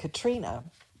away with Katrina.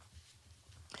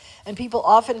 And people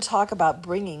often talk about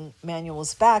bringing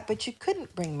Manuel's back, but you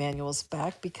couldn't bring Manuel's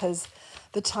back because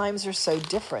the times are so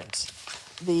different.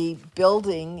 The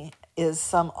building is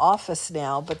some office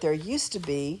now, but there used to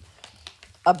be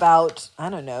about,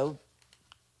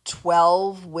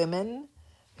 12 women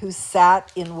who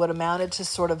sat in what amounted to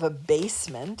sort of a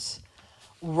basement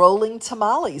rolling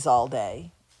tamales all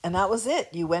day. And that was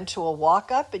it. You went to a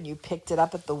walk-up and you picked it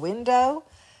up at the window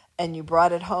and you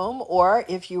brought it home. Or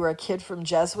if you were a kid from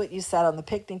Jesuit, you sat on the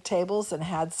picnic tables and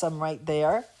had some right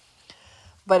there.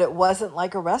 But it wasn't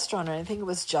like a restaurant or anything. It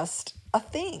was just a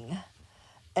thing,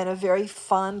 and a very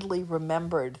fondly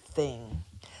remembered thing.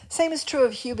 Same is true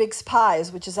of Hubig's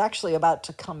Pies, which is actually about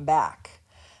to come back.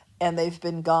 And they've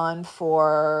been gone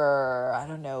for,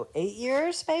 8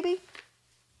 years maybe?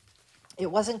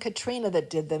 It wasn't Katrina that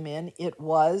did them in. It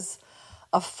was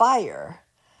a fire.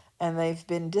 And they've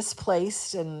been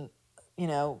displaced and,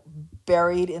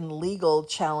 buried in legal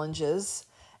challenges.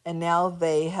 And now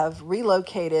they have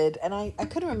relocated. And I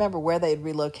couldn't remember where they had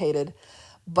relocated,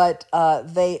 but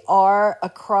they are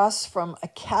across from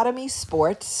Academy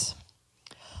Sports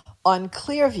on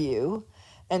Clearview.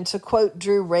 And to quote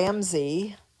Drew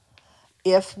Ramsey,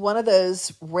 if one of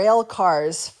those rail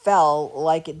cars fell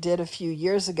like it did a few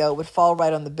years ago, it would fall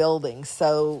right on the building.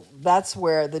 So that's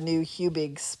where the new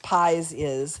Hubig's Pies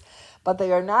is. But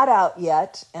they are not out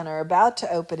yet and are about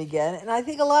to open again. And I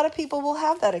think a lot of people will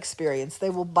have that experience. They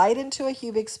will bite into a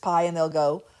Hubig's Pie and they'll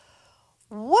go,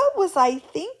 what was I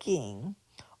thinking?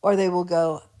 Or they will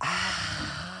go,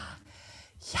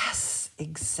 yes,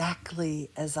 exactly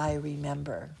as I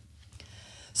remember.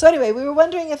 So anyway, we were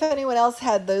wondering if anyone else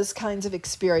had those kinds of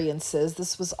experiences.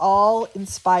 This was all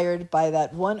inspired by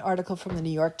that one article from the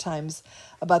New York Times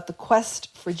about the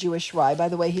quest for Jewish rye. By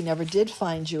the way, he never did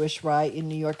find Jewish rye in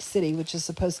New York City, which is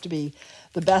supposed to be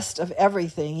the best of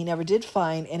everything. He never did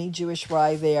find any Jewish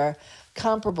rye there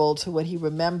comparable to what he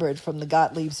remembered from the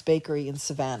Gottlieb's Bakery in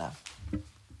Savannah.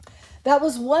 That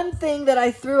was one thing that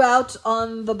I threw out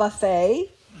on the buffet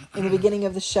in the beginning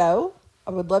of the show.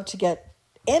 I would love to get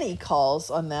any calls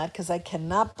on that, because I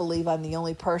cannot believe I'm the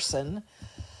only person,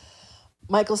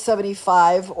 Michael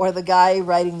 75 or the guy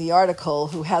writing the article,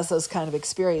 who has those kind of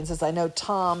experiences. I know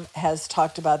Tom has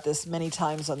talked about this many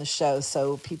times on the show,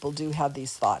 so people do have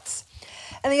these thoughts.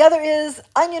 And the other is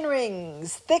onion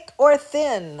rings, thick or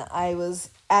thin. I was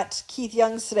at Keith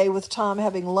Young's today with Tom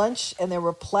having lunch, and there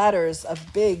were platters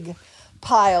of big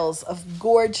piles of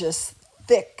gorgeous,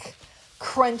 thick,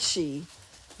 crunchy,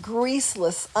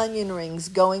 greaseless onion rings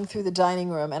going through the dining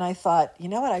room. And I thought, you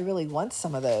know what, I really want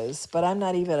some of those, but I'm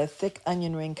not even a thick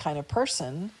onion ring kind of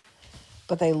person,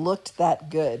 but they looked that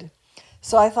good.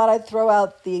 So I thought I'd throw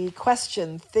out the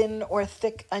question, thin or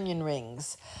thick onion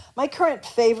rings. My current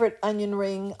favorite onion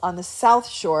ring on the South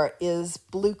Shore is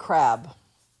Blue Crab.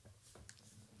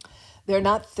 They're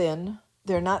not thin,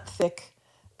 they're not thick,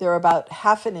 they're about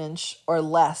half an inch or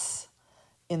less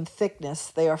in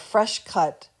thickness. They are fresh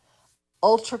cut,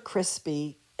 ultra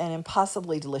crispy, and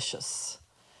impossibly delicious.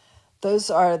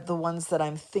 Those are the ones that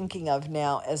I'm thinking of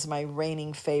now as my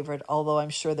reigning favorite, although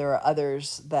I'm sure there are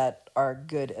others that are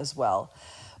good as well.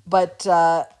 But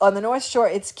on the North Shore,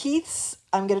 it's Keith's.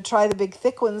 I'm going to try the big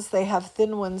thick ones. They have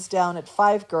thin ones down at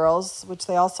Five Girls, which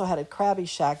they also had at Krabby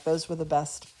Shack. Those were the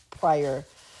best prior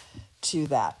to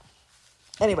that.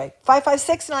 Anyway,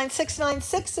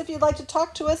 556-9696 if you'd like to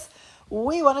talk to us.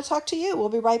 We want to talk to you. We'll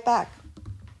be right back.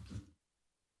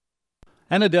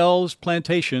 Annadele's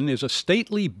Plantation is a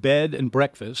stately bed and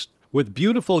breakfast with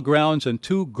beautiful grounds and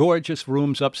 2 gorgeous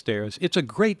rooms upstairs. It's a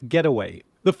great getaway.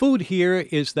 The food here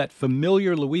is that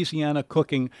familiar Louisiana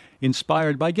cooking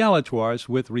inspired by Galatoire's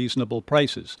with reasonable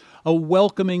prices. A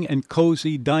welcoming and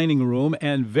cozy dining room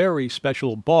and very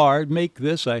special bar make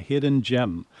this a hidden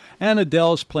gem.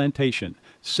 Annadele's Plantation,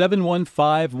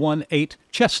 71518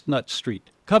 Chestnut Street,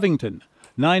 Covington,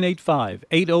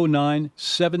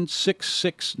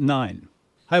 985-809-7669.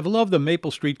 I've loved the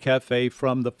Maple Street Cafe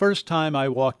from the first time I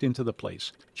walked into the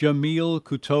place. Jamil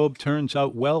Kutob turns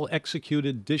out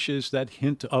well-executed dishes that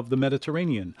hint of the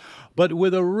Mediterranean, but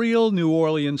with a real New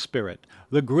Orleans spirit.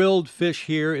 The grilled fish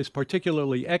here is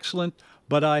particularly excellent,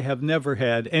 but I have never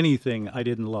had anything I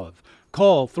didn't love.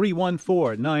 Call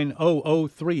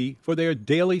 314-9003 for their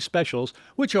daily specials,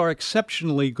 which are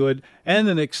exceptionally good and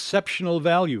an exceptional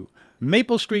value.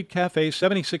 Maple Street Cafe,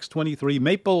 7623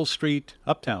 Maple Street,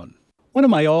 Uptown. One of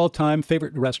my all-time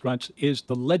favorite restaurants is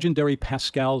the legendary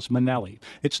Pascal's Manali.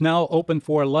 It's now open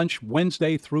for lunch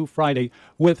Wednesday through Friday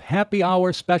with happy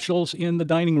hour specials in the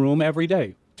dining room every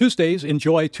day. Tuesdays,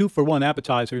 enjoy 2-for-1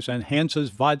 appetizers and Hansa's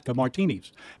vodka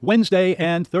martinis. Wednesday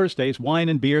and Thursdays, wine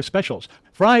and beer specials.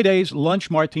 Fridays, lunch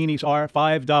martinis are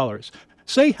 $5.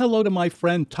 Say hello to my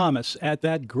friend Thomas at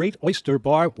that great oyster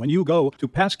bar when you go to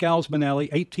Pascal's Manali,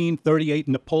 1838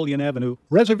 Napoleon Avenue.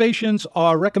 Reservations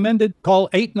are recommended. Call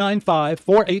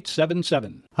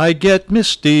 895-4877. I get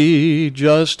misty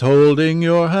just holding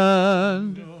your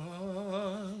hand.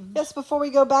 Yes, before we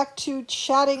go back to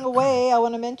chatting away, I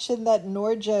want to mention that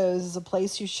Norjo's is a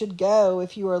place you should go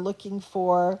if you are looking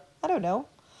for, I don't know,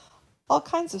 all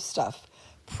kinds of stuff.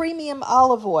 Premium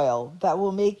olive oil that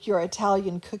will make your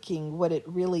Italian cooking what it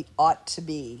really ought to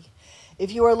be.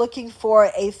 If you are looking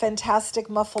for a fantastic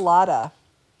muffalata,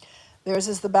 theirs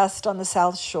is the best on the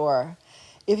South Shore.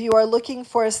 If you are looking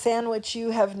for a sandwich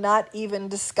you have not even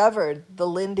discovered, the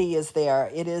Lindy is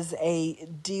there. It is a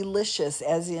delicious,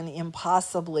 as in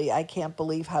impossibly, I can't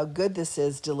believe how good this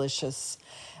is, delicious.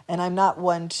 And I'm not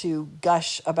one to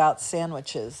gush about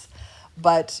sandwiches,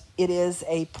 but it is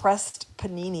a pressed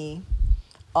panini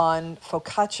on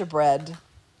focaccia bread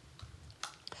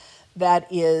that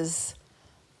is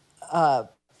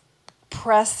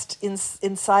pressed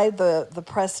inside the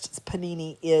pressed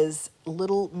panini is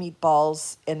little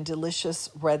meatballs and delicious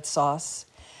red sauce.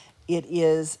 It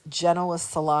is Genoa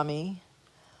salami,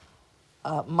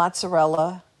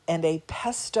 mozzarella, and a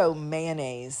pesto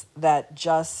mayonnaise that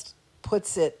just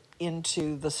puts it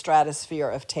into the stratosphere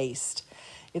of taste.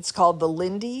 It's called the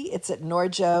Lindy. It's at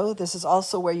Norjo. This is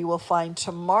also where you will find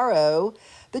tomorrow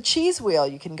the Cheese Wheel.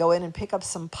 You can go in and pick up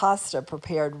some pasta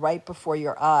prepared right before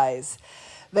your eyes.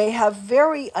 They have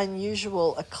very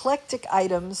unusual, eclectic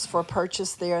items for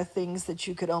purchase there, things that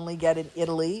you could only get in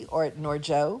Italy or at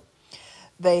Norjo.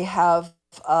 They have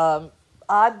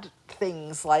odd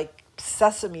things like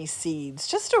sesame seeds,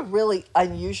 just a really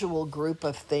unusual group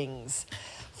of things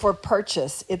for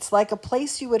purchase. It's like a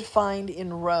place you would find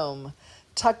in Rome,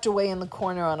 tucked away in the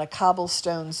corner on a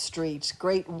cobblestone street.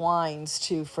 Great wines,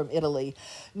 too, from Italy.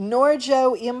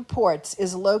 Norjo Imports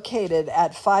is located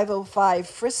at 505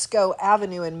 Frisco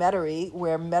Avenue in Metairie,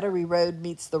 where Metairie Road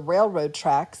meets the railroad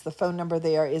tracks. The phone number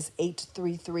there is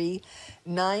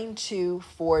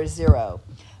 833-9240.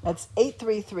 That's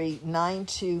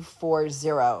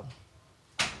 833-9240.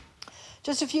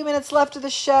 Just a few minutes left of the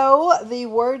show. The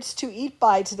words to eat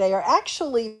by today are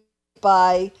actually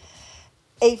by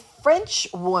a French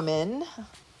woman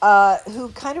who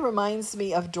kind of reminds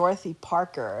me of Dorothy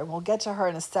Parker. And we'll get to her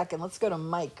in a second. Let's go to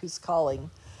Mike, who's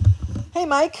calling. Hey,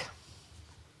 Mike.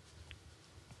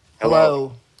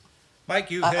 Hello. Mike,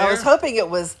 you there? I was hoping it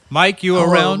was... Mike, you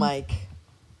Hello, around? Mike.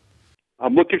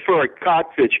 I'm looking for a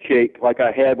codfish cake like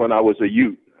I had when I was a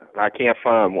youth. I can't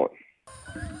find one.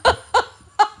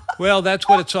 Well, that's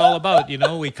what it's all about. You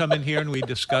know, we come in here and we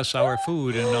discuss our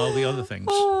food and all the other things.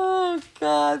 Oh,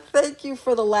 God. Thank you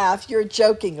for the laugh. You're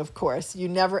joking, of course. You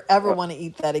never, ever want to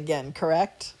eat that again,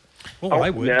 correct? Oh, I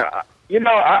would. Yeah,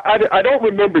 I don't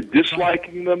remember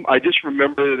disliking them. I just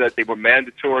remember that they were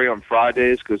mandatory on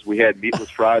Fridays because we had meatless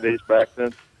Fridays back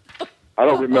then. I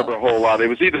don't remember a whole lot. It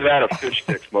was either that or fish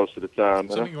sticks most of the time.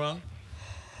 Something wrong?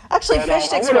 Actually, fish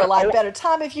sticks were a lot better.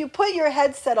 Tom, if you put your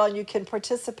headset on, you can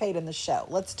participate in the show.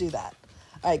 Let's do that.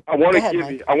 All right, I want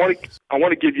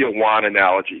to give you a wine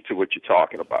analogy to what you're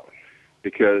talking about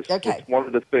because it's one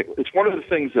of the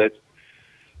things that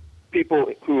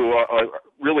people who are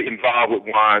really involved with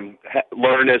wine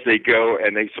learn as they go,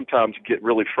 and they sometimes get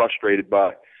really frustrated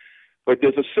by. But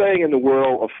there's a saying in the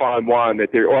world of fine wine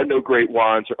that there are no great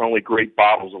wines, there are only great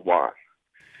bottles of wine.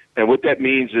 And what that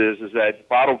means is that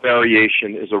bottle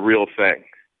variation is a real thing.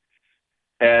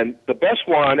 And the best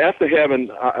wine, after having,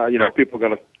 people are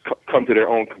going to come to their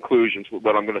own conclusions with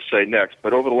what I'm going to say next,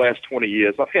 but over the last 20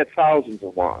 years, I've had thousands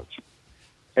of wines.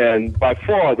 And by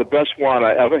far, the best wine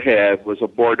I ever had was a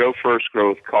Bordeaux first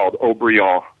growth called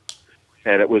Haut-Brion,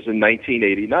 and it was in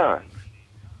 1989.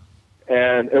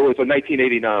 And it was a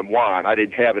 1989 wine. I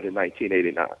didn't have it in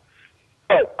 1989.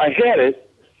 But I had it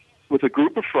with a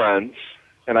group of friends,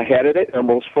 and I had it at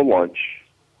Emerald's for lunch.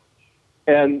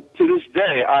 And to this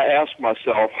day, I ask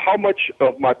myself how much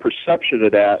of my perception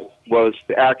of that was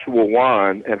the actual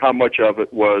wine and how much of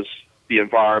it was the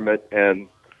environment and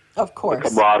of course, the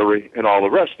camaraderie and all the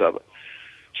rest of it.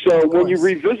 So when you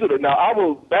revisit it,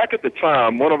 now back at the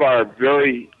time, one of our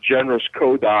very generous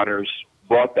co-diners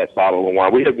brought that bottle of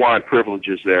wine. We had wine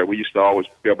privileges there. We used to always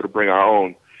be able to bring our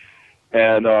own.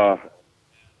 And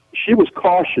she was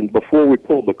cautioned before we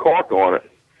pulled the cork on it.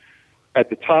 At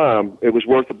the time, it was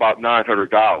worth about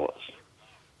 $900.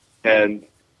 And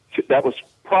that was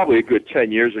probably a good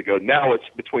 10 years ago. Now it's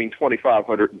between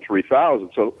 $2,500 and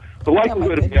 $3,000. So the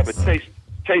likelihood of me ever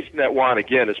tasting that wine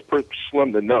again is pretty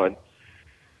slim to none.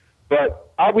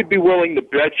 But I would be willing to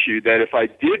bet you that if I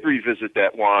did revisit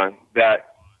that wine,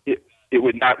 that it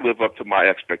would not live up to my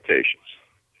expectations.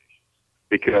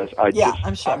 Because I'm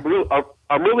really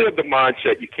of the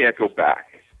mindset you can't go back.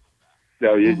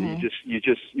 No, you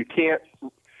can't.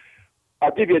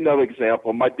 I'll give you another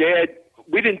example. My dad,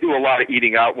 we didn't do a lot of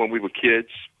eating out when we were kids,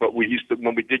 but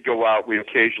when we did go out, we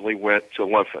occasionally went to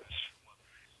Linford's.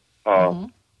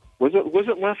 Was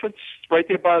it Linford's right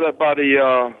there by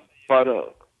the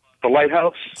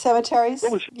lighthouse? Cemeteries?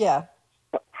 Yeah.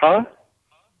 Huh?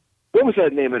 What was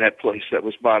that name of that place that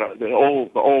was by the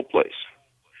old place?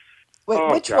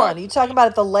 Wait, which one? Are you talking about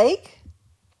at the lake?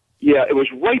 Yeah, it was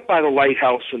right by the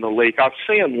lighthouse in the lake. I was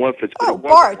saying Linford's, but it wasn't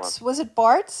Bart's. Was it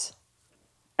Bart's?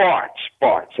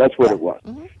 Bart's. That's what it was.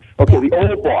 Mm-hmm. Okay, the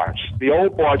old Bart's. The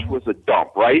old Bart's was a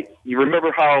dump, right? You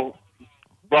remember how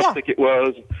rustic it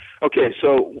was? Okay,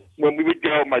 so when we would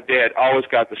go, my dad always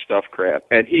got the stuffed crab,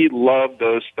 and he loved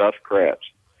those stuffed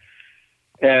crabs.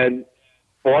 And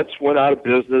Bart's went out of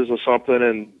business or something,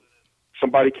 and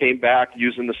somebody came back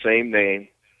using the same name.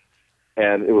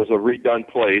 And it was a redone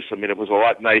place. I mean, it was a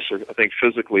lot nicer, I think,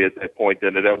 physically at that point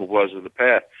than it ever was in the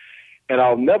past. And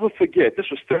I'll never forget, this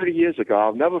was 30 years ago,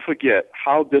 I'll never forget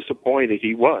how disappointed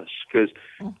he was because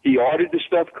he ordered the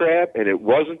stuffed crab, and it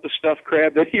wasn't the stuffed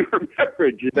crab that he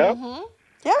remembered, you know? Mm-hmm.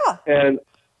 Yeah. And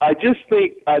I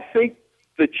think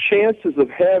the chances of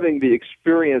having the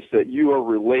experience that you are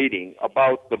relating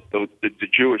about the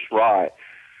Jewish rye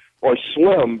are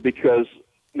slim because,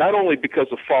 not only because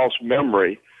of false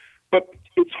memory, but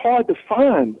it's hard to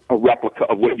find a replica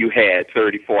of what you had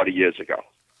 30, 40 years ago.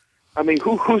 I mean,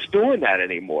 who's doing that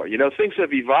anymore? You know, things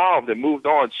have evolved and moved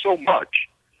on so much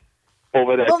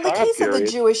over that time period. Well, in the case of the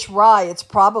Jewish rye, it's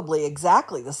probably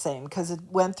exactly the same because it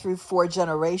went through 4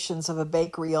 generations of a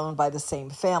bakery owned by the same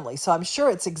family. So I'm sure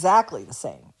it's exactly the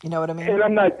same. You know what I mean? And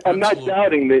I'm not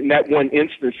doubting that in that one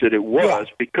instance that it was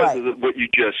because of what you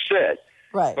just said.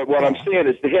 Right. But what I'm saying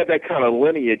is to have that kind of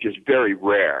lineage is very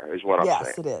rare, is what I'm saying.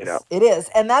 Yes, it is. You know? It is.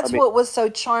 And that's what was so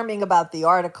charming about the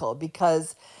article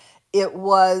because it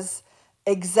was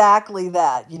exactly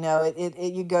that. You know,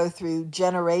 you go through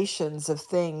generations of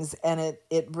things and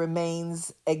it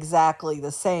remains exactly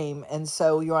the same. And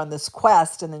so you're on this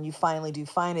quest and then you finally do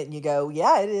find it and you go,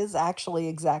 yeah, it is actually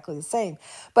exactly the same.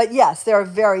 But yes, there are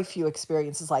very few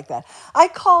experiences like that. I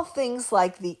call things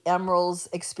like the Emerald's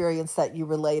experience that you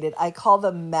related, I call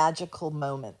them magical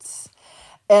moments.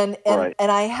 And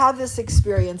I have this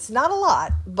experience, not a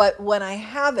lot, but when I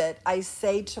have it, I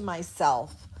say to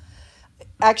myself,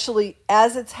 actually,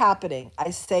 as it's happening,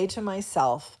 I say to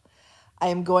myself, I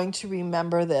am going to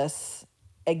remember this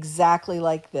exactly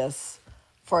like this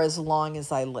for as long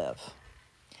as I live.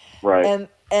 Right.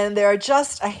 And there are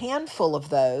just a handful of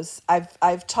those.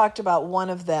 I've talked about one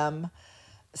of them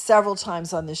several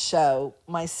times on this show.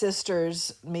 My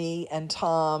sisters, me, and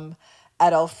Tom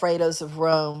at Alfredo's of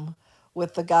Rome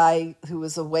with the guy who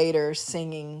was a waiter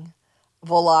singing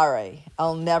Volare.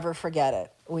 I'll never forget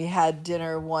it. We had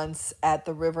dinner once at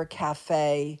the River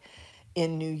Cafe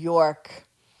in New York,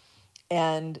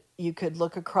 and you could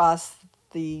look across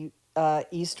the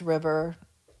East River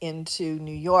into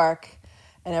New York,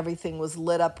 and everything was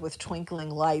lit up with twinkling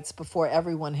lights before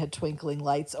everyone had twinkling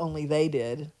lights, only they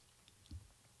did.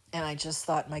 And I just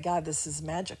thought, my God, this is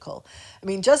magical. I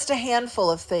mean, just a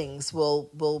handful of things will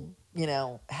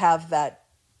have that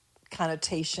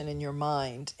connotation in your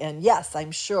mind. And yes,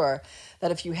 I'm sure that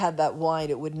if you had that wine,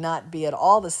 it would not be at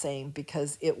all the same,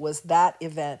 because it was that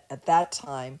event at that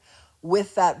time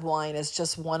with that wine as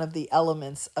just one of the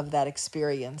elements of that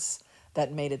experience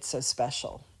that made it so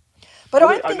special. But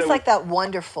aren't things like that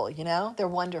wonderful, They're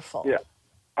wonderful. Yeah.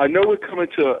 I know we're coming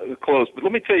to a close, but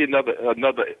let me tell you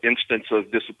another instance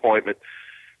of disappointment.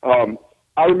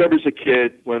 I remember as a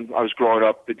kid when I was growing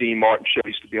up, the Dean Martin show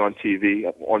used to be on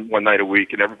TV on one night a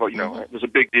week, and everybody, it was a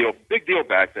big deal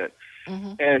back then.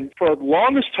 Mm-hmm. And for the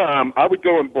longest time, I would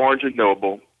go in Barnes &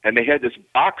 Noble, and they had this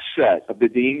box set of the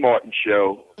Dean Martin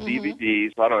show,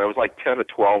 DVDs. I don't know, it was like 10 or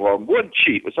 12 of them. It wasn't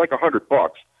cheap. It was like $100.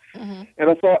 Mm-hmm.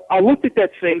 And I looked at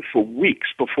that thing for weeks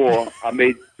before I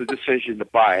made the decision to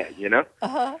buy it,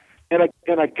 Uh-huh. And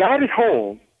I got it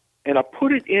home, and I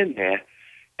put it in there,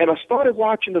 and I started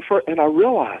watching the first, and I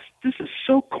realized this is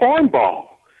so cornball.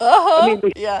 Uh-huh. I mean,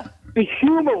 the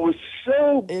humor was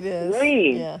so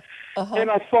lame. Yeah. Uh-huh. And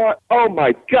I thought, oh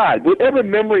my God, whatever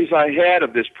memories I had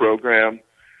of this program,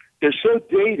 they're so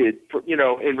dated,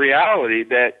 in reality,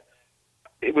 that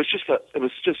it was just an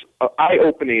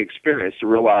eye-opening experience to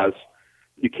realize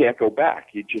you can't go back.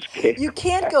 You just can't. You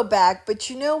can't go back, but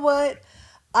you know what?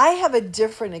 I have a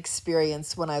different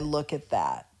experience when I look at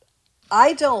that.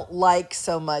 I don't like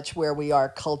so much where we are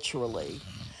culturally,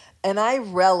 and I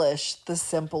relish the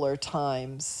simpler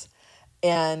times.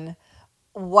 And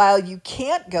while you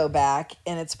can't go back,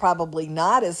 and it's probably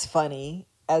not as funny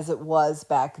as it was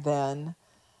back then,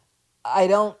 I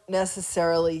don't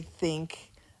necessarily think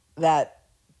that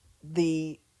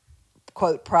the,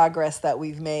 quote, progress that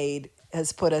we've made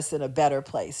has put us in a better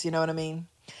place. You know what I mean?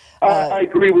 I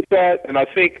agree with that, and I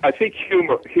think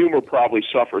humor probably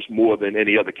suffers more than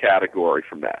any other category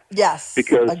from that. Yes,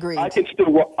 because agreed. I can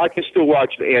still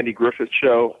watch the Andy Griffith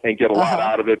Show and get a lot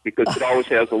out of it, because it always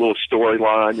has a little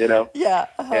storyline, Yeah.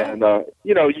 Uh-huh. And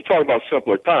you talk about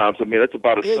simpler times. I mean, it's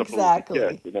about as simple as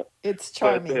it gets, It's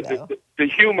charming, though. The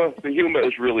humor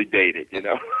is really dated,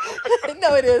 No,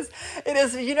 it is. It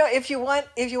is. If you want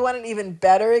an even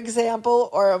better example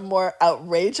or a more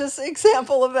outrageous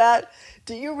example of that,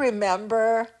 do you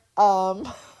remember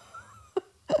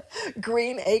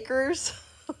Green Acres?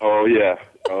 Oh yeah.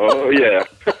 And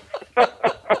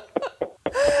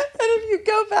if you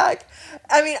go back,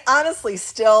 I mean, honestly,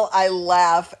 still I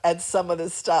laugh at some of the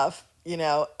stuff,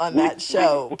 on that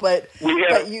show. But we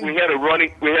had a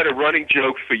running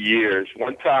joke for years.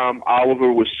 One time,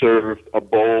 Oliver was served a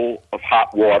bowl of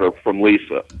hot water from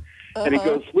Lisa, and he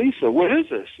goes, "Lisa, what is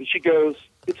this?" And she goes,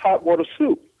 "It's hot water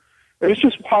soup." And it's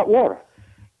just hot water.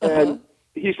 And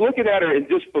he's looking at her in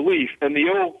disbelief, and the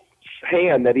old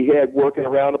hand that he had working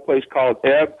around the place called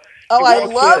Eb. Oh, I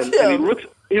love him. And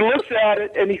he looks at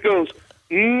it, and he goes,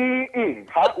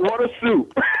 hot water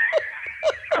soup.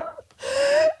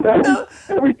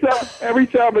 Every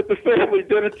time at the family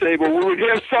dinner table, we would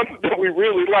have something that we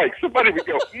really like. Somebody would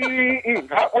go,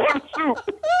 hot water soup.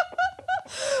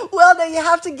 Well, now you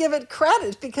have to give it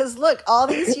credit, because look, all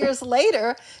these years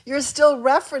later, you're still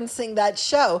referencing that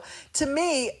show. To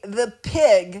me, the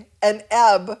pig and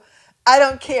Eb, I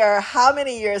don't care how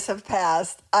many years have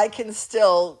passed, I can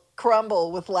still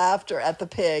crumble with laughter at the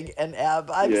pig and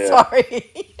Eb. I'm sorry.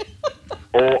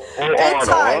 Good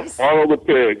times. Arnold the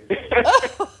pig.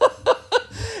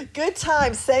 Good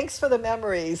times. Thanks for the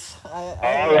memories. All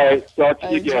right. Talk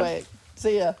to you again. It.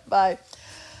 See ya. Bye.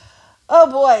 Oh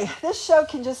boy, this show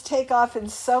can just take off in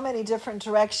so many different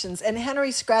directions. And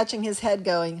Henry scratching his head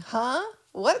going, huh?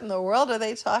 What in the world are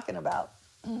they talking about?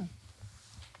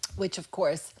 Which, of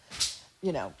course,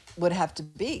 would have to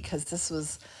be, because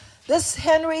these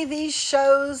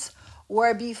shows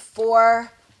were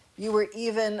before you were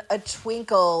even a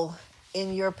twinkle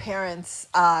in your parents'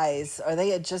 eyes, or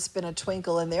they had just been a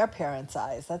twinkle in their parents'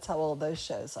 eyes. That's how old those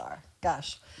shows are.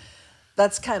 Gosh.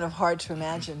 That's kind of hard to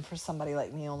imagine for somebody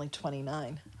like me, only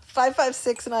 29.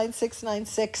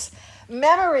 556-9696.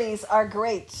 Memories are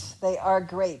great. They are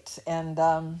great. And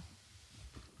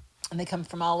they come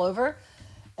from all over.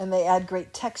 and they add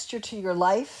great texture to your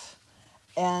life.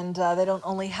 And they don't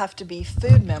only have to be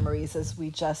food memories, as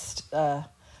we just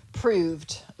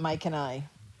proved, Mike and I.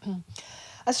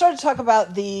 I started to talk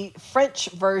about the French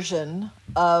version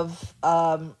of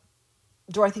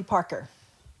Dorothy Parker.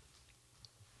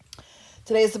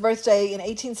 Today is the birthday in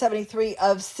 1873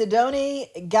 of Sidonie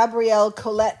Gabrielle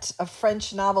Colette, a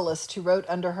French novelist who wrote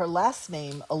under her last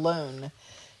name alone.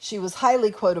 She was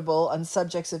highly quotable on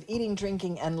subjects of eating,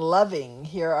 drinking, and loving.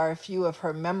 Here are a few of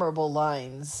her memorable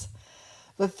lines.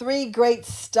 The three great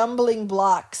stumbling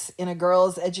blocks in a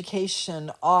girl's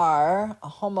education are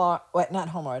Homard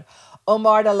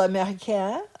à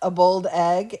l'Américaine, a boiled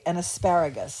egg, and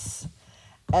asparagus.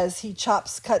 As he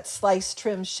chops, cuts, slices,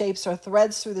 trims, shapes, or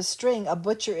threads through the string, a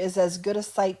butcher is as good a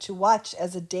sight to watch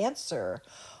as a dancer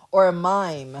or a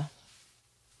mime.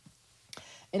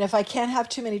 And if I can't have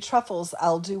too many truffles,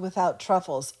 I'll do without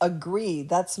truffles. Agreed.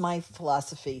 That's my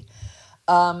philosophy.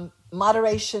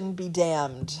 Moderation be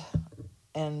damned.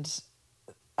 And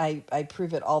I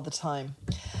prove it all the time.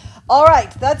 All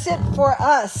right, that's it for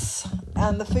us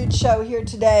on the Food Show here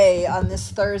today on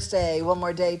this Thursday. One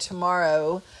more day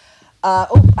tomorrow. I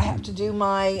have to do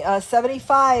my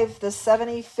 75, the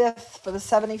 75th for the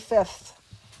 75th.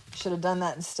 Should have done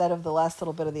that instead of the last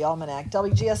little bit of the almanac.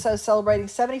 WGSO celebrating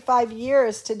 75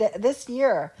 years today, this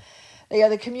year. They are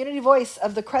the community voice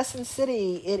of the Crescent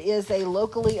City. It is a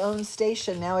locally owned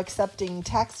station now accepting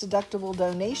tax-deductible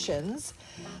donations.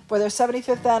 For their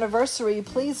 75th anniversary,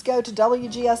 please go to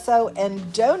WGSO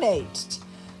and donate.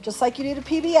 Just like you do to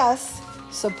PBS,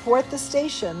 support the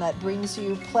station that brings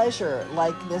you pleasure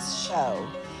like this show.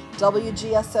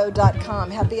 WGSO.com.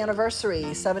 Happy anniversary,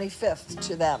 75th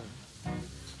to them.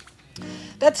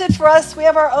 That's it for us. We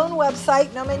have our own website,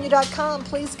 nomenu.com.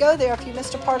 Please go there. If you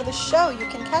missed a part of the show, you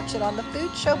can catch it on the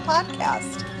Food Show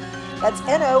podcast. That's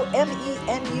nomenu.com.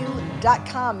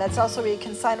 That's also where you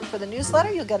can sign up for the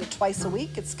newsletter. You'll get it twice a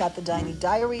week. It's got the Dining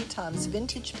Diary, Tom's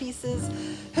Vintage Pieces,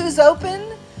 who's open,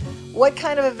 what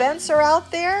kind of events are out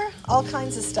there, all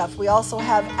kinds of stuff. We also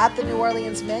have At the New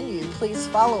Orleans Menu. Please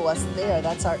follow us there.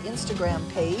 That's our Instagram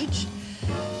page.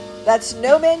 That's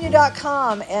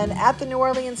nomenu.com and At the New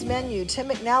Orleans Menu. Tim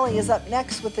McNally is up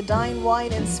next with the Dine,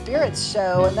 Wine, and Spirits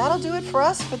show. And that'll do it for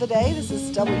us for the day. This is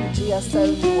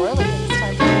WGSO New Orleans. It's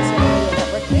time for the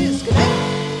Network News. Good night.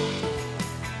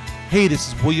 Hey, this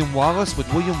is William Wallace with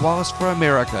William Wallace for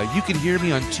America. You can hear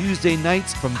me on Tuesday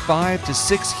nights from 5 to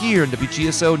 6 here in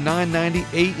WGSO 990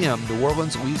 AM, New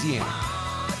Orleans, Louisiana.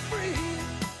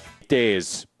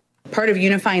 Days. Part of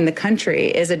unifying the country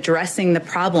is addressing the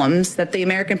problems that the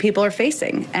American people are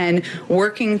facing and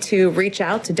working to reach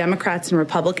out to Democrats and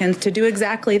Republicans to do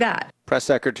exactly that. Press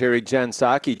Secretary Jen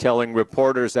Psaki telling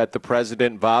reporters that the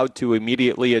president vowed to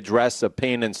immediately address the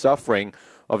pain and suffering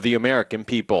of the American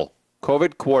people.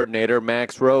 COVID coordinator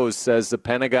Max Rose says the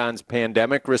Pentagon's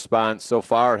pandemic response so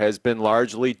far has been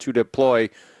largely to deploy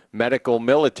medical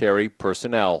military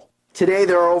personnel. Today,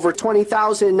 there are over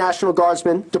 20,000 National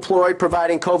Guardsmen deployed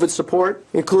providing COVID support,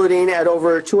 including at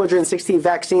over 260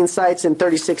 vaccine sites in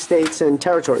 36 states and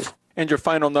territories. And your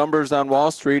final numbers on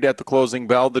Wall Street at the closing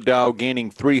bell, the Dow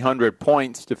gaining 300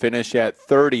 points to finish at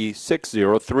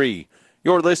 30,603.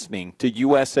 You're listening to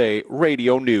USA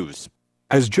Radio News.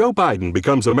 As Joe Biden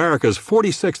becomes America's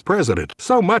 46th president,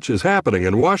 so much is happening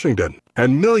in Washington,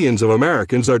 and millions of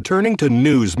Americans are turning to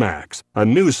Newsmax, a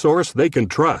news source they can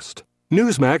trust.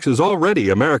 Newsmax is already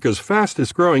America's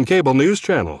fastest-growing cable news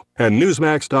channel, and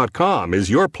Newsmax.com is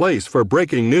your place for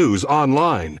breaking news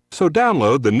online. So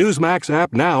download the Newsmax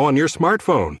app now on your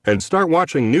smartphone and start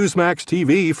watching Newsmax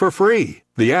TV for free.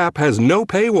 The app has no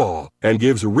paywall and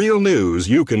gives real news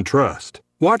you can trust.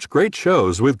 Watch great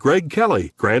shows with Greg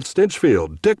Kelly, Grant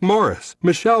Stinchfield, Dick Morris,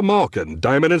 Michelle Malkin,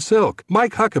 Diamond and Silk,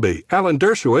 Mike Huckabee, Alan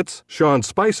Dershowitz, Sean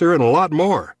Spicer, and a lot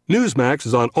more. Newsmax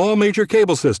is on all major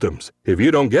cable systems. If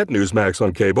you don't get Newsmax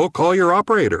on cable, call your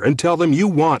operator and tell them you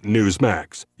want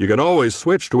Newsmax. You can always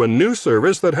switch to a new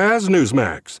service that has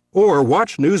Newsmax. Or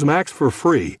watch Newsmax for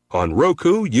free on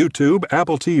Roku, YouTube,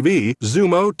 Apple TV,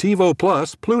 Xumo, TiVo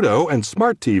Plus, Pluto, and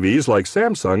smart TVs like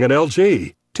Samsung and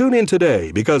LG. Tune in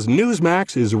today because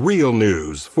Newsmax is real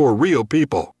news for real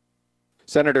people.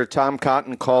 Senator Tom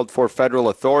Cotton called for federal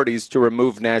authorities to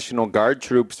remove National Guard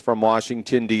troops from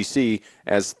Washington, D.C.,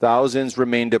 as thousands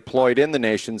remain deployed in the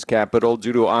nation's capital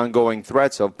due to ongoing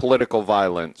threats of political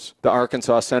violence. The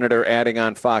Arkansas senator adding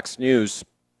on Fox News,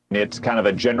 it's kind of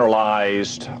a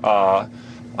generalized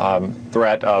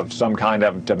threat of some kind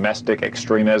of domestic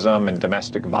extremism and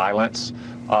domestic violence.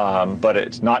 But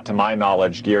it's not, to my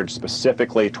knowledge, geared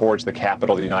specifically towards the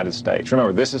Capitol of the United States.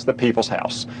 Remember, this is the people's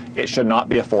house. It should not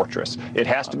be a fortress. It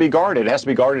has to be guarded. It has to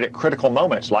be guarded at critical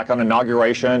moments, like on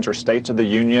inaugurations or States of the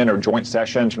Union or joint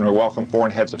sessions when we welcome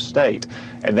foreign heads of state.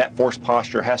 And that force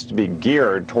posture has to be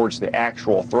geared towards the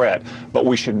actual threat. But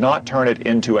we should not turn it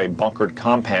into a bunkered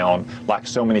compound like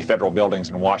so many federal buildings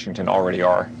in Washington already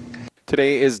are.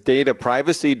 Today is Data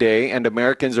Privacy Day, and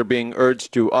Americans are being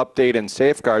urged to update and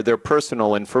safeguard their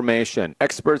personal information.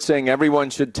 Experts saying everyone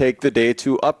should take the day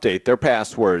to update their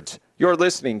passwords. You're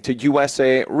listening to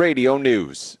USA Radio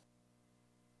News.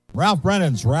 Ralph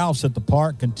Brennan's Ralph's at the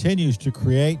Park continues to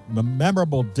create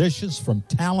memorable dishes from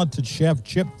talented chef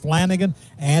Chip Flanagan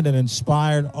and an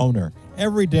inspired owner.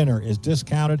 Every dinner is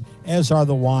discounted, as are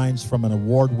the wines from an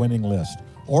award-winning list.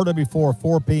 Order before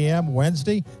 4 p.m.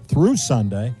 Wednesday through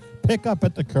Sunday. Pick up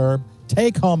at the curb.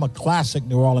 Take home a classic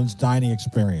New Orleans dining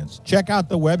experience. Check out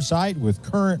the website with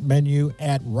current menu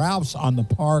at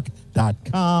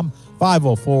ralphsonthepark.com,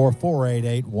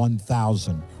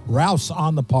 504-488-1000. Ralph's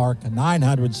on the Park,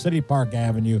 900 City Park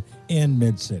Avenue in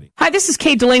Mid-City. Hi, this is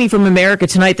Kate Delaney from America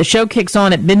Tonight. The show kicks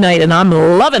on at midnight, and I'm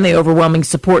loving the overwhelming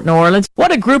support in New Orleans.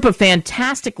 What a group of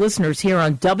fantastic listeners here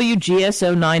on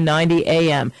WGSO 990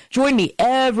 AM. Join me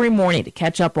every morning to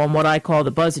catch up on what I call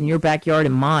the buzz in your backyard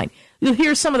and mine. You'll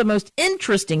hear some of the most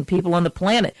interesting people on the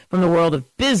planet from the world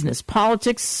of business,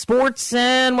 politics, sports,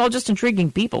 and, well, just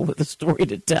intriguing people with a story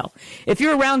to tell. If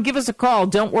you're around, give us a call.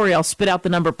 Don't worry, I'll spit out the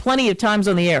number plenty of times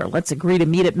on the air. Let's agree to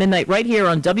meet at midnight right here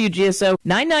on WGSO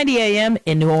 990 AM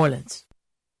in New Orleans.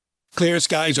 Clear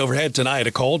skies overhead tonight,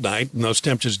 a cold night, and those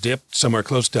temperatures dip somewhere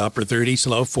close to upper 30s,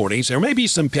 low 40s. There may be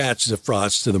some patches of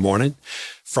frost to the morning.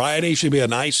 Friday should be a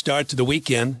nice start to the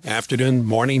weekend. Afternoon,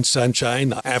 morning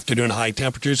sunshine. Afternoon high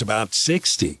temperatures about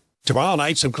 60. Tomorrow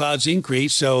night, some clouds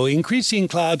increase, so increasing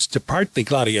clouds to partly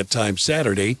cloudy at times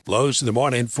Saturday. Lows in the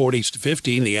morning, 40s to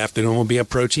 50. In the afternoon will be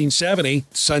approaching 70.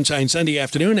 Sunshine Sunday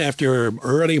afternoon after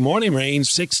early morning rain,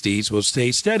 60s will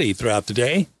stay steady throughout the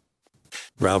day.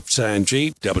 Ralph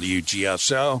Sanji,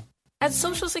 WGSO. At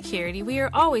Social Security, we are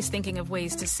always thinking of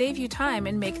ways to save you time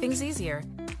and make things easier.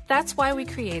 That's why we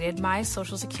created My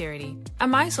Social Security. A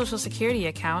My Social Security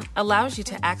account allows you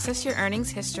to access your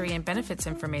earnings history and benefits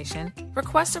information,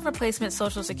 request a replacement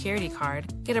Social Security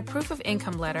card, get a proof of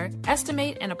income letter,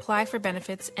 estimate and apply for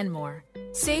benefits, and more.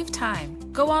 Save time.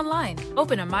 Go online.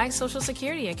 Open a My Social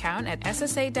Security account at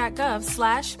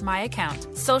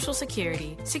ssa.gov/myaccount. Social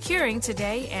Security. Securing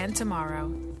today and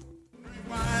tomorrow.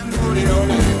 Drinking wine for the old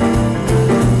lady.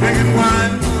 Drinking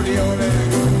wine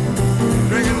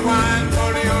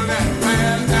for the old lady.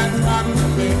 Well, that's what the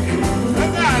lady.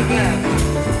 Look out there.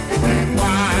 Drink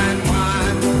wine,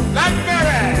 wine.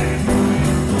 Blackberry.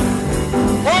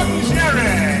 Golden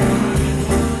sherry.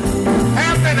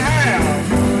 Half and half.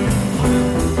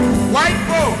 White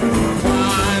boat.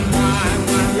 Wine, wine, wine.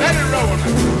 Let it roll.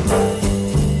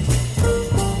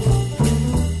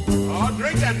 Oh,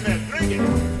 drink that mess. Drink it.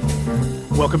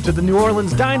 Welcome to the New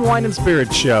Orleans Dine, Wine, and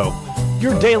Spirits Show,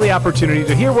 your daily opportunity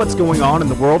to hear what's going on in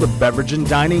the world of beverage and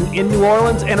dining in New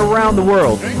Orleans and around the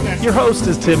world. Your host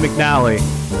is Tim McNally.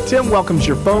 Tim welcomes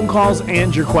your phone calls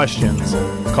and your questions.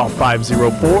 Call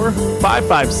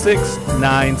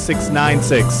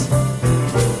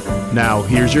 504-556-9696. Now,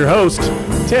 here's your host,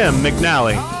 Tim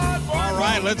McNally. All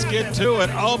right, let's get to it.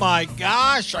 Oh, my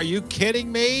gosh, are you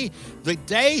kidding me? The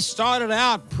day started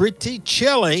out pretty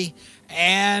chilly.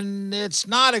 And it's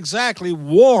not exactly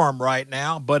warm right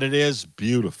now, but it is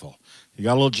beautiful. You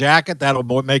got a little jacket, that'll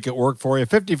make it work for you.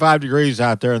 55 degrees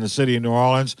out there in the city of New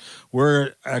Orleans.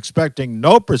 We're expecting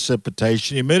no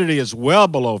precipitation. Humidity is well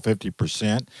below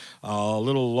 50%. A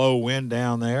little low wind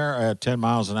down there at 10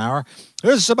 miles an hour.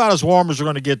 This is about as warm as we're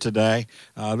going to get today.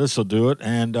 This will do it.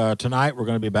 And tonight we're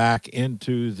going to be back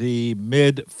into the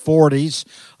mid-40s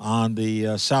on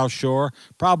the South Shore,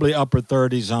 probably upper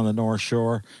 30s on the North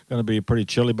Shore. Going to be pretty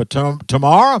chilly. But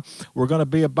tomorrow we're going to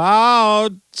be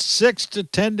about 6 to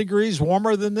 10 degrees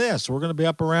warmer than this. We're going to be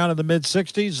up around in the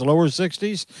mid-60s, lower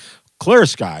 60s. Clear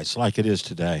skies like it is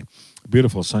today.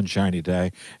 Beautiful sunshiny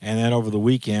day. And then over the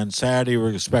weekend, Saturday,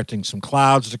 we're expecting some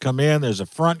clouds to come in. There's a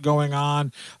front going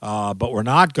on, but we're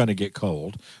not going to get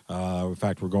cold. In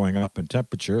fact, we're going up in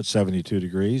temperature at 72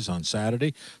 degrees on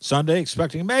Saturday. Sunday,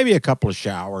 expecting maybe a couple of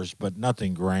showers, but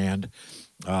nothing grand.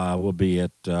 We'll be at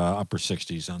upper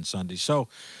 60s on Sunday. So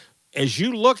as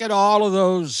you look at all of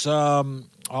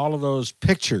those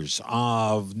pictures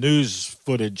of news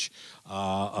footage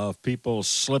of people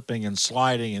slipping and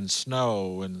sliding in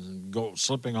snow and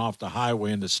slipping off the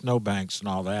highway into snowbanks and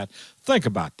all that, think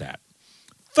about that.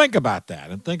 think about that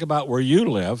and think about where you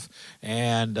live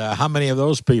and how many of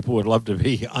those people would love to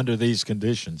be under these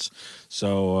conditions.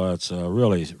 So it's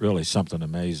really, really something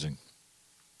amazing.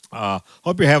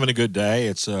 Hope you're having a good day.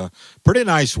 It's a pretty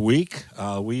nice week.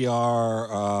 We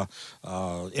are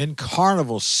in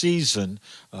carnival season,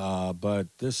 but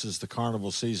this is the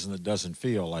carnival season that doesn't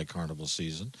feel like carnival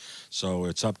season. So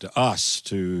it's up to us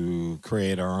to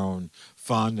create our own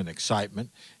fun and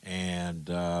excitement. And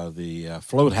the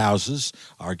float houses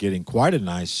are getting quite a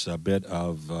nice bit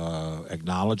of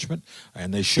acknowledgement,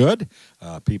 and they should.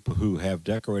 People who have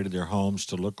decorated their homes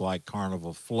to look like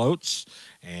carnival floats,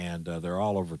 and they're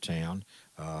all over town.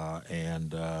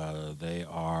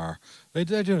 They've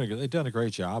done a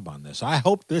great job on this. I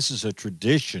hope this is a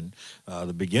tradition,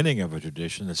 the beginning of a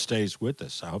tradition that stays with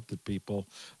us. I hope that people,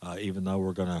 even though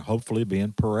we're going to hopefully be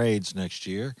in parades next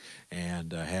year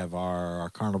and have our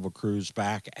carnival crews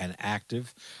back and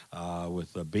active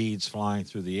with the beads flying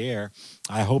through the air,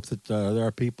 I hope that there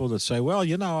are people that say, well,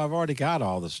 I've already got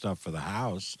all the stuff for the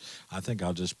house. I think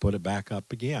I'll just put it back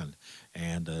up again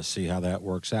and see how that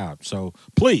works out. So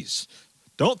please,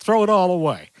 don't throw it all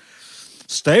away.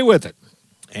 Stay with it,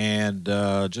 and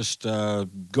just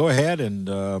go ahead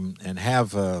and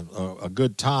have a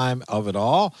good time of it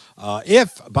all.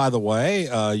 If, by the way,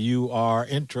 you are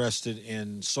interested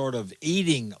in sort of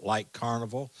eating like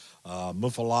carnival,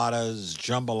 muffaladas,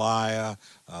 jambalaya,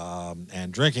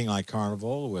 and drinking like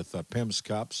carnival with Pim's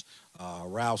Cups,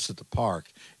 Ralph's at the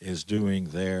Park is doing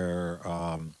their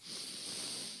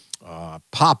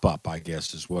pop-up, I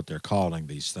guess is what they're calling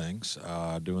these things,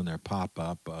 doing their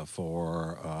pop-up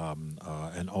for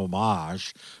an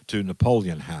homage to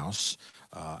Napoleon House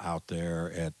out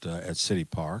there at City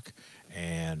Park.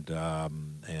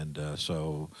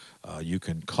 So you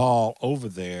can call over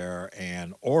there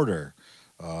and order,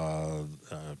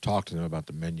 talk to them about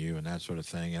the menu and that sort of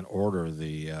thing, and order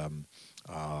the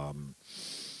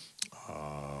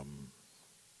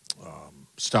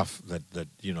stuff that the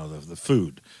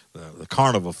food, the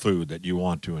carnival food that you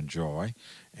want to enjoy,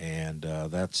 and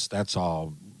that's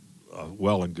all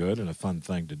well and good and a fun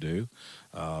thing to do,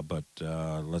 but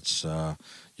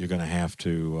you're going to have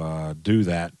to do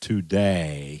that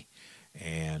today,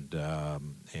 and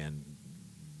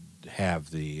have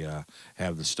the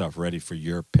stuff ready for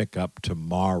your pickup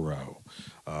tomorrow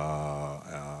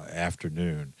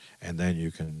afternoon, and then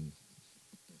you can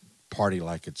party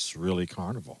like it's really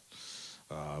carnival.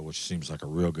 Which seems like a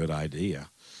real good idea,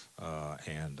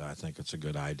 and I think it's a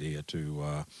good idea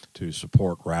to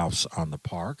support Ralph's on the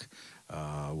Park,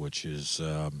 which is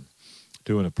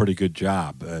doing a pretty good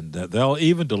job, and they'll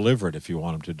even deliver it if you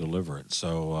want them to deliver it.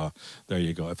 So there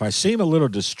you go. If I seem a little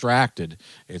distracted,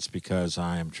 it's because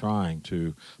I am trying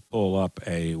to pull up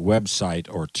a website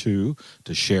or two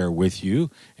to share with you,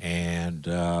 and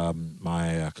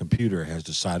my computer has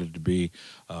decided to be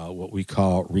what we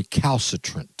call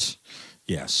recalcitrant.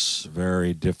 Yes,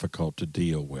 very difficult to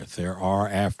deal with. There are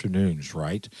afternoons,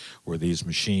 right, where these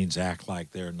machines act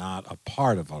like they're not a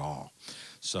part of it all.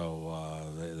 So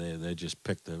they just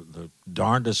pick the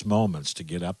darndest moments to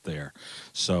get up there.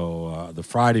 So the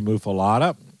Friday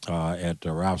Muffalata at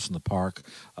Ralph's in the Park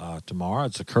tomorrow.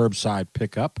 It's a curbside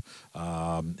pickup,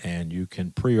 and you can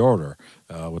pre-order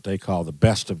what they call the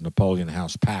Best of Napoleon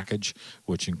House package,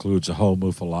 which includes a whole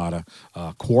muffalata,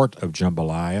 a quart of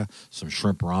jambalaya, some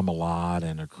shrimp remoulade,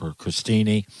 and a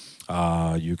crostini.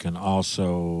 You can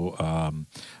also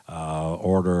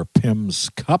order Pim's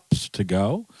Cups to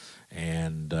go.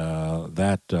 And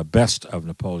that Best of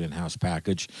Napoleon House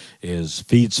package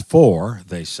feeds 4,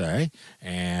 they say,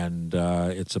 and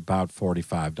it's about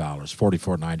 $45,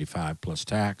 $44.95 plus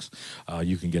tax.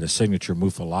 You can get a signature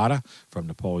muffalata from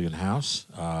Napoleon House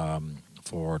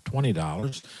for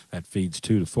 $20. That feeds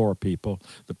 2 to 4 people.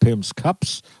 The Pim's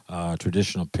Cups,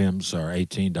 traditional Pim's, are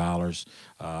 $18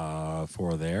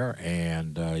 for there,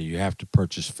 and you have to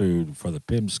purchase food for the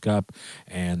Pim's Cup,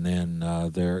 and then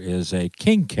there is a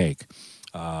king cake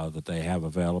that they have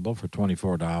available for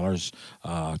 $24,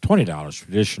 $20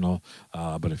 traditional,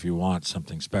 but if you want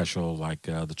something special like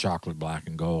the chocolate black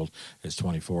and gold, it's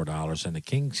 $24, and the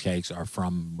king's cakes are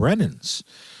from Brennan's.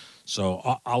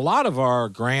 So a lot of our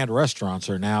grand restaurants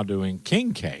are now doing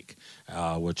king cake,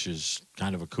 which is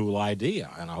kind of a cool idea,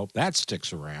 and I hope that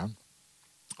sticks around.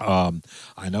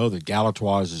 I know that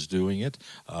Galatoire's is doing it.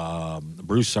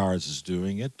 Broussard's is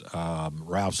doing it.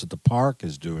 Ralph's at the Park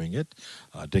is doing it.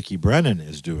 Dickie Brennan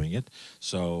is doing it.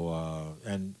 So,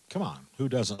 and come on, who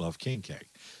doesn't love king cake?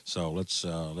 So let's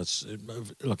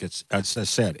look. It's, as I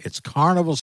said, it's carnival